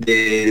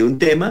de un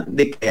tema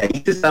de que ahí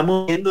te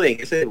estamos viendo en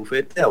ese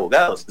bufete de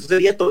abogados. Eso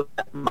sería todo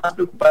más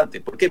preocupante.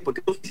 ¿Por qué?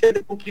 Porque el oficial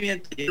de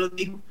cumplimiento ya nos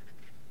dijo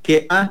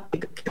que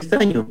qué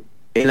extraño,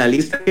 en la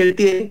lista que él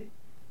tiene,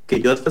 que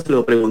yo hasta se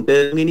lo pregunté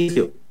desde un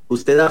inicio,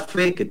 ¿usted da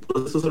fe que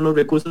todos esos son los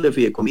recursos del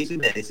fideicomiso? Y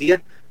me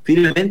decía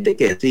firmemente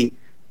que sí.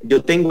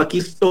 Yo tengo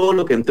aquí todo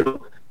lo que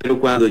entró, pero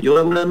cuando yo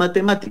hago las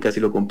matemáticas y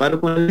lo comparo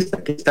con la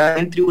lista que está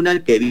en el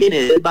tribunal, que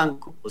viene del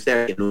banco, o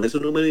sea, que no es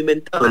un número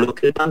inventado, es lo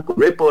que el banco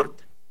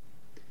reporta,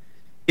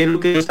 ¿qué es lo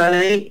que sale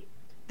de ahí?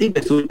 Y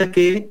resulta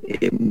que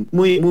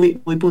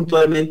muy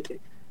puntualmente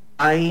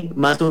hay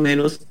más o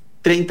menos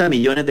 30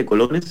 millones de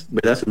colones,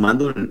 ¿verdad?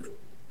 Sumando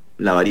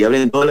la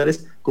variable en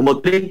dólares,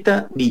 como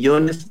 30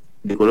 millones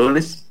de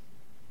colones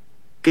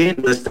que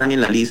no están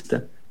en la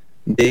lista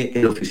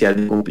del oficial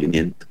de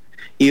cumplimiento.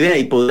 Y vea,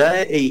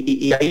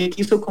 y ahí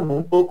quiso como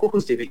un poco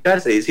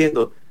justificarse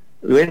diciendo,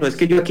 bueno, es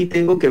que yo aquí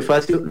tengo que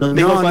Facio, no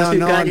tengo Facio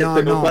y Cañas,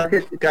 pero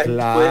Facio y Cañas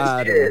claro.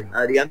 puede ser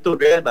Adrián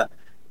Torrealba.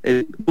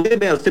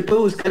 Usted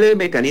puede buscar el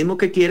mecanismo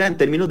que quiera en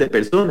términos de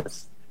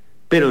personas,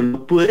 pero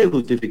no puede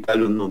justificar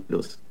los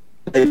números.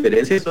 La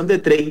diferencia son de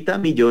 30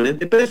 millones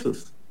de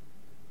pesos.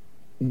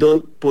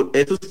 Por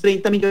esos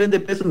 30 millones de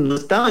pesos no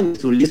estaban en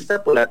su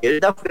lista por la que él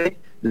da fe,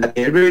 la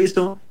que él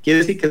revisó. Quiere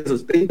decir que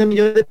esos 30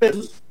 millones de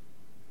pesos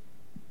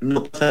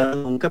no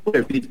pasaron nunca por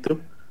el filtro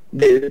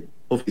del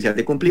oficial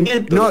de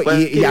cumplimiento. No,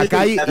 y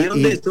acá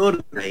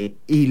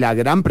y la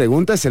gran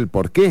pregunta es el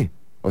por qué.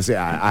 O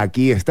sea,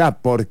 aquí está,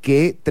 ¿por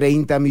qué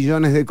 30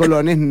 millones de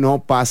colones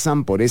no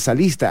pasan por esa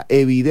lista?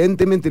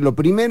 Evidentemente, lo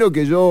primero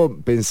que yo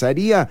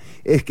pensaría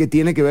es que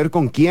tiene que ver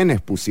con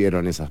quiénes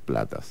pusieron esas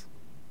platas.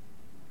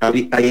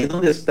 Ahí es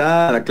donde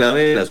está la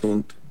clave del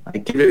asunto.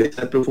 Hay que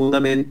revisar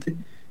profundamente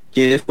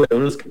quiénes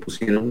fueron los que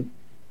pusieron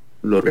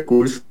los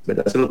recursos,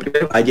 ¿verdad? Eso es lo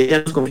primero. Ayer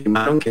ya nos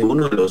confirmaron que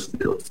uno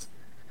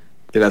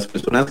de las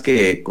personas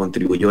que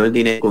contribuyó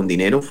con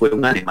dinero fue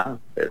un alemán,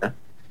 ¿verdad?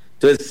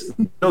 Entonces,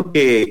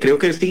 creo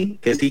que sí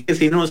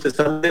nos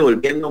están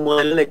devolviendo un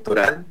modelo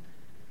electoral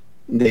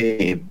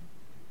de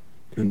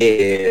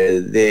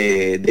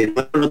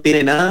nuevo no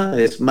tiene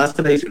nada, es más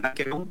tradicional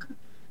que nunca,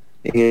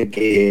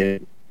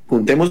 que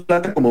juntemos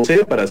plata como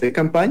sea para hacer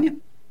campaña,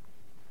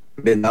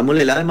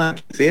 vendámosle el alma a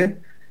quien sea,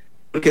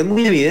 porque es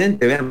muy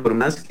evidente, vean, por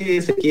más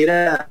que se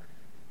quiera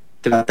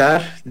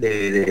tratar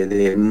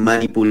de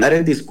manipular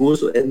el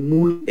discurso, es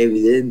muy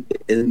evidente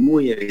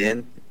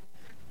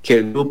que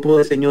el grupo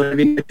de señores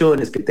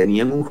ricachones que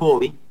tenían un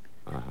hobby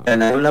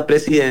ganaron la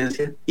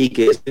presidencia y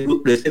que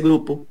ese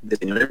grupo de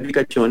señores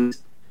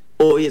ricachones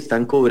hoy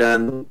están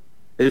cobrando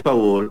el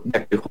favor de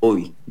aquel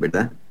hobby,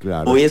 ¿verdad?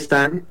 Claro. Hoy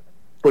están,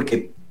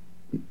 porque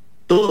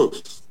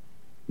todos,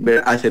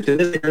 a excepción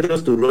del señor de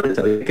los turrones,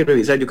 había que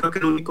revisar, yo creo que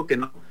el único que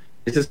no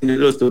es el señor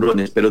de los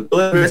turrones, pero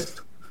todo el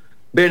resto,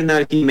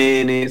 Bernal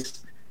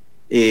Jiménez,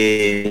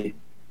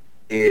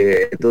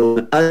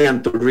 don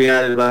Adrián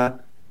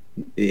Torrealba,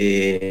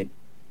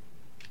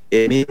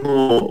 el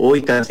mismo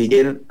hoy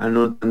canciller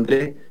Arnold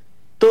André,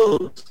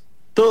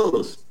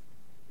 todos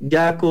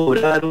ya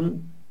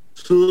cobraron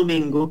su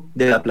domingo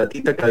de la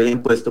platita que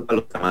habían puesto para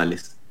los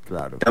tamales.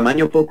 Claro.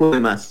 Tamaño y poco de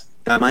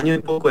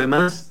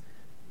más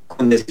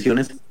con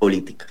decisiones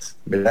políticas,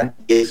 ¿verdad?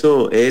 Y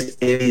eso es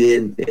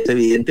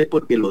evidente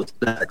porque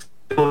las acciones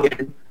del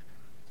gobierno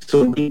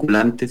son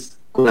vinculantes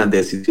con las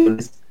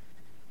decisiones,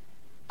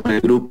 con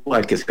el grupo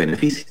al que se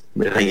beneficia,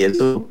 ¿verdad? Y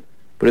eso,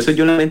 por eso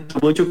yo lamento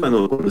mucho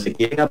cuando se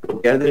quieren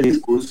apropiar del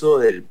discurso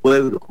del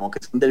pueblo, como que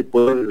son del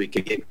pueblo y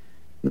que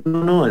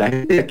no, la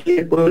gente de aquí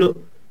del pueblo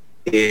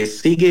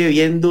sigue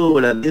viendo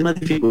las mismas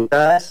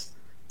dificultades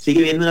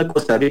sigue viendo una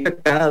Costa Rica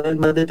cada vez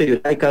más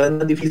deteriorada y cada vez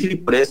más difícil, y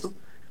por eso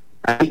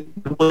hay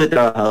grupos de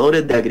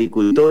trabajadores, de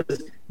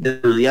agricultores, de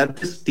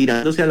estudiantes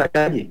tirándose a la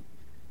calle,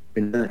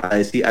 ¿verdad?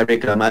 A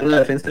reclamar la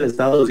defensa del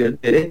Estado Social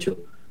de Derecho,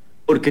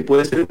 porque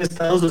puede ser un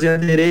Estado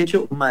Social de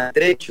Derecho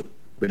maltrecho,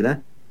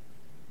 ¿verdad?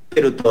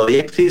 Pero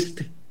todavía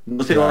existe,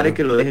 no se vale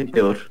que lo dejen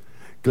peor.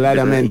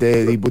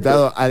 Claramente,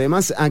 diputado.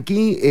 Además,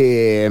 aquí,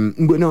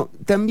 bueno,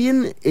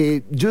 también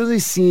yo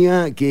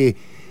decía que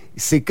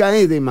se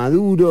cae de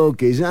Maduro,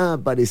 que ya ha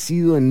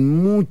aparecido en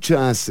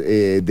muchas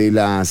de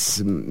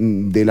las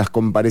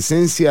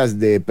comparecencias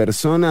de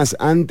personas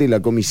ante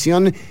la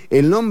comisión,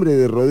 el nombre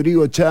de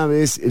Rodrigo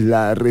Chávez,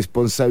 la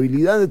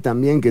responsabilidad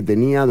también que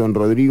tenía don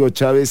Rodrigo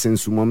Chávez en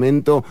su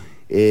momento,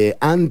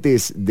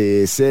 antes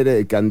de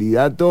ser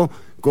candidato,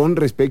 con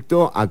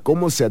respecto a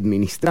cómo se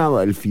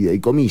administraba el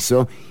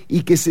fideicomiso,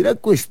 y que será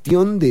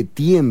cuestión de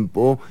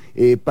tiempo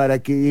para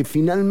que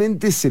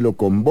finalmente se lo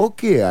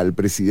convoque al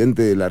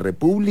presidente de la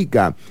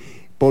República,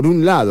 por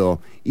un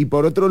lado. Y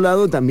por otro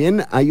lado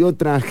también hay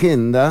otra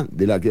agenda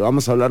de la que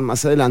vamos a hablar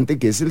más adelante,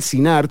 que es el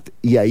SINART,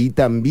 y ahí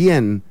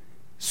también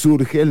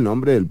surge el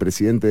nombre del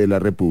presidente de la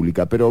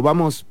República. Pero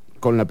vamos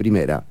con la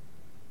primera.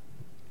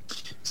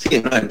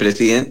 Sí, no, el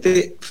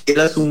presidente, fiel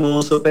a su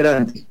modus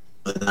operandi,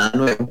 no es nada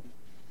nuevo.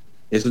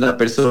 Es una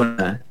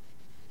persona,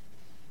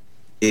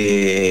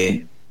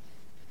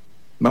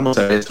 vamos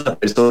a ver, es una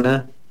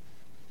persona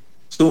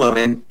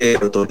sumamente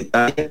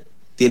autoritaria,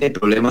 tiene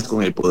problemas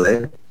con el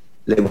poder,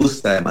 le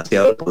gusta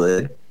demasiado el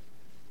poder,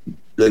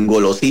 lo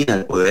engolosina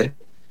el poder,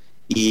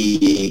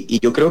 y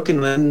yo creo que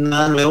no es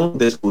nada nuevo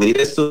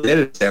descubrir esto de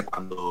él. O sea,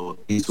 cuando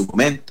en su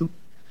momento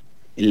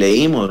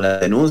leímos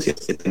las denuncias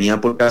que tenía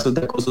por casos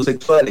de acoso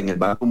sexual en el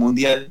Banco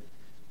Mundial,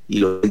 y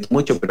lo siento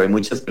mucho, pero hay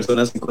muchas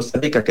personas en Costa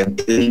Rica que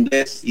entienden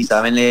inglés y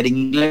saben leer en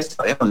inglés,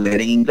 sabemos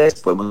leer en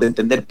inglés, podemos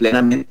entender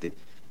plenamente,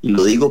 y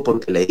lo digo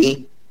porque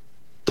leí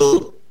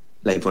toda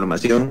la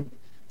información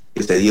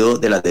que se dio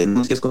de las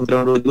denuncias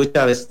contra Rodrigo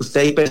Chávez. Usted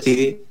ahí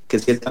percibe que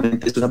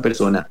ciertamente es una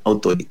persona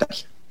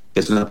autoritaria, que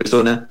es una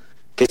persona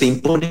que se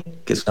impone,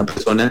 que es una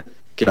persona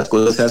que las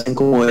cosas se hacen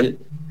como él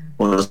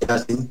o no se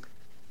hacen.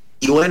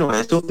 Y bueno,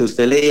 eso que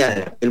usted leía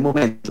en aquel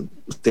momento,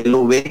 usted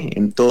lo ve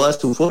en toda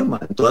su forma,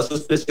 en toda su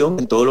expresión,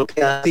 en todo lo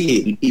que hace,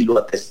 y lo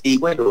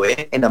atestigua y lo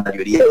ve en la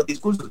mayoría de los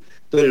discursos.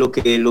 Entonces,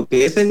 lo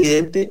que es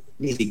evidente,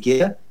 ni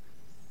siquiera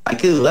hay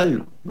que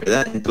dudarlo,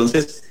 ¿verdad?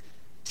 Entonces,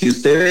 si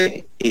usted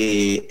ve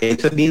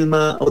ese mismo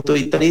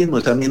autoritarismo,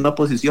 esa misma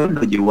posición,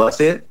 lo llevó a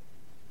ser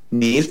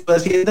ministro de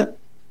Hacienda,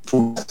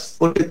 fugaz,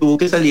 porque tuvo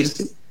que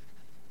salirse,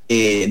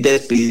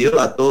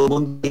 despidió a todo el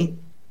mundo ahí.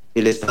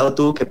 El Estado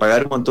tuvo que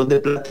pagar un montón de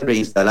plata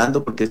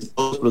reinstalando, porque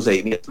todos los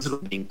procedimientos se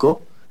los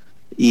brincó,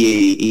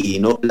 y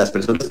no, las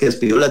personas que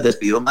despidió las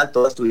despidió mal,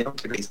 todas tuvieron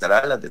que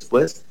reinstalarlas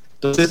después.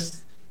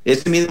 Entonces,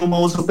 ese mismo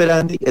modus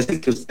operandi es el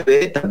que usted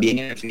ve también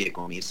en el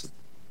fideicomiso,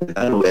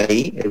 ¿verdad? Lo ve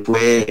ahí, él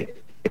fue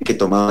el que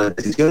tomaba la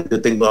decisión.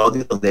 Yo tengo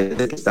audio donde él es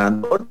el que está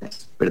dando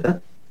órdenes, ¿verdad?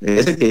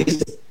 Es el que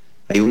dice,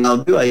 hay un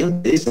audio ahí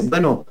donde dice,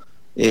 bueno,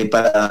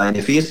 para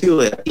beneficio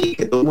de aquí,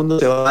 que todo el mundo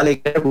se va a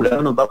alegrar,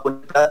 Julano nos va a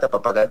poner plata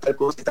para pagar tal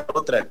cosa y tal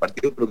otra,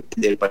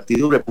 del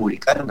partido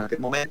republicano en aquel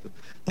momento.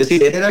 Es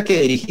decir, él era el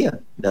que dirigía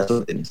las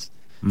órdenes.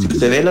 Si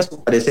usted ve las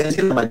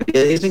comparecencias, la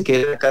mayoría dicen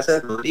que era la casa de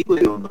Rodrigo,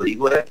 y don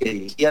Rodrigo era el que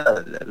dirigía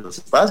los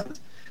espacios.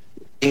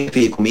 En el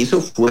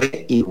fideicomiso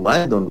fue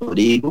igual, don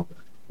Rodrigo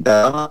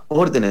daba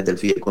órdenes del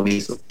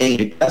fideicomiso. En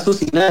el caso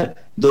SINAR,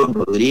 don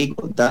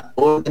Rodrigo da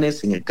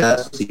órdenes en el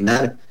caso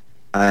SINAR.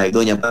 A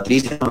doña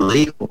Patricia no lo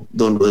dijo.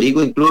 Don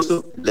Rodrigo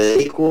incluso le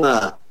dijo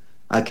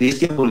a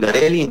Cristian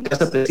Bulgarelli en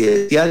casa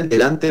presidencial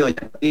delante de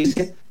doña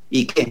Patricia,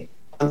 ¿y qué?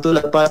 ¿Cuánto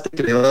es la pasta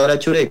que le va a dar a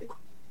Chureco?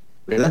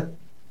 ¿Verdad?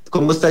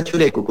 ¿Cómo está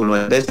Chureco con lo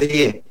del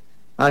BCE?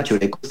 Ah,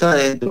 Chureco está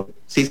adentro.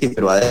 Sí,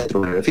 pero adentro,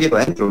 me refiero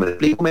adentro, me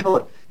explico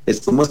mejor. Es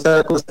cómo está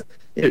la cosa.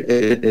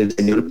 El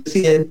señor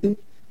presidente,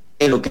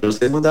 en lo que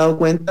nos hemos dado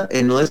cuenta,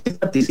 él no es que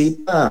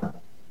participa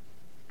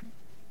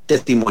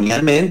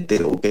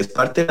testimonialmente o que es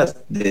parte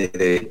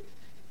de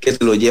que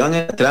se lo llevan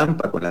en la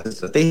trampa con las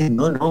estrategias.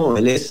 No,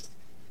 él es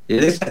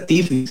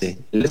artífice,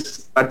 él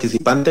es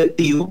participante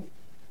activo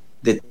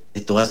de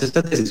todas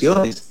estas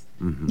decisiones.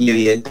 Y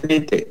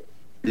evidentemente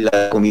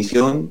la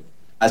comisión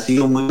ha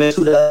sido muy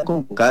mesurada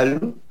con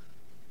convocarlo,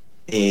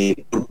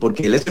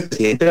 porque él es el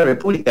presidente de la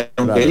República,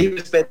 aunque él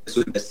respete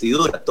su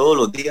investidura todos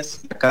los días,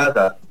 a cada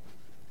rato,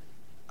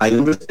 hay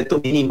un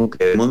respeto mínimo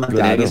que debemos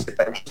mantener en este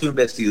país, su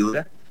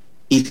investidura,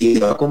 y si se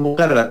va a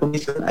convocar a la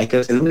comisión hay que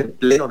hacer un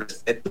pleno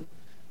respeto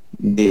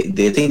de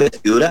esta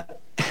investidura,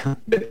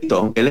 repito,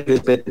 aunque él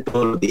respete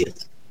todos los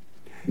días.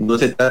 No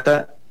se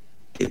trata,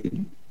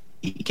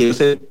 y quiero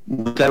ser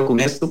muy claro con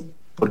esto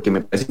porque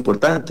me parece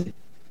importante,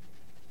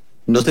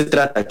 no se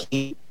trata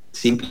aquí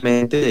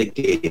simplemente de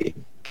que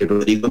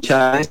Rodrigo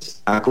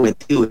Chávez ha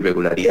cometido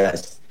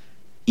irregularidades,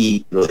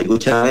 y Rodrigo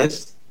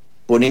Chávez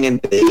pone en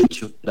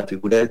entredicho la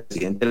figura del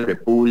presidente de la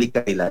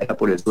República y la deja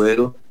por el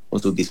suelo con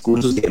sus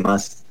discursos y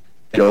demás.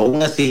 Pero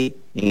aún así,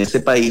 en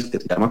ese país que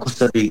se llama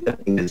Costa Rica,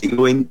 en el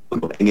siglo XXI,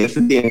 en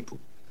ese tiempo,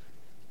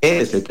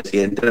 es el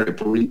presidente de la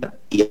República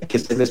y hay que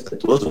ser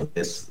respetuoso.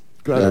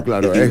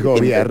 Claro, es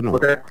gobierno,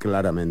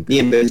 claramente. Y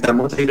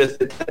empezamos a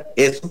respetar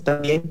eso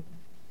también,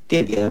 que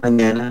el día de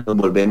mañana nos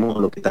volvemos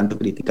lo que tanto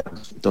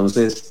criticamos.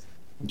 Entonces,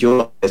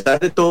 yo, a pesar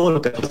de todo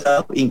lo que ha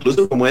pasado,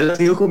 incluso como él ha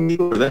sido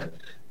conmigo, ¿verdad?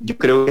 Yo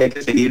creo que hay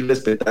que seguir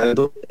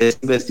respetando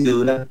esta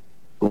investidura,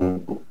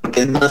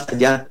 porque es más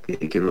allá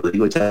que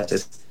Rodrigo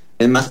Chávez,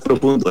 es más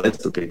profundo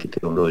esto que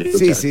Rodrigo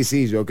Chávez.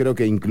 Sí, yo creo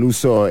que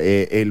incluso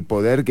el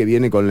poder que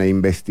viene con la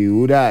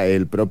investidura,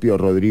 el propio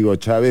Rodrigo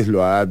Chávez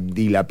lo ha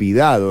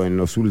dilapidado en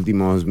los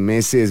últimos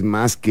meses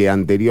más que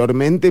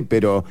anteriormente,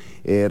 pero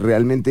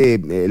realmente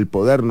el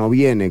poder no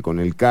viene con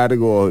el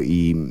cargo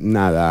y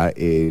nada,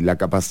 la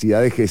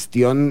capacidad de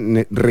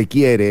gestión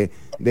requiere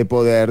de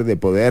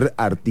poder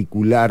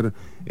articular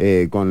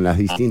con las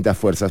distintas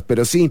fuerzas.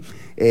 Pero sí,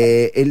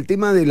 el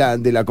tema de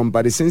la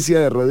comparecencia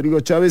de Rodrigo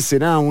Chávez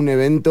será un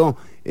evento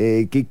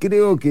que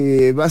creo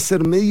que va a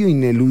ser medio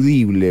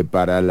ineludible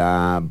para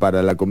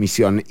la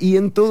comisión. Y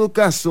en todo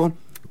caso,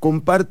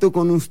 comparto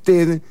con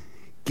usted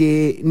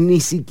que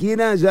ni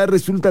siquiera ya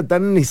resulta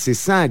tan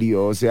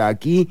necesario. O sea,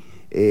 aquí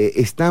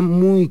está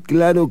muy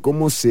claro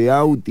cómo se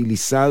ha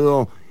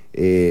utilizado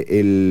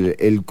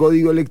el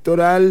código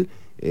electoral,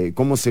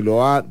 cómo se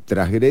lo ha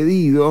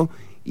transgredido,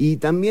 y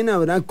también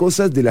habrá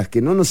cosas de las que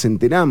no nos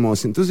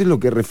enteramos. Entonces lo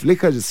que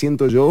refleja,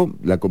 siento yo,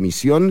 la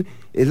comisión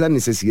es la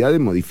necesidad de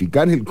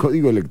modificar el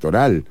código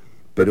electoral,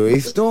 pero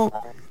esto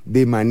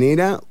de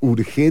manera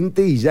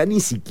urgente y ya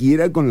ni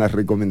siquiera con las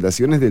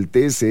recomendaciones del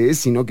TSE,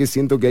 sino que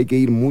siento que hay que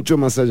ir mucho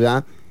más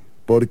allá,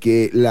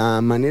 porque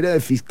la manera de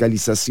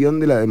fiscalización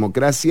de la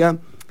democracia,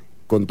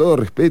 con todo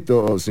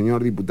respeto,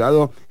 señor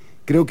diputado,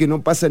 creo que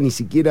no pasa ni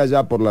siquiera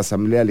ya por la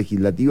Asamblea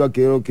Legislativa,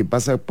 creo que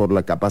pasa por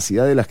la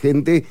capacidad de la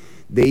gente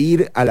de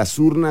ir a las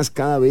urnas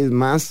cada vez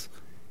más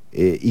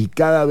y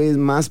cada vez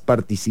más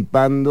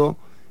participando,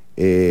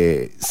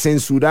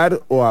 censurar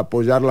o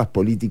apoyar las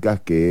políticas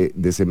que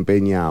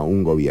desempeña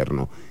un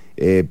gobierno.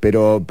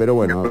 Pero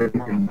bueno.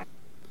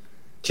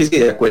 Sí,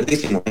 de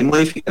acuerdísimo. Hay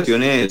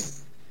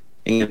modificaciones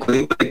en el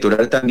Código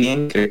Electoral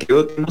también, que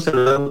creo que hemos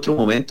hablado en otro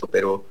momento,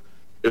 pero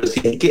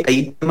sí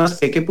hay temas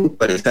que hay que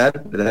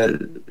puntualizar, ¿verdad?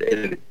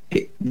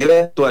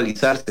 Debe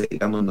actualizarse,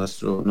 digamos,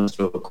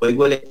 nuestro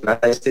Código Electoral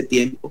a este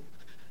tiempo.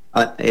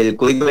 El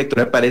Código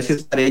Electoral parece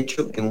estar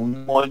hecho en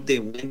un molde,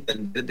 un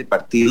entender de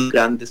partidos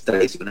grandes,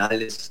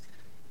 tradicionales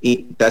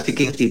y casi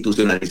que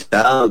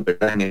institucionalizados,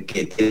 ¿verdad? En el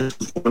que tienen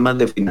sus formas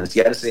de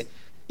financiarse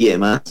y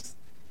demás,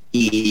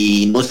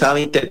 y no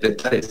sabe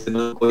interpretar este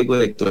nuevo Código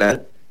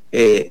Electoral,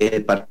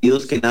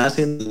 partidos que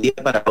nacen de un día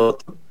para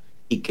otro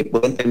y que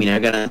pueden terminar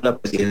ganando la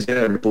presidencia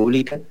de la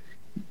República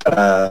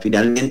para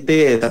finalmente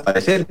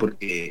desaparecer,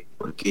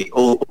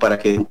 o para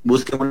que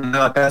busquen una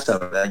nueva casa,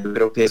 ¿verdad? Yo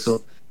creo que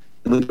eso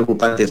es muy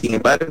preocupante. Sin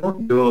embargo,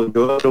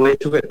 yo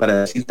aprovecho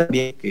para decir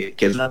también que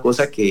es una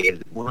cosa que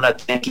uno la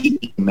tiene aquí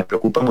y me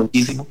preocupa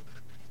muchísimo,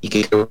 y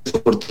que creo que es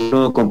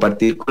oportuno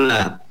compartir con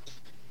la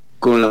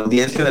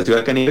audiencia de la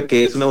Ciudad Caníbal,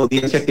 que es una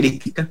audiencia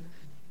crítica,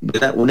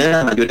 ¿verdad? Una de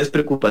las mayores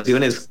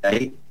preocupaciones que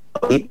hay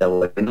ahorita,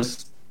 o al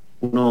menos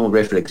uno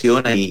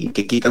reflexiona y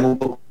que quitan un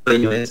poco el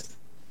sueño, es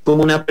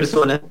como una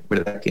persona,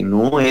 ¿verdad?, que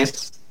no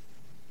es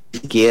ni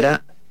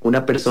siquiera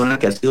una persona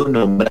que ha sido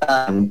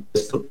nombrada en un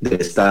puesto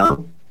del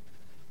Estado,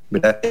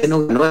 ¿verdad?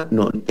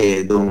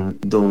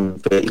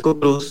 Don Federico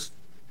Cruz,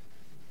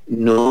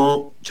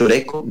 no,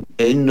 Choreco,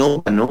 él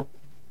no ganó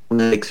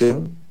una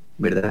elección,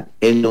 ¿verdad?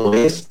 Él no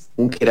es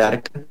un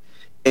jerarca,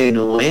 él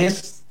no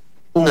es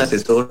un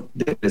asesor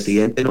del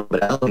presidente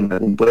nombrado en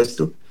algún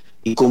puesto,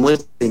 y como el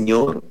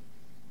señor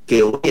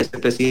que hoy es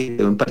el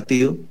presidente de un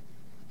partido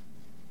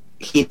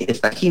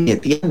está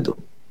jineteando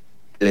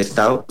el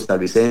Estado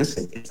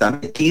costarricense, está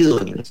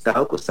metido en el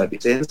Estado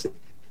costarricense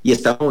y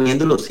está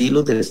moviendo los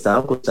hilos del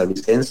Estado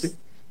costarricense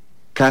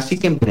casi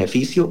que en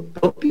beneficio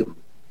propio,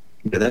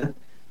 ¿verdad?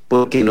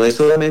 Porque no es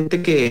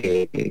solamente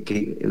que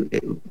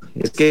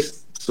es que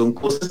son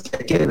cosas que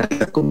hay que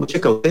analizar con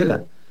mucha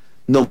cautela.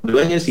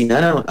 Nombró en el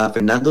SINAR a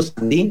Fernando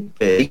Sandín,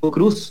 Federico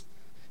Cruz,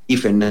 y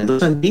Fernando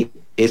Sandín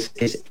era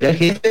el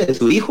jefe de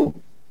su hijo,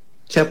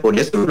 o sea, por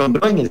eso lo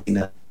nombró en el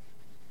SINAR.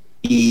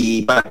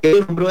 ¿Y para qué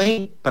lo nombró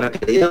ahí? Para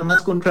que le diera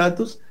más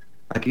contratos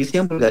a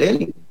Cristian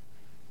Bulgarelli,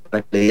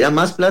 para que le diera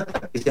más plata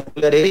a Cristian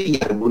Bulgarelli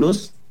y a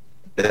algunos,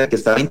 ¿verdad?, que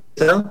estaban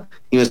interesados.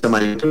 Y nuestra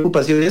mayor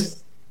preocupación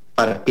es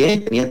para qué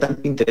tenía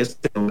tanto interés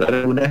de nombrar a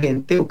alguna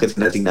gente o que se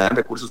le asignaran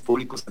recursos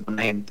públicos a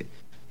alguna gente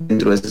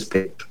dentro de ese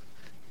espectro.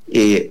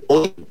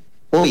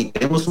 Hoy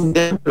tenemos un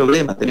gran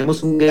problema,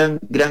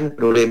 gran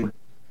problema.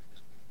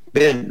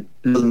 Vean,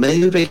 los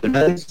medios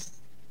regionales,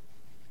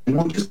 hay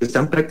muchos que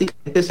están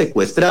prácticamente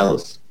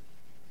secuestrados.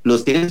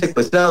 Los tienen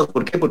secuestrados,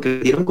 ¿por qué? Porque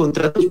les dieron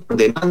contratos por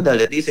demanda,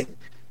 les dicen,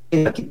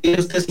 aquí tiene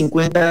usted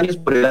 50 años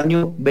por el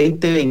año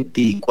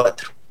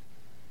 2024,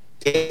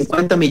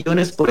 50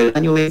 millones por el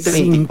año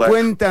 2024.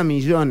 50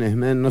 millones,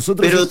 man.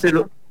 Nosotros... Pero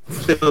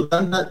se los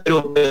van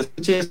pero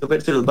escuche esto,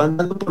 se los van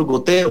dando por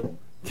goteo.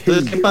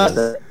 Entonces, ¿qué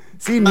pasa?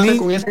 Sí, ¿Qué pasa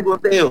con ese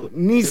goteo?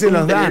 Ni se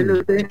los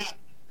dan.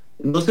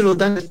 no se los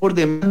dan es por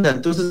demanda.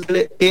 Entonces,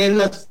 ¿qué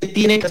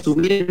tiene que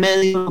asumir el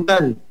medio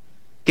local?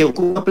 Que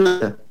ocupa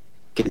plata,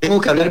 que tengo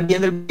que hablar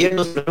bien del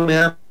gobierno, si no me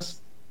da más.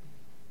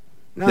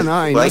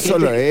 No, y no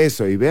solo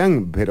eso, y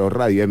vean, pero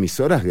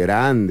radioemisoras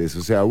grandes,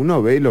 o sea,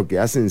 uno ve lo que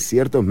hacen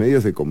ciertos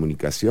medios de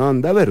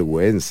comunicación, da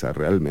vergüenza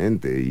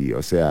realmente, y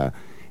o sea,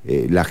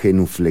 la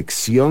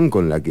genuflexión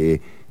con la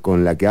que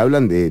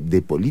hablan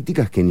de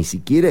políticas que ni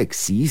siquiera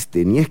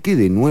existen, y es que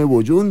de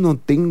nuevo, yo no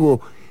tengo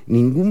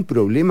ningún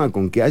problema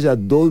con que haya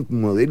dos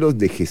modelos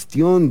de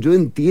gestión. Yo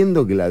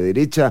entiendo que la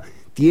derecha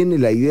tiene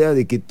la idea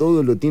de que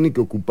todo lo tiene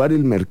que ocupar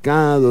el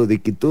mercado, de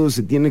que todo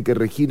se tiene que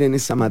regir en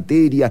esa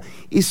materia.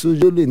 Eso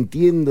yo lo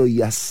entiendo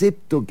y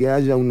acepto que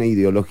haya una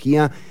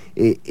ideología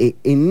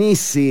en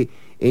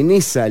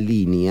esa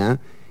línea,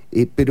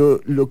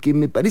 pero lo que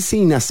me parece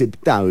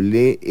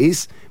inaceptable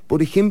es,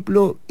 por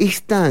ejemplo,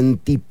 esta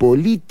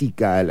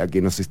antipolítica a la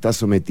que nos está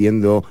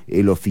sometiendo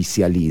el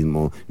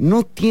oficialismo.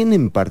 No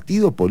tienen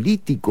partido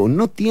político,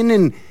 no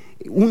tienen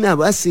una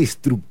base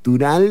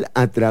estructural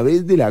a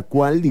través de la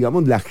cual,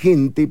 digamos, la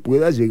gente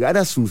pueda llegar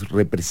a sus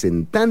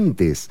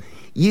representantes.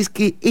 Y es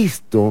que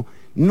esto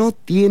no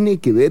tiene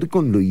que ver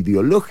con lo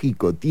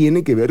ideológico,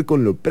 tiene que ver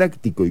con lo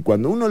práctico. Y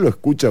cuando uno lo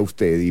escucha a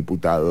usted,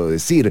 diputado,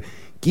 decir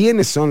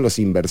quiénes son los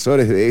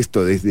inversores de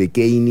esto desde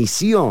que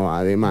inició,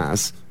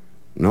 además,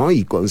 ¿no?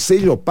 Y con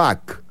sello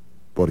PAC,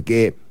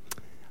 porque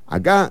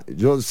acá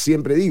yo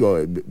siempre digo,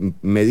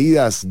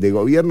 medidas de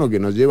gobierno que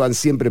nos llevan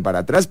siempre para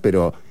atrás,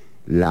 pero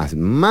las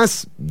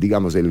más,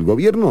 digamos, el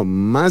gobierno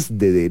más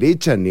de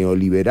derecha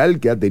neoliberal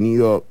que ha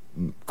tenido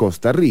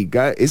Costa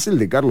Rica es el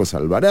de Carlos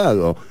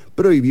Alvarado.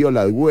 Prohibió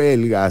las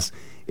huelgas,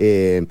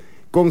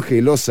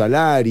 congeló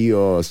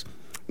salarios,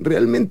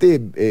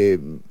 realmente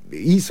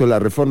hizo la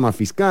reforma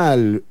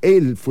fiscal.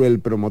 Él fue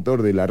el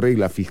promotor de la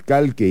regla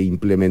fiscal que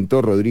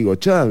implementó Rodrigo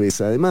Chávez,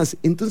 además.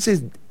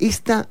 Entonces,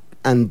 esta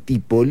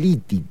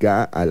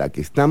antipolítica a la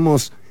que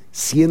estamos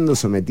siendo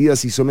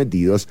sometidas y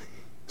sometidos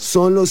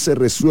solo se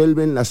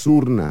resuelven las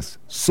urnas,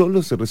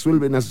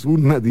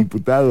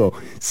 diputado.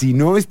 Si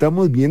no,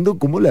 estamos viendo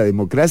cómo la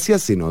democracia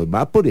se nos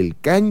va por el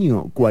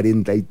caño,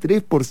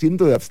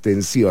 43% de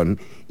abstención,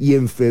 y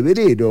en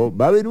febrero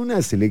va a haber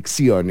unas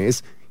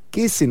elecciones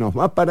que se nos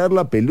va a parar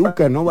la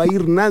peluca, no va a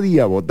ir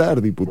nadie a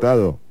votar,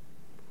 diputado.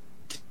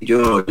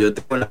 Yo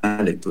tengo la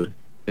misma lectura.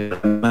 La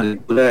misma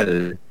lectura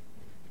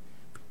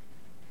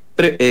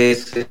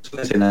es un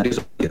escenario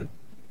social.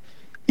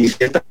 Y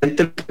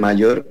ciertamente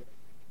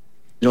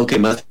lo que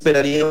más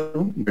esperaría,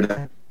 ¿no?,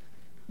 ¿verdad?,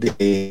 de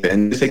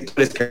diferentes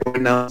sectores que han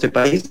gobernado ese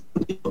país,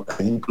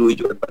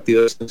 incluyo el Partido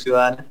de Acción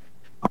Ciudadana,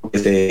 aunque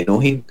se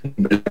enojen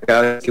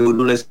cada vez que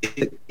uno les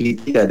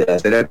critica de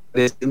hacer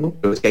agresivismo,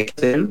 pero es que hay que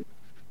hacerlo,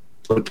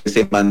 porque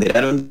se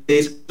banderaron de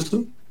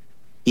discurso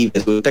y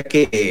resulta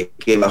que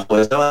bajo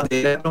esa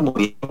bandera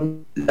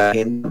promovieron la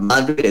agenda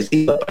más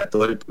regresiva para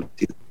todo el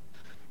país.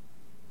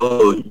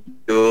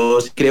 Yo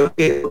sí creo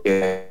que lo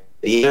que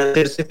debería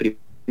hacerse primero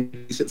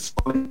es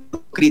un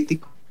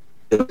crítico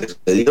de lo que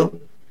sucedió,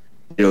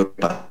 de lo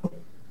que pasó,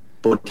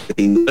 porque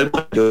sin duda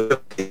alguna, yo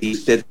creo que si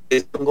usted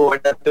es un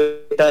gobernante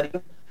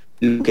autoritario,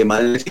 lo que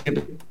más le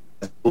sirve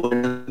a un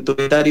gobernante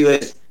autoritario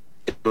es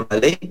una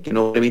ley que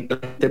no permita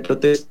la gente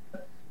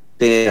protesta,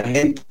 de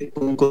gente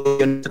con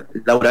condiciones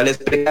laborales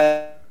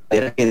precarias,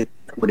 de la gente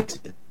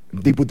empobrecida.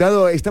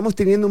 Diputado, estamos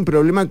teniendo un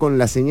problema con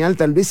la señal.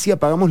 Tal vez si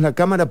apagamos la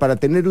cámara para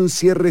tener un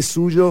cierre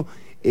suyo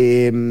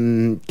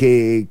que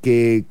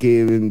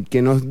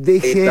nos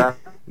deje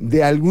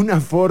de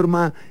alguna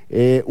forma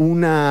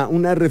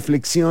una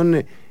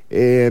reflexión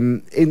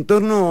en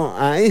torno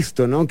a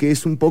esto, ¿no?, que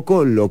es un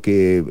poco lo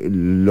que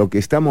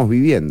estamos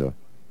viviendo.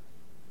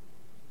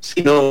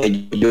 Sí, no,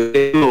 yo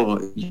creo,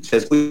 se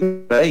escucha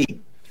por ahí.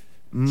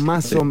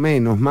 Más o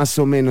menos.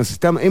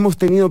 Hemos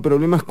tenido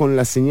problemas con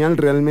la señal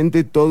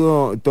realmente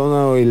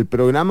todo el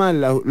programa.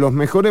 Los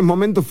mejores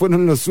momentos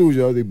fueron los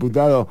suyos,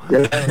 diputado.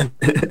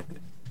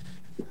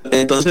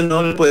 Entonces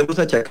no le podemos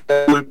achacar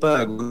la culpa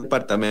a algún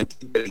departamento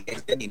de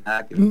inteligencia ni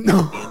nada.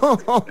 No.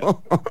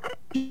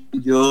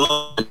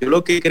 Yo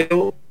lo que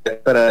creo,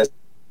 para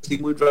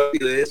decir muy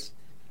rápido, es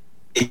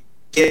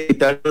que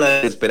quitar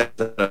la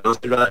esperanza para no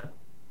cerrar.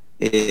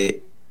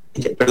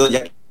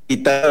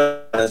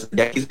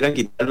 Ya quisieran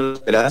quitar la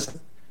esperanza,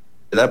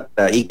 ¿verdad?,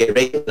 y que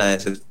reine la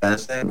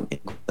desesperanza en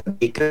Costa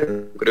Rica.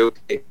 Creo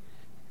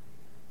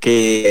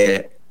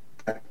que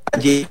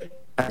ayer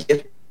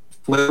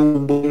fue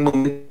un buen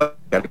momento para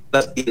cargar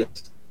las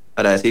pilas,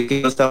 para decir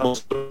que no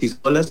estamos solos y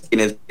solas,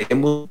 quienes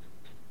tenemos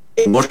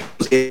en otro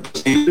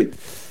posible,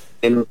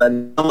 que nos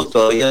animamos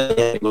todavía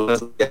en cosas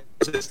sociales.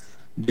 Entonces,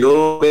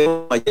 yo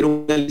veo ayer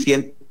un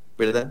aliciente,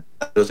 ¿verdad?,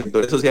 a los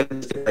sectores sociales de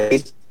este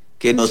país,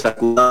 que nos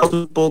sacudamos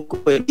un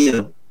poco el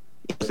miedo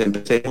y nos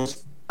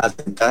empecemos a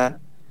sentar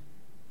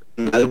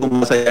en algo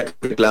más allá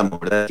que reclamo,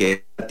 ¿verdad?, que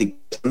es la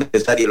articulación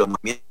necesaria. Los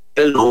movimientos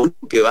es lo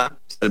único que va a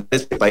salvar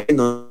este país,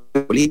 no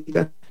es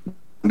política.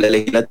 La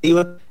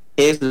legislativa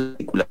es la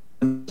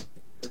articulación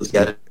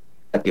social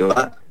la que va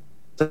a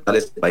salvar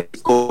este país,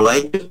 como lo ha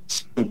hecho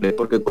siempre,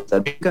 porque Costa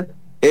Rica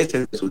es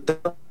el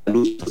resultado de la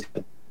lucha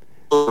social.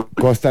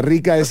 Costa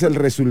Rica es el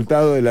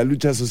resultado de la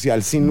lucha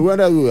social. Sin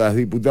lugar a dudas,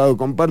 diputado,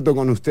 comparto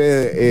con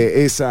usted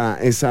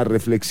esa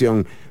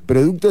reflexión.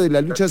 Producto de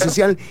la lucha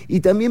social y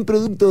también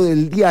producto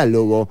del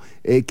diálogo,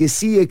 que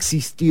sí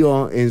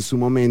existió en su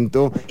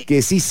momento,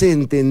 que sí se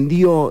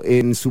entendió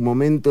en su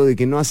momento de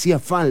que no hacía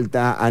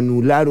falta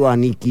anular o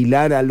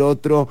aniquilar al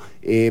otro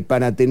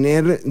para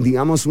tener,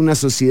 digamos, una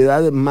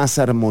sociedad más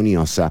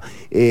armoniosa.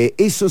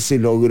 Eso se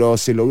logró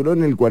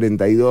en el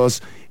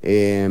 42,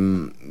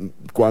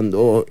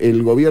 cuando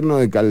el gobierno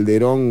de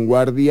Calderón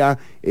Guardia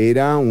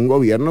era un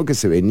gobierno que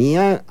se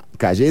venía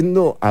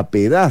cayendo a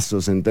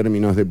pedazos en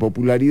términos de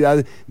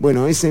popularidad.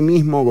 Bueno, ese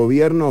mismo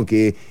gobierno,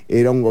 que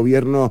era un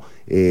gobierno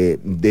de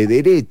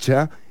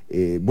derecha,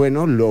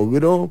 bueno,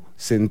 logró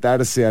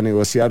sentarse a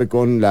negociar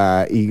con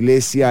la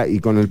Iglesia y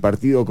con el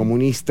Partido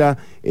Comunista,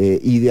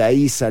 y de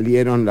ahí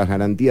salieron las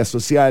garantías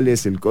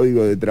sociales, el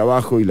Código de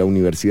Trabajo y la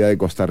Universidad de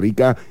Costa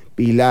Rica,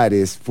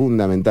 pilares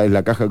fundamentales,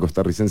 la Caja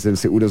Costarricense del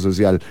Seguro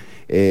Social,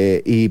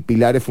 y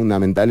pilares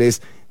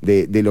fundamentales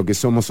de lo que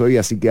somos hoy.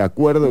 Así que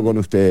acuerdo con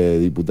usted,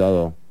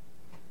 diputado.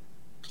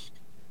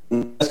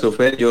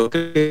 Fer, yo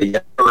creo que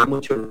ya lleva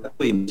mucho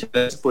rato y muchas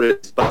gracias por el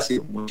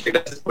espacio, muchas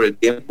gracias por el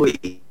tiempo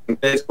y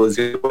siempre a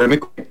disposición de poderme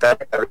conectar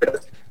a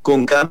carreras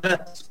con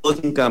cámara o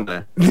sin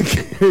cámara.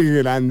 Qué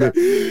grande.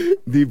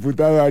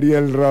 Diputado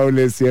Ariel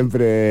Robles,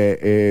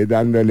 siempre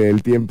dándole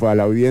el tiempo a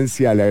la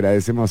audiencia, le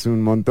agradecemos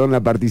un montón la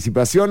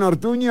participación.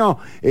 Ortuño,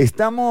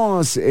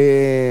 estamos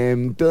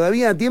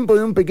todavía a tiempo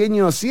de un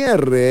pequeño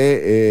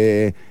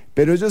cierre,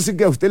 pero yo sé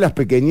que a usted las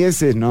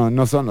pequeñeces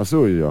no son lo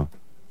suyo.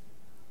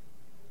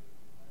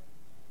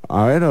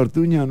 A ver,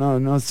 Ortuño,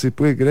 no se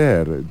puede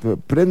creer.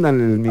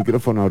 Prendan el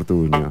micrófono a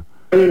Ortuño.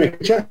 ¿Me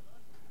escucha?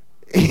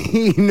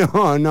 Y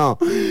no.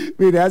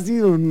 Mira, ha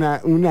sido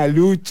una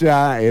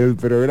lucha el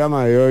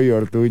programa de hoy,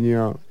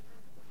 Ortuño.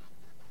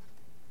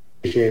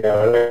 Sí, la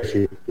verdad que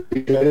sí.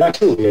 La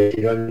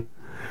lluvia,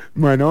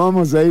 bueno,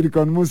 vamos a ir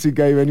con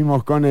música y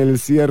venimos con el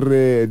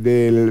cierre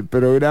del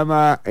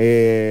programa.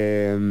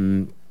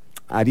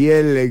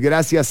 Ariel,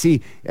 gracias.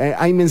 Sí,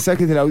 hay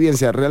mensajes de la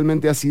audiencia.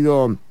 Realmente ha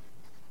sido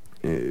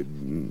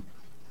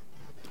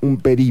un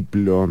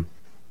periplo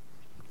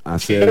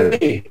hacer...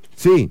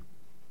 Sí.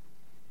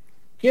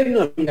 ¿Quién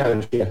nos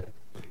financia?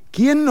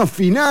 ¿Quién nos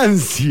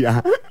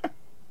financia?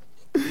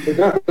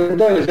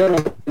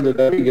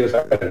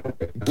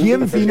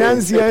 ¿Quién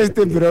financia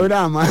este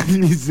programa?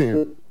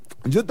 Dice.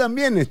 Yo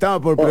también estaba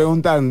por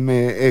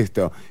preguntarme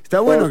esto. Está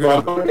bueno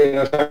que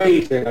nos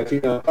avisen, así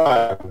nos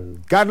pagan.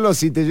 Carlos,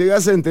 si te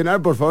llegas a enterar,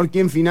 por favor,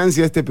 ¿quién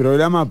financia este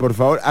programa? Por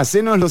favor,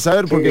 hacénoslo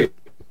saber, porque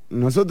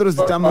nosotros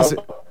estamos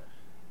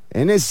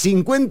en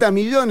 50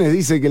 millones,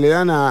 dice que le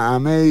dan a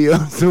medio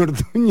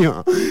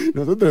Ortuño.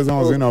 Nosotros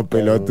somos unos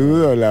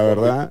pelotudos, la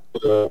verdad.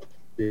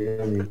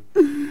 Que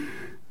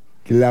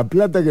la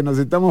plata que nos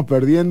estamos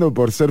perdiendo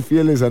por ser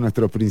fieles a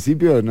nuestros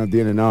principios no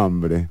tiene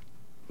nombre.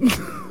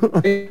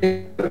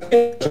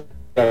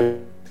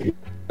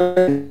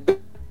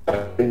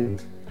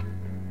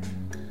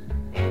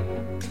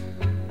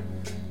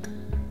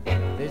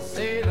 They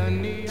say the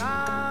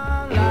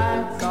neon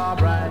lights are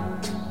bright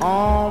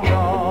on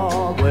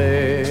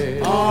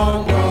Broadway.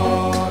 On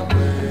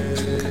Broadway.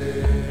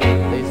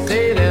 They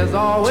say there's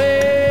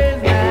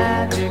always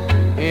magic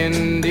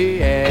in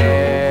the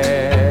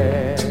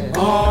air.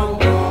 On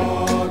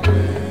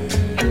Broadway.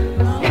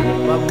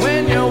 But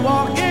when you're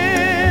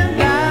walking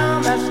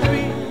down the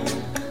street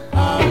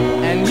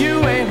and you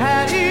ain't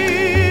had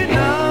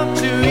enough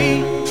to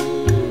eat,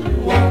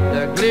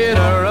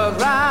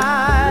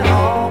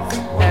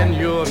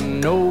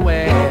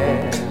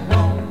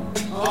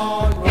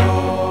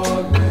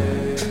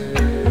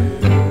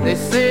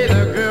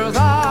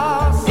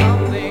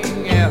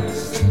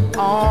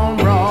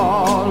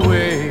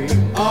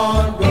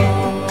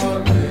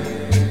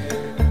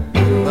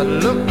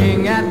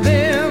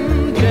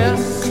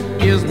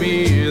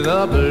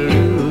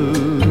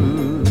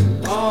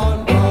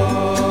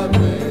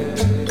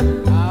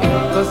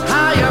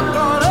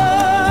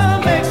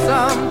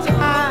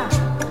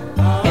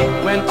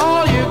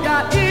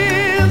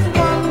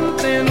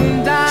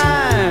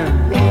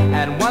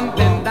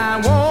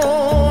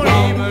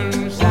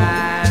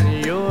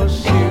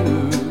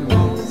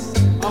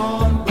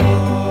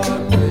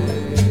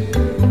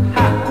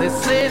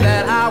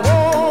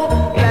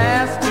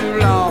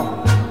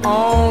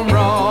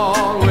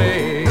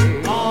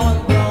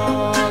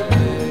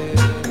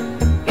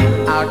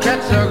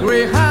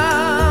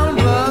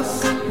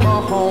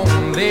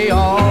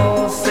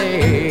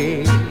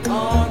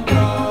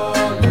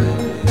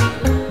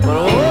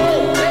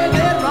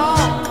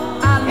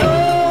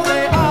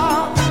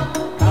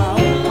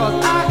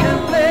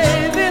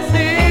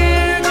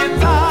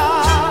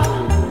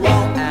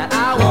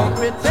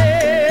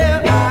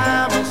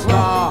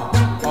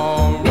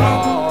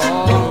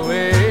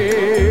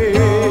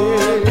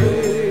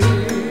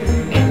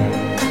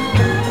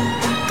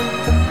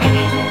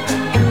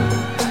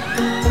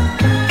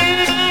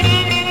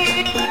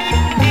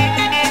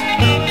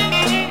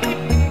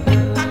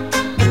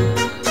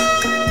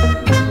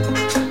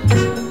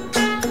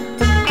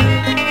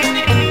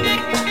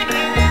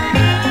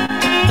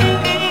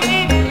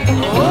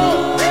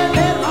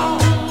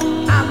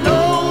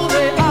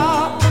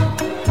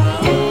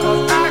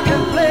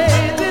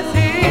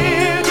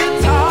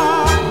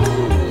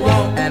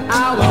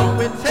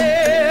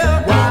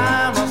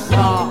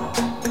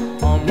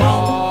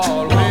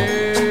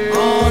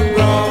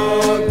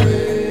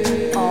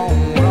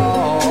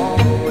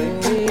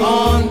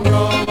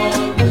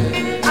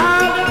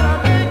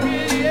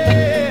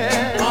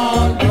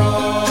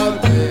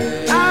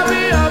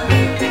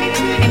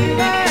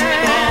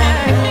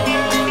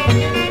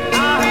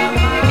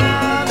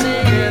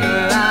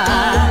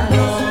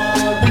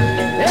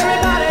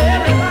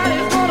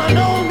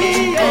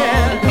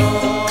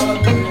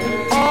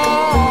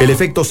 El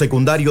efecto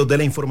secundario de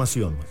la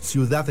información.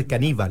 Ciudad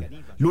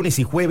Caníbal. Lunes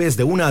y jueves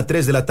de 1 a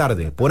 3 de la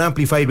tarde por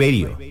Amplify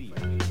Radio.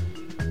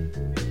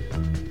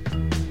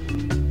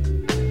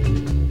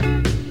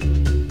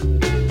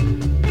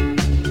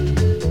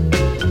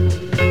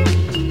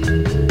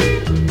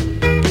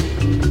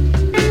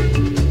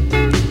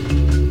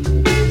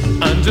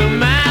 Under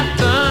my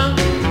thumb,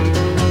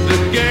 the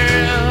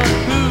girl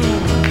who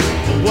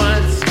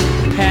once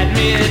had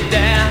me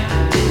down.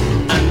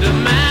 Under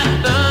my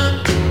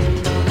thumb,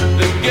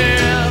 the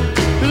girl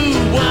who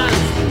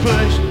once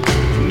pushed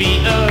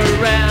me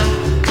around.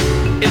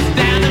 It's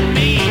down to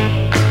me.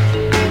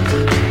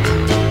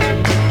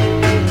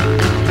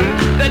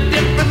 The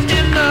difference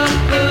in the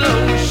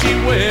clothes she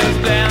wears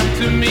down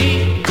to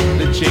me.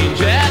 The change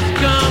has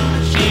come.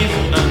 She's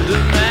under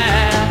my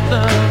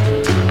thumb.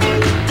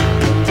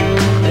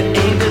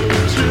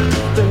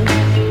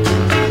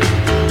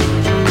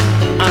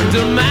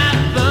 Under my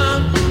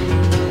thumb,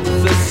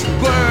 the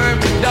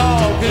squirmy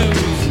dog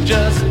who's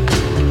just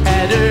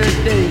had her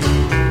day.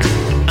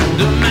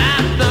 Under my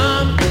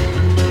thumb,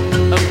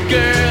 a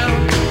girl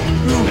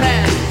who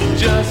has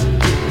just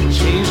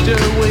changed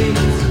her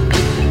ways.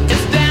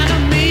 It's down to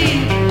me.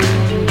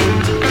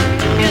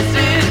 Yes,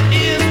 it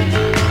is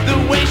the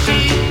way she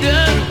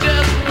does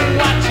just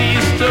what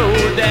she's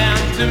told down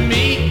to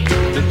me.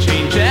 The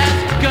change has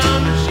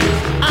come. She's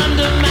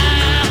under my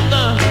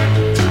thumb.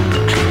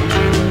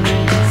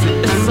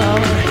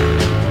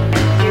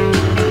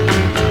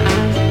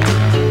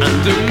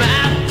 Under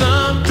my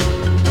thumb,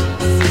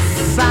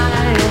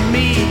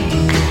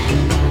 Siamese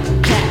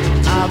cat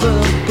of a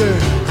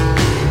girl.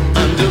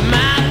 Under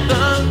my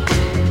thumb,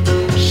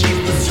 she's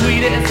the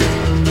sweetest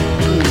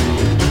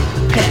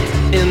pet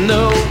in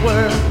the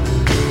world.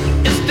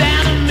 It's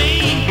down to me.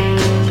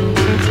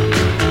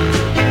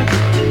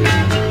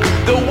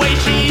 The way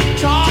she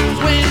talks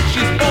when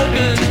she's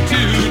spoken to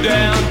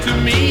down to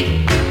me.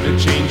 The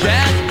change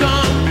has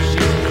come.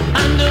 She's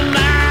under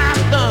my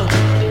thumb.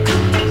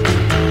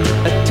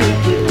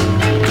 Take it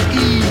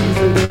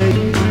easy.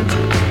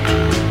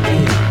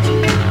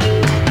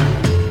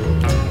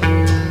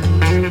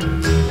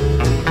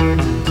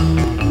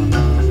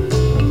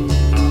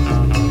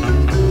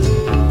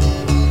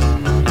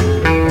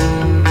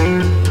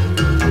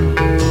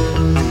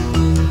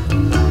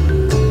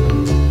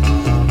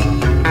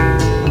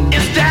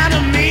 It's down to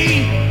me.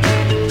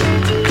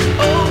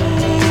 Oh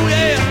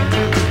yeah,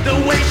 the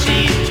way she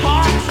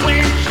talks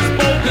when she's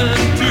spoken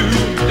to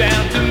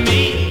down to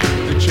me.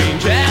 The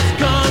change has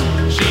come.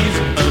 She's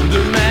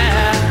under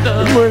my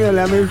thumb. Bueno,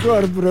 la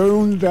mejor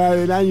pregunta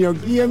del año.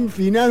 ¿Quién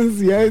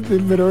financia este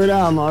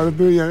programa,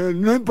 Ortuño?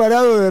 No he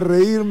parado de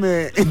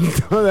reírme en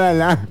toda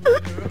la...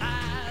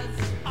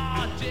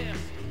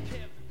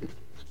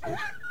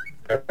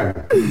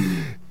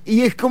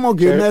 Y es como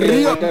que me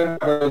río...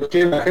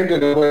 La gente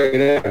no puede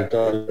creer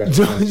todo.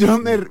 Yo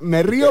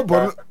me río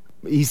por...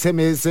 Y se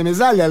me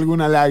sale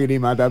alguna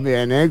lágrima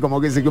también, ¿eh? Como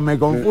que se me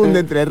confunde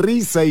entre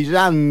risa y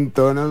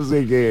llanto, no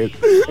sé qué.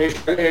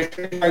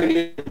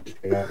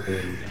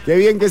 Qué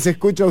bien que se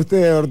escucha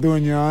usted,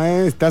 Ortuño,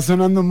 ¿eh? Está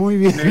sonando muy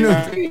bien.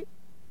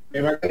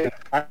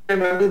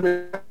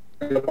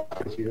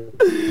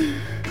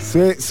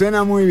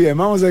 Suena muy bien.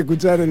 Vamos a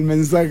escuchar el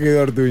mensaje de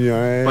Ortuño,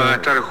 ¿eh? Van a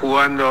estar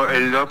jugando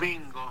el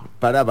domingo.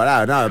 Pará,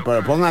 no,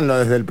 pónganlo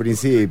desde el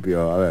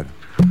principio, a ver.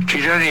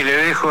 Chironi, le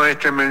dejo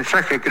este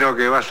mensaje, creo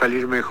que va a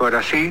salir mejor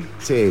así.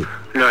 Sí.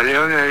 Los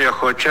Leones de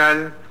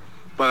Ojochal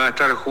van a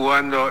estar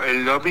jugando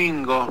el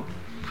domingo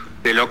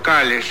de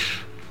locales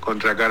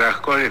contra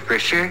Caracol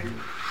FC.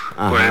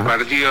 Ajá. Con el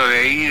partido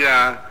de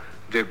ida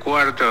de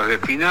cuartos de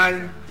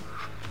final.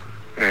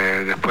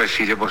 Después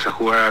iremos a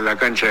jugar a la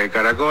cancha de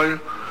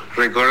Caracol.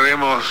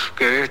 Recordemos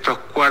que de estos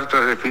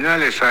cuartos de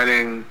finales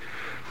salen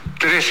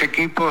 3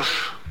 equipos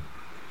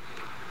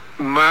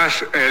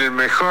más el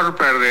mejor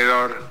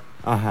perdedor.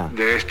 Ajá.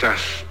 De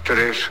estos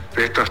 3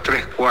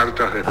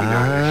 cuartos de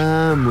finales.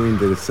 Ah, muy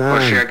interesante.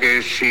 O sea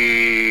que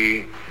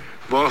si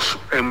vos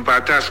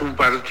empatás un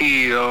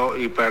partido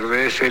y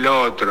perdés el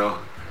otro,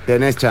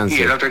 tenés chance.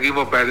 y el otro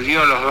equipo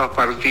perdió los 2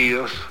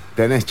 partidos,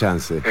 tenés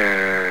chance.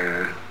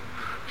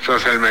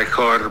 Sos el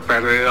mejor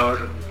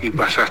perdedor y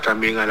pasás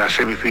también a la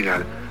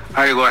semifinal.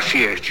 Algo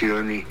así es,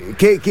 Chironi.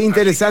 Qué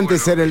interesante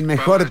ser el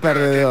mejor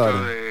perdedor.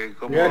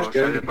 Cómo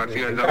sale el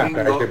partido el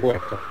domingo.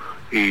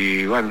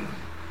 Y bueno,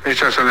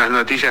 esas son las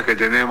noticias que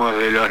tenemos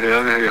de los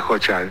Leones de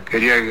Ojochal.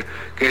 Quería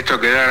que esto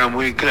quedara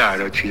muy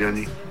claro,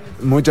 Chironi.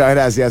 Muchas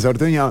gracias,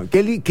 Ortuño.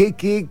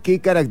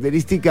 Qué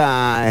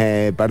característica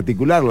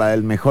particular la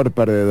del mejor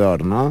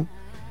perdedor, ¿no?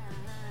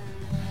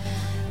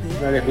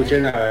 No le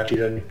escuché nada,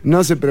 Chironi.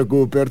 No se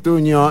preocupe,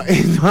 Ortuño,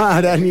 no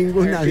hará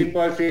ninguna... Es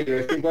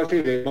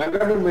imposible.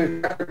 Mandame un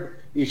mensaje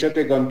y yo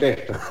te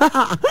contesto.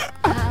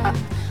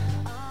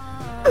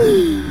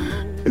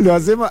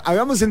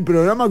 Hagamos el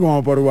programa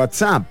como por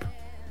WhatsApp.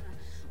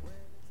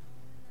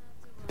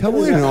 Está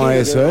bueno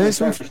eso, ¿eh?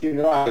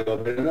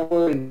 Algo, pero no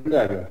puedo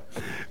entenderlo.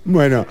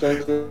 Bueno,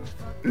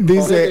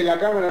 Dice, la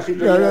cámara si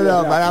te no, veo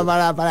los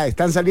pará.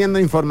 Están saliendo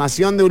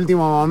información de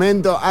último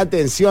momento.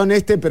 Atención,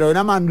 este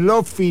programa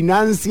lo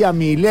financia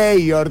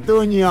Milei,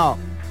 Ortuño.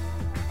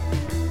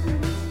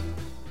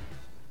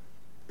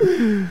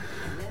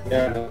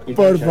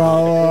 Por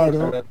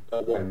favor.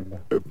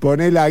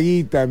 Poné la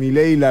guita,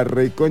 Milei, la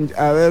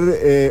reconcha. A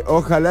ver,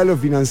 ojalá lo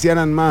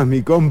financiaran más,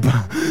 mi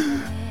compa.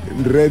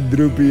 Red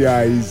Droopy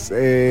Eyes.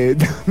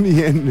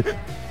 También.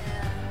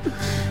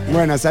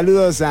 Bueno,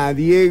 saludos a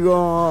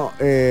Diego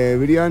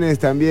Briones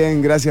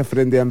también. Gracias,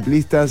 Frente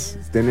Amplistas.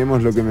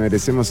 Tenemos lo que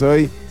merecemos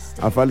hoy.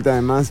 A falta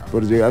de más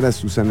por llegar a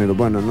Susanero.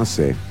 Bueno, no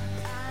sé.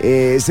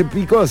 Se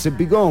picó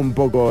un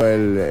poco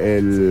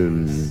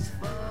el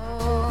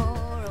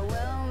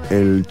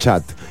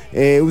chat.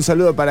 Un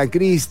saludo para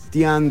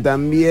Cristian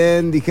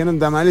también. Dijeron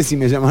tamales y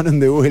me llamaron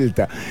de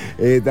vuelta.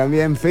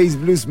 También Face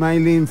Blue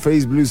Smiling.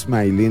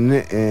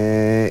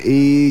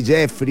 Y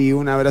Jeffrey,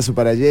 un abrazo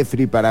para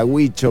Jeffrey, para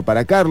Huicho,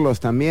 para Carlos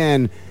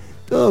también.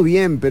 Todo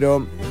bien,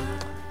 pero,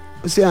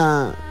 o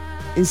sea,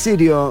 en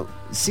serio,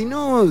 si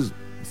no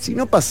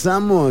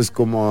pasamos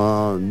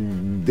como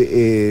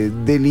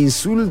del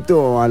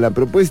insulto a la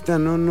propuesta,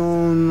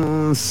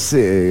 no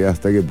sé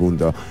hasta qué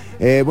punto.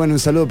 Bueno, un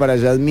saludo para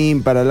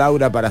Yasmín, para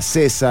Laura, para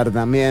César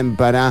también,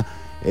 para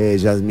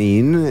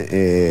Yasmín.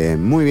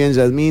 Muy bien,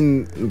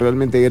 Yasmín,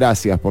 realmente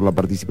gracias por la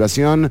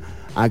participación.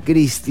 A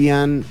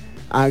Cristian,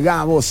 a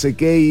Gabo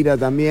Sequeira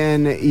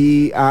también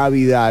y a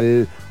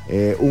Vidal.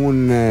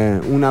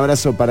 Un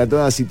abrazo para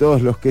todas y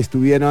todos los que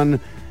estuvieron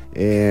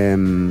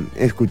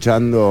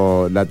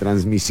escuchando la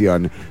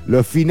transmisión.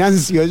 Lo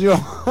financio yo.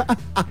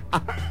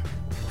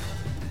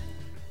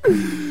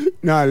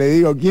 No, le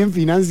digo, ¿quién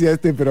financia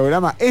este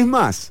programa? Es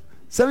más,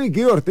 ¿saben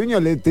qué, Ortuño?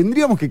 Le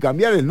tendríamos que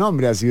cambiar el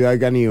nombre a Ciudad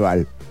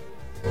Caníbal.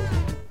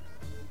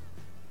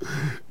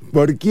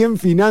 ¿Por quién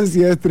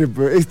financia este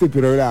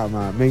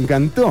programa? Me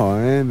encantó,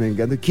 me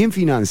encantó. ¿Quién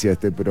financia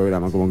este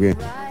programa? Como que...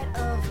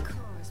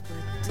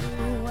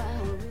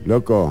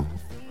 Loco.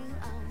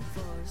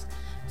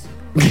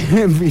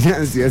 ¿Quién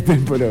financia este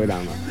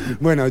programa?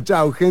 Bueno,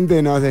 chau,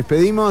 gente, nos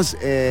despedimos.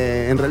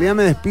 En realidad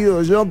me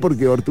despido yo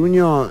porque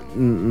Ortuño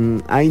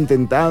ha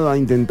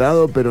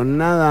intentado, pero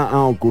nada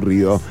ha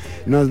ocurrido.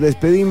 Nos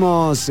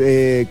despedimos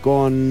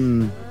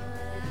con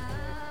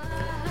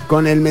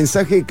el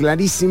mensaje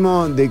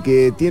clarísimo de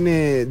que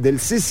tiene del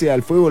cese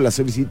al fuego, la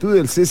solicitud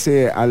del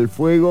cese al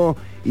fuego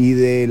y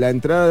de la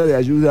entrada de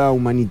ayuda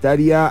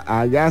humanitaria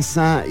a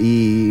Gaza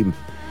y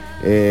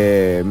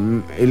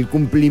el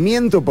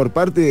cumplimiento por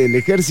parte del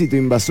ejército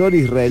invasor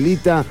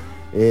israelita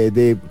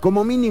de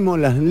como mínimo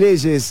las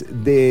leyes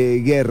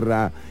de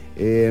guerra.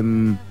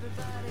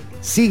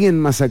 Siguen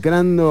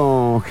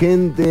masacrando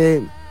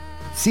gente,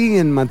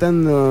 siguen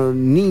matando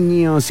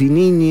niños y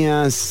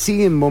niñas,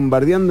 siguen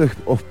bombardeando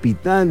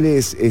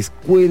hospitales,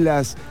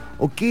 escuelas.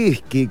 ¿O qué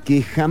es?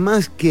 Que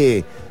jamás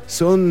que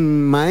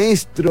son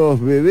maestros,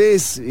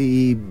 bebés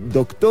y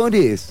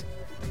doctores.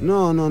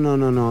 No.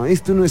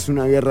 Esto no es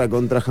una guerra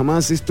contra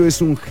Hamás, esto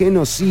es un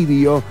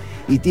genocidio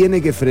y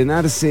tiene que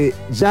frenarse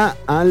ya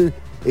al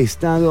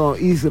Estado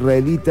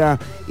israelita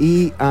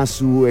y a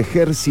su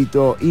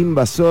ejército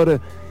invasor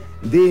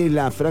de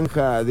la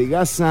Franja de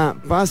Gaza.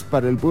 Paz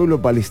para el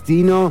pueblo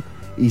palestino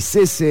y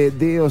cese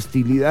de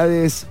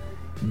hostilidades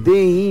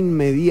de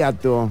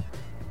inmediato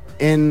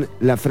en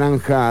la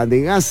Franja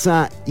de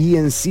Gaza y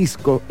en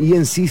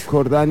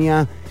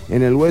Cisjordania.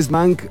 En el West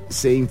Bank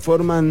se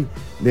informan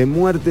de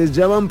muertes,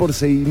 ya van por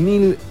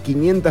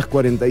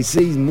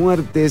 6.546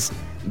 muertes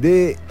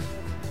de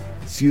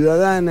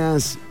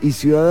ciudadanas y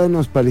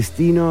ciudadanos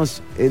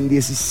palestinos en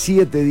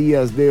 17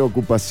 días de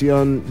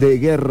ocupación, de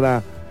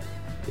guerra.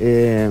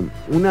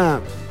 Una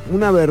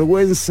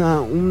vergüenza,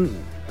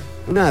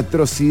 una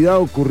atrocidad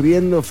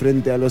ocurriendo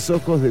frente a los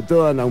ojos de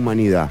toda la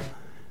humanidad.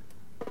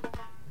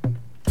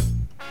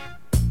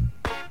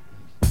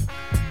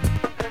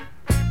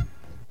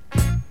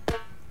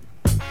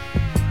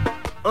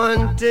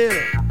 Until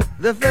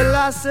the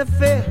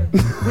philosophy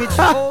which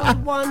holds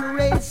one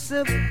race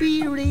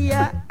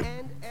superior.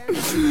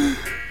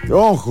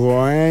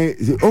 Ojo,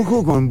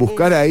 ojo con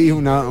buscar ahí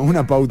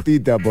una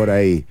pautita por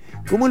ahí.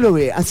 ¿Cómo lo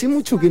ve? Hace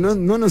mucho que no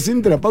nos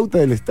entra pauta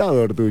del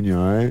Estado,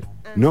 Ortuño,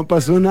 No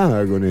pasó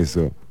nada con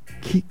eso.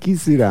 ¿Qué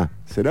será?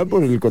 ¿Será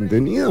por el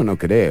contenido? No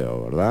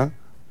creo, ¿verdad?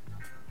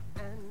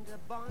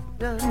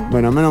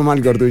 Bueno, menos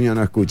mal que Ortuño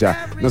no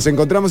escucha. Nos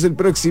encontramos el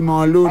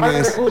próximo lunes.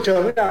 Ahora te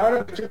escucho, mira,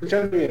 ahora te estoy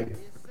escuchando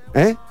bien.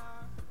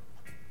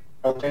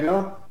 ¿A usted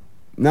no?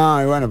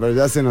 No, y bueno, pero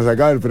ya se nos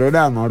acaba el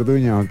programa,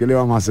 Ortuño. ¿Qué le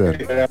vamos a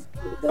hacer?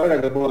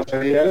 Ahora que puedo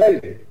salir al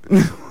aire.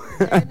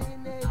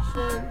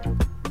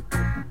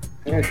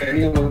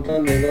 Tenía un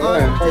montón de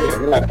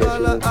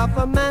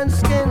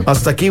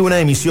Hasta aquí una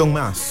emisión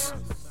más,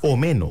 o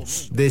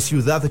menos, de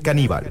Ciudad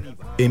Caníbal.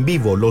 En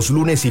vivo los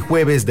lunes y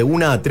jueves de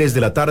 1 a 3 de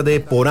la tarde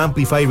por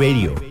Amplify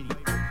Radio.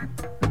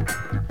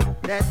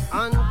 That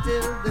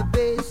until the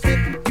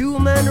basic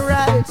human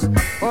rights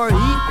are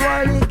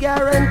equally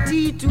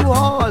guaranteed to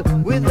all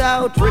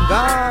without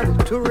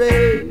regard to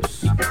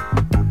race.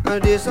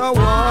 This a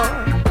war